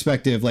general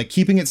perspective, like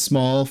keeping it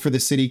small for the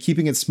city,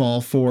 keeping it small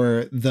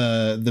for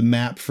the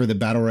map for the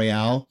battle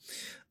royale,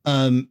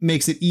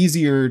 makes it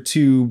easier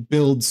to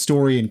build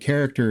story and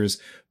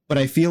characters. But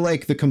I feel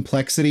like the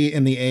complexity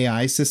in the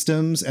AI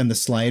systems and the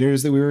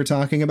sliders that we were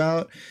talking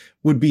about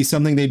would be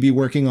something they'd be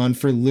working on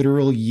for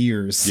literal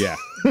years. Yeah.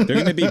 They're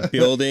going to be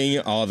building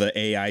all the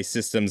AI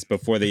systems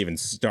before they even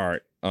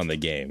start on the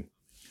game.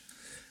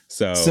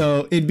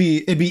 So it'd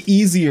be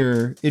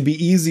easier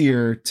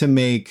to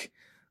make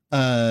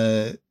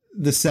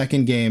the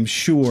second game,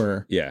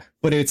 sure. Yeah.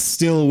 But it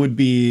still would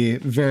be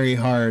very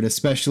hard,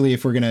 especially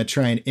if we're going to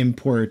try and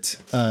import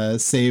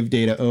save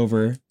data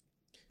over.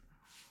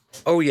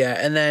 Oh, yeah.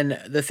 And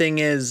then the thing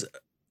is,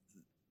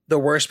 the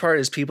worst part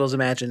is people's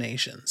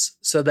imaginations.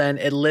 So then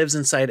it lives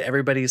inside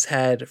everybody's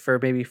head for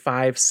maybe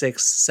 5,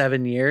 6,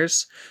 7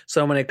 years.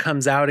 So when it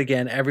comes out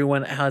again,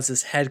 everyone has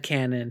this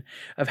headcanon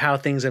of how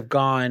things have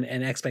gone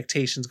and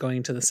expectations going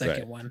into the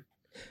second one.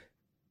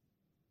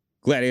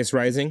 Gladius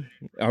Rising,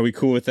 are we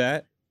cool with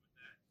that?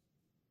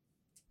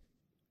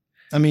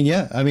 I mean,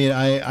 yeah. I mean,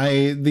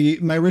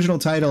 my original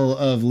title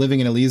of Living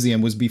in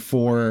Elysium was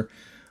before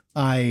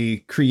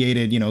I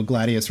created,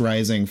 Gladius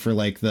Rising for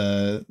like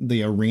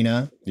the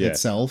arena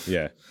itself.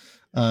 Yeah.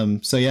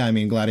 So yeah, I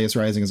mean, Gladius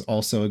Rising is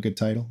also a good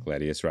title.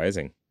 Gladius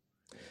Rising.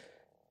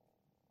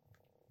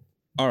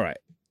 All right.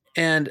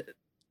 And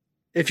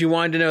if you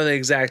wanted to know the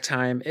exact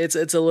time, it's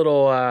a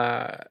little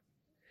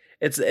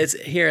it's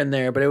here and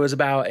there, but it was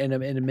about in a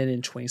minute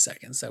and 20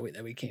 seconds that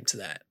we came to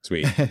that.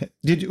 Sweet.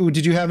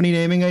 Did you have any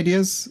naming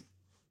ideas?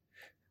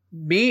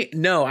 Me?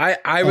 No,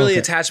 I really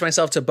attached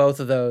myself to both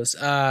of those.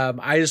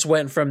 I just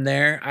went from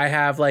there. I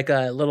have like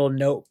a little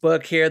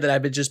notebook here that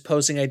I've been just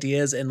posting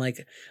ideas and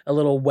like a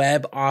little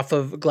web off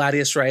of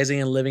Gladius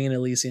Rising and Living in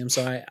Elysium.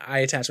 So I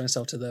attach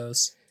myself to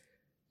those.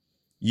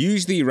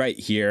 Usually right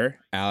here,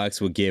 Alex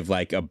will give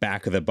like a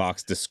back of the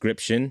box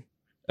description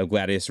of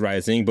Gladius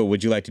Rising, but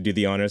would you like to do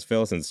the honors,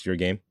 Phil, since it's your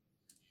game?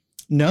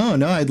 No,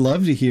 I'd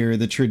love to hear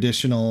the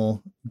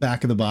traditional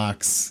back of the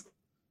box.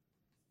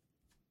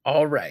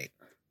 All right.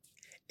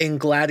 In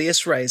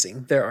Gladius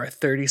Rising, there are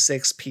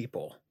 36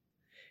 people.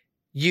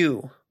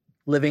 You,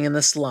 living in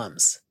the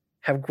slums,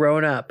 have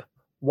grown up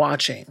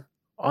watching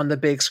on the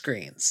big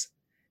screens.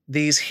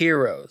 These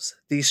heroes,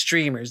 these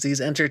streamers, these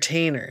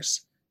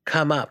entertainers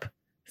come up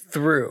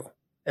through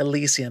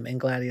Elysium in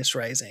Gladius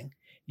Rising.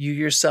 You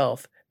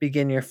yourself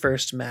begin your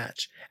first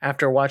match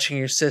after watching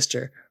your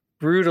sister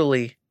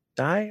brutally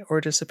die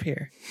or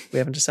disappear. We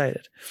haven't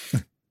decided.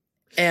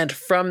 And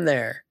from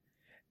there,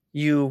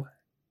 you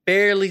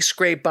barely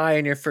scrape by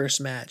in your first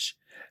match,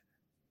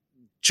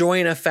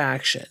 join a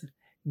faction,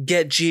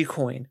 get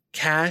G-Coin,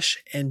 cash,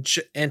 and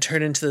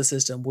turn into the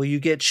system. Will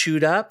you get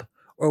chewed up,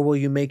 or will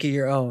you make it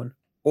your own,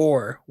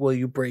 or will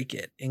you break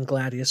it in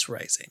Gladius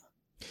Rising?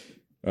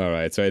 All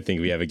right, so I think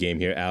we have a game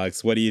here.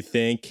 Alex, what do you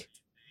think?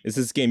 Is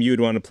this a game you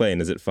would want to play,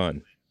 and is it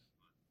fun?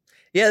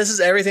 Yeah, this is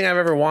everything I've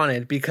ever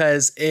wanted,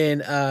 because in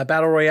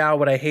Battle Royale,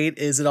 what I hate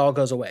is it all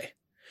goes away.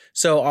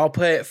 So I'll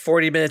put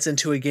 40 minutes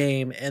into a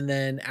game, and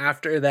then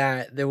after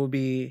that, there will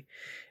be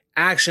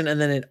action,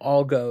 and then it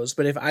all goes.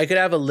 But if I could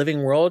have a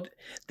living world,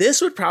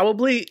 this would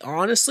probably,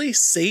 honestly,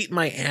 sate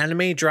my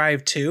anime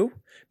drive too,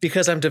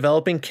 because I'm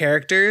developing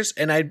characters,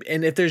 and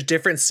if there's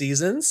different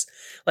seasons,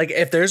 like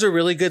if there's a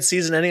really good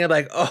season ending, I'm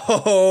like,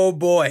 oh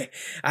boy,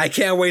 I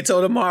can't wait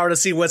till tomorrow to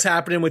see what's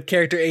happening with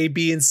character A,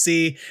 B, and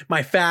C,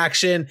 my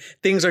faction,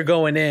 things are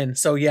going in.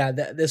 So yeah,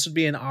 this would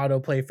be an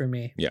autoplay for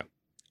me. Yeah,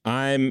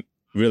 I'm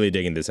really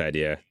digging this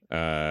idea.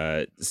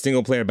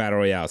 Single player battle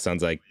royale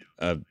sounds like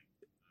a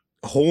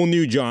whole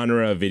new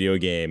genre of video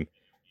game.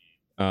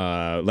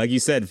 Like you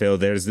said, Phil,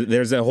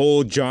 there's a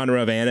whole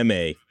genre of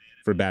anime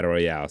for battle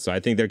royale. So I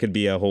think there could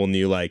be a whole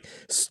new like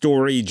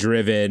story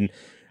driven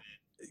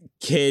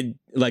kid,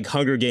 like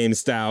Hunger Games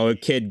style. A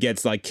kid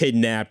gets like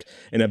kidnapped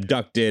and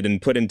abducted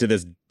and put into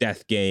this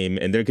death game,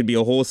 and there could be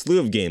a whole slew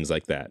of games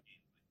like that.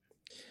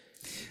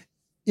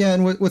 Yeah,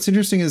 and what's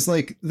interesting is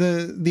like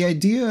the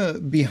idea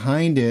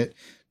behind it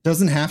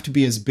doesn't have to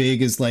be as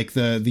big as like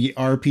the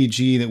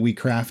RPG that we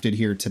crafted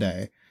here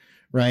today,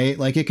 right?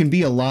 Like it can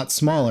be a lot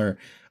smaller,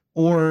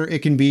 or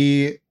it can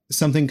be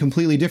something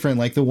completely different,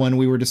 like the one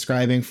we were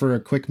describing for a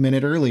quick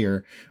minute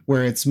earlier,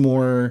 where it's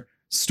more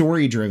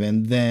story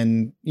driven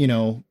than,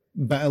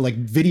 like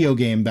video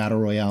game battle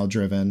royale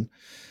driven.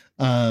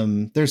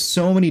 There's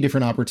so many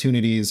different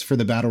opportunities for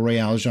the battle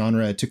royale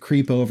genre to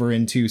creep over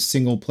into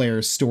single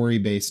player story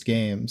based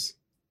games.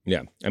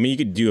 Yeah. I mean, you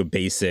could do a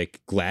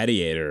basic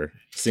gladiator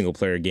single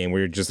player game where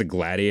you're just a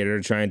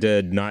gladiator trying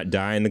to not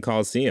die in the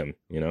Coliseum,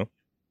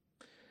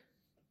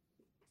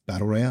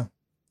 Battle royale.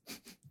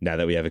 Now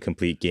that we have a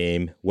complete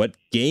game, what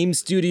game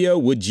studio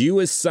would you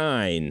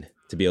assign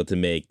to be able to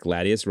make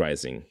Gladius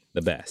Rising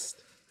the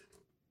best?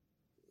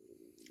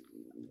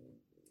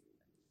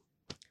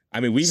 I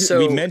mean, we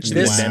mentioned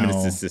the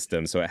Nemesis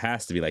system, so it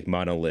has to be like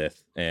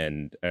Monolith.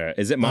 And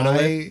is it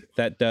Monolith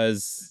that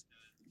does?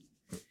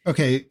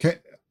 Okay, can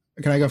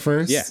I go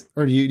first? Yeah.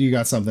 Or do you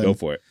got something? Go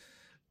for it.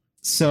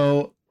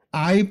 So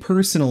I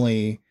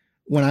personally,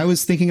 when I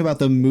was thinking about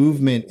the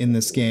movement in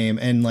this game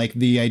and like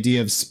the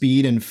idea of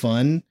speed and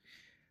fun,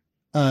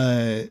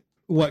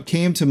 what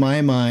came to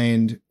my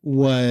mind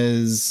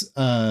was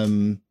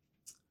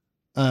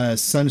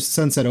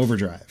Sunset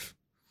Overdrive.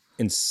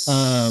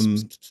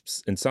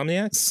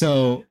 Insomniac?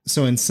 So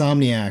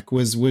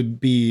Insomniac would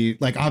be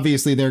like,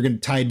 obviously they're going to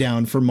tie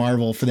down for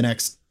Marvel for the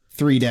next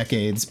 3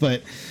 decades,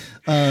 but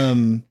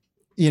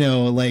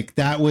like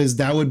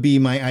that would be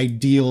my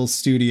ideal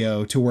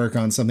studio to work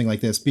on something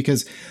like this,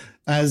 because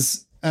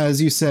as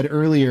you said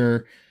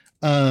earlier,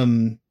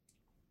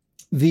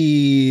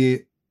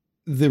 the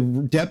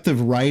depth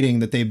of writing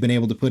that they've been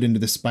able to put into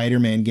the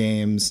Spider-Man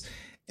games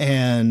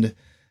and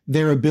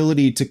their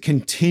ability to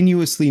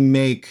continuously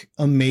make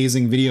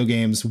amazing video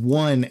games,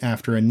 one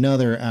after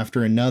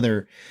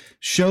another,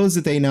 shows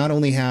that they not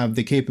only have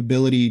the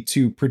capability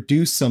to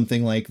produce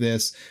something like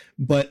this,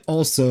 but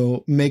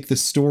also make the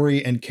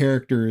story and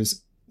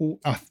characters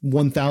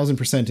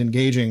 1000%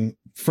 engaging,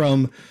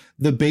 from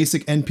the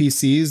basic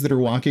NPCs that are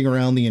walking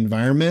around the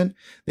environment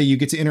that you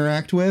get to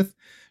interact with,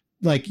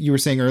 like you were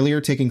saying earlier,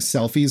 taking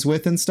selfies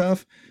with and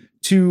stuff,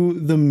 to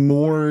the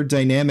more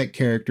dynamic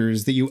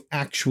characters that you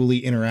actually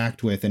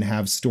interact with and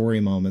have story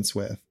moments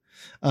with.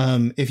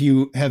 If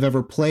you have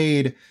ever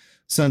played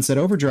Sunset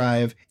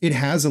Overdrive, it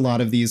has a lot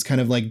of these kind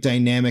of like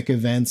dynamic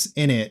events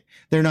in it.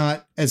 They're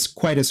not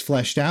quite as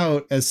fleshed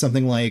out as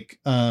something like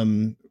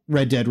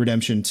Red Dead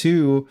Redemption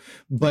 2,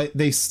 but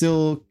they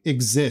still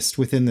exist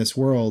within this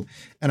world.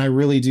 And I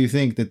really do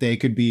think that they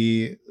could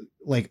be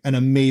like an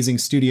amazing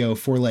studio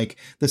for like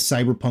the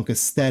cyberpunk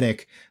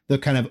aesthetic, the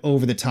kind of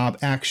over the top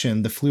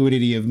action, the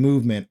fluidity of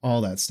movement,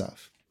 all that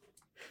stuff.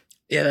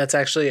 Yeah, that's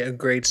actually a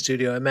great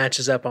studio. It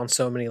matches up on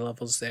so many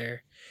levels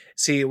there.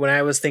 See, when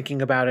I was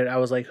thinking about it, I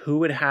was like, who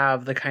would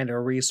have the kind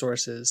of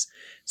resources?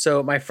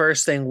 So my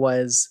first thing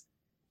was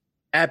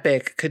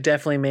Epic could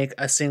definitely make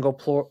a single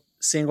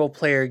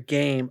player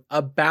game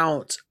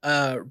about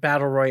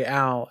battle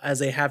royale, as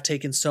they have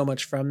taken so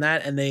much from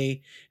that, and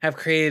they have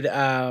created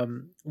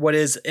what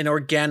is an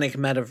organic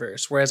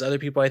metaverse, whereas other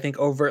people, I think,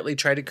 overtly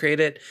try to create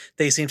it.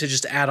 They seem to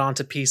just add on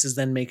to pieces,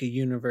 then make a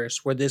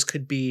universe, where this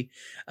could be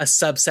a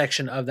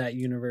subsection of that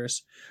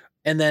universe.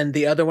 And then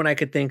the other one I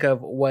could think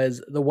of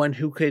was the one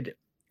who could,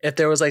 if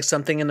there was like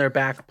something in their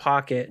back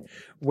pocket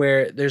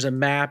where there's a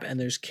map and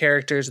there's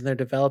characters and they're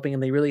developing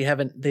and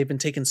they've been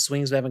taking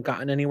swings but haven't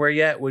gotten anywhere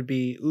yet, would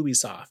be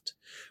Ubisoft,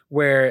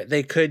 where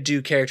they could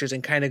do characters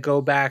and kind of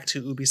go back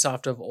to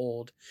Ubisoft of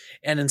old.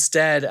 And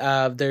instead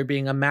of there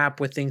being a map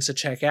with things to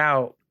check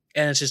out,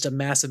 and it's just a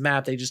massive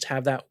map, they just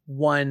have that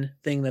one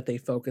thing that they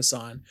focus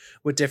on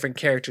with different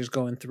characters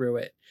going through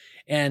it.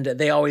 And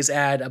they always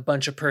add a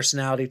bunch of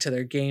personality to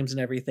their games and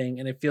everything.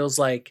 And it feels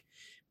like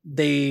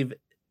they've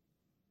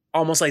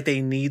almost like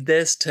they need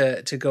this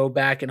to go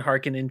back and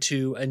hearken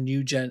into a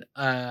new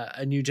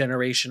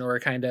generation, or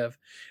kind of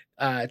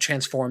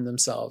transform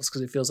themselves,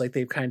 because it feels like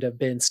they've kind of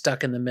been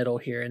stuck in the middle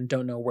here and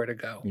don't know where to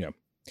go. Yeah.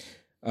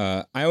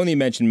 I only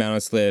mentioned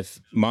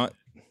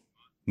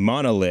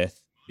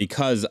Monolith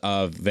because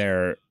of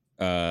their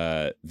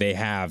they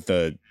have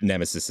the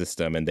Nemesis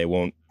system and they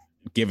won't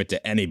give it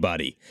to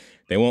anybody.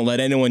 They won't let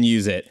anyone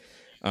use it.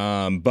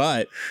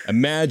 But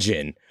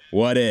imagine,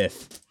 what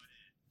if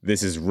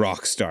this is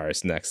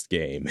Rockstar's next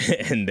game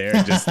and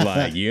they're just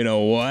like, you know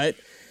what?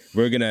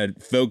 We're going to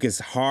focus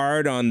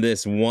hard on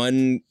this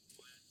one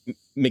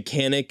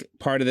mechanic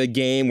part of the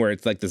game where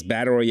it's like this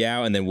battle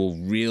royale, and then we'll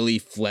really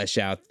flesh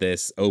out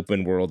this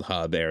open world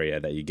hub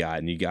area that you got.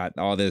 And you got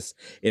all this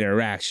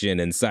interaction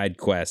and side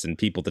quests and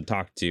people to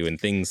talk to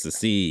and things to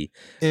see.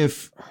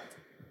 If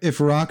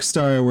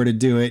Rockstar were to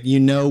do it,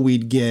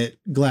 we'd get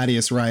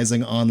Gladius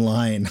Rising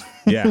Online,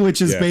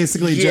 which is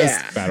basically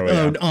just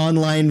an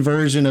online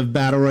version of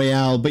Battle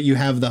Royale, but you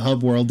have the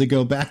hub world to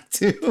go back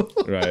to.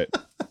 Right.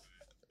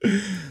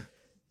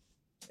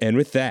 And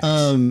with that,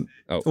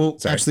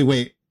 actually,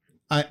 wait.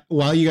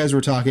 While you guys were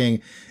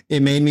talking,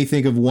 it made me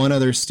think of one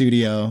other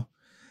studio,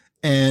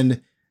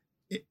 and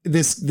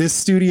this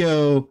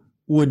studio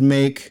would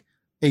make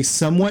a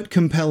somewhat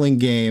compelling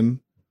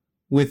game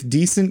with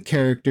decent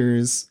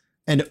characters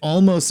and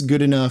almost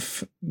good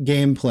enough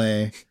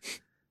gameplay,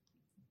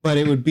 but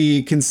it would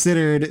be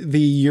considered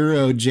the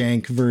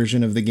Eurojank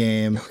version of the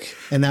game,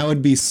 and that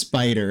would be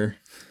Spider.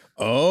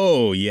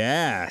 Oh,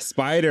 yeah.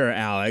 Spider,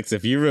 Alex,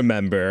 if you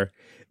remember.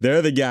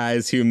 They're the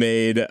guys who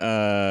made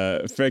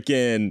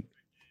freaking...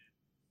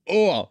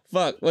 Oh,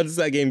 fuck. What is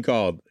that game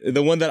called?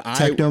 The one that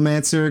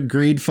Technomancer,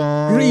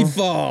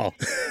 Greedfall.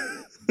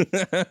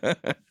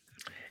 Greedfall.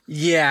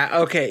 Yeah,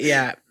 okay,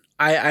 yeah.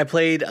 I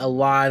played a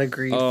lot of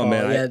Greedfall. Oh,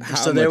 man. Yeah,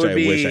 How much I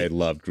wish I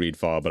loved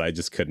Greedfall, but I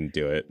just couldn't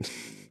do it.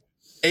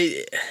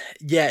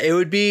 It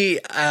would be...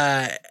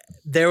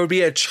 there would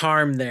be a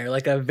charm there,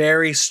 like a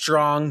very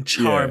strong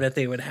charm that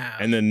they would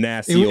have. And the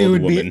nasty old woman.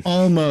 It would be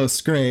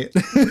almost great.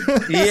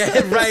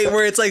 Yeah, right.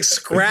 Where it's like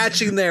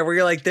scratching there, where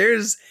you're like,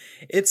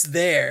 it's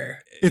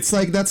there. It's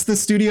like, that's the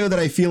studio that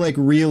I feel like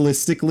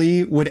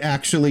realistically would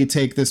actually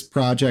take this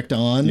project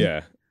on.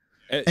 Yeah.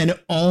 And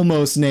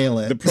almost nail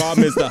it. The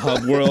problem is the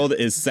hub world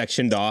is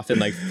sectioned off in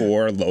like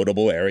 4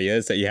 loadable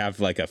areas that you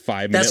have like a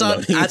 5-minute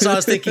loading. That's what I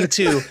was thinking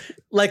too.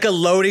 Like a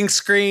loading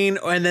screen,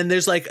 and then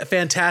there's like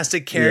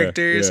fantastic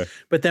characters. Yeah.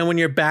 But then when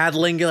you're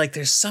battling, you're like,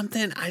 there's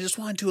something, I just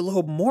want to do a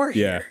little more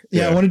here.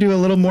 Yeah, I want to do a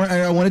little more.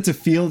 I want it to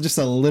feel just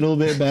a little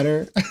bit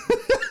better.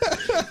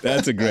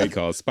 That's a great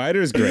call.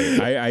 Spider's great.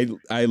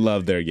 I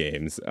love their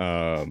games.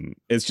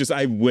 It's just,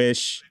 I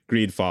wish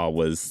Greedfall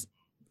was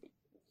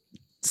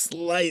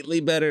slightly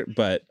better,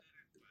 but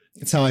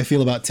it's how I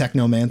feel about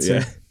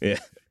Technomancer. Yeah.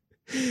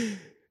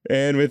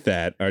 And with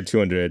that, our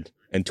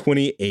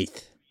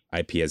 228th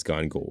IP has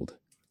gone gold.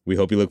 We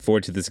hope you look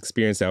forward to this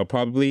experience that will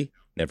probably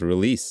never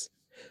release.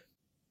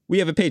 We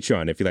have a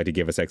Patreon. If you'd like to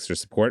give us extra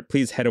support,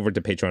 please head over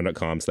to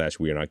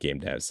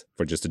patreon.com/wearenotgamedevs.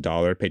 For just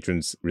 $1,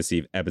 patrons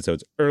receive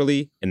episodes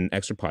early and an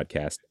extra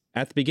podcast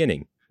at the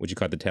beginning, which you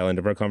caught the tail end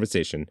of our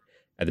conversation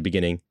at the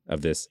beginning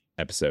of this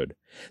episode.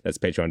 That's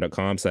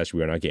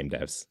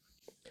patreon.com/wearenotgamedevs.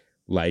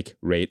 Like,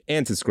 rate,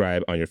 and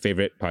subscribe on your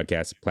favorite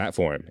podcast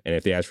platform. And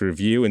if they ask for a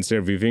review instead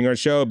of reviewing our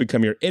show,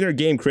 become your inner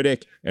game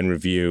critic and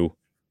review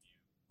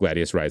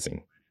Gladius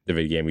Rising, the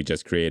video game we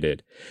just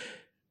created.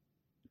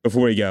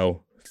 Before we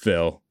go,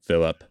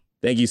 Philip,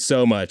 thank you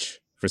so much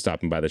for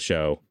stopping by the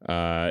show.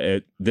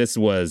 This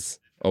was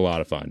a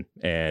lot of fun,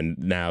 and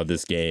now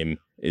this game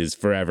is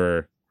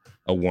forever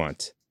a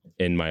want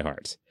in my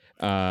heart.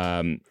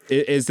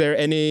 Is there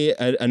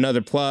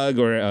another plug,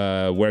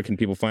 or where can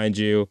people find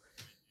you?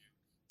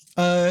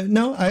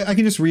 No, I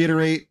can just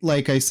reiterate,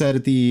 like I said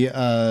at the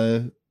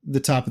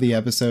top of the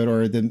episode,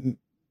 or the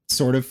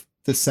sort of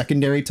the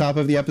secondary top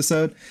of the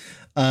episode.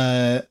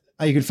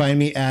 You can find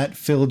me at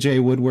Phil J.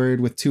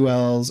 Woodward with 2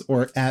 L's,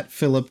 or at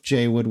Philip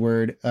J.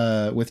 Woodward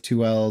with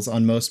 2 L's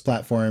on most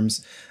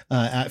platforms.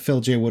 At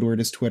Phil J. Woodward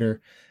is Twitter.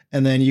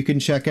 And then you can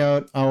check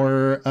out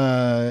our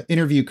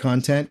interview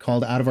content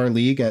called Out of Our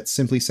League at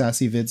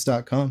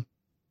simplysassyvids.com.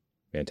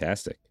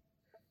 Fantastic.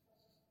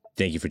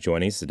 Thank you for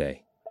joining us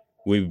today.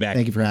 We'll be back.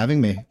 Thank you for having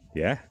me.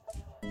 Yeah.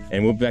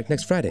 And we'll be back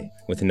next Friday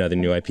with another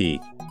new IP.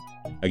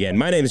 Again,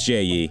 my name is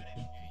J.E.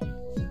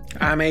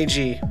 I'm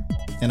AG.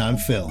 And I'm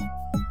Phil.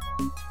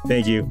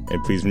 Thank you.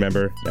 And please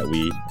remember that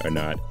we are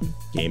not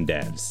game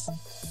devs.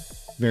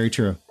 Very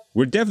true.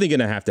 We're definitely going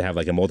to have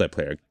like a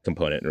multiplayer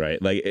component,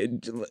 right? Like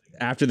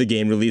after the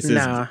game releases,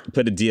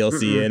 put a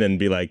DLC in and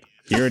be like,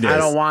 here it is. I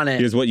don't want it.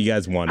 Here's what you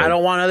guys wanted. I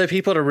don't want other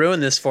people to ruin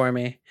this for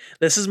me.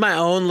 This is my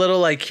own little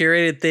like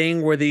curated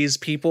thing where these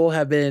people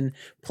have been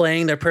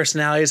playing, their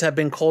personalities have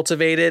been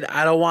cultivated.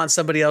 I don't want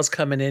somebody else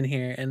coming in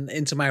here and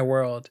into my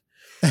world.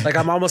 Like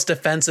I'm almost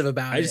defensive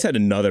about it. I just had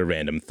another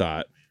random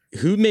thought.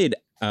 Who made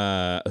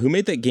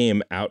that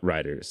game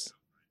Outriders?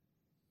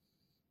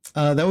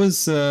 That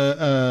was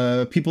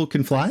People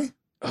Can Fly.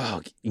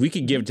 Oh, we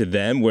could give it to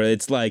them, where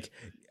it's like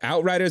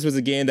Outriders was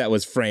a game that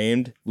was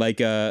framed like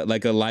a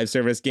live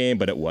service game,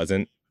 but it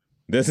wasn't.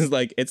 This is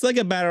like, it's like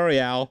a battle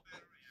royale,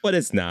 but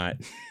it's not.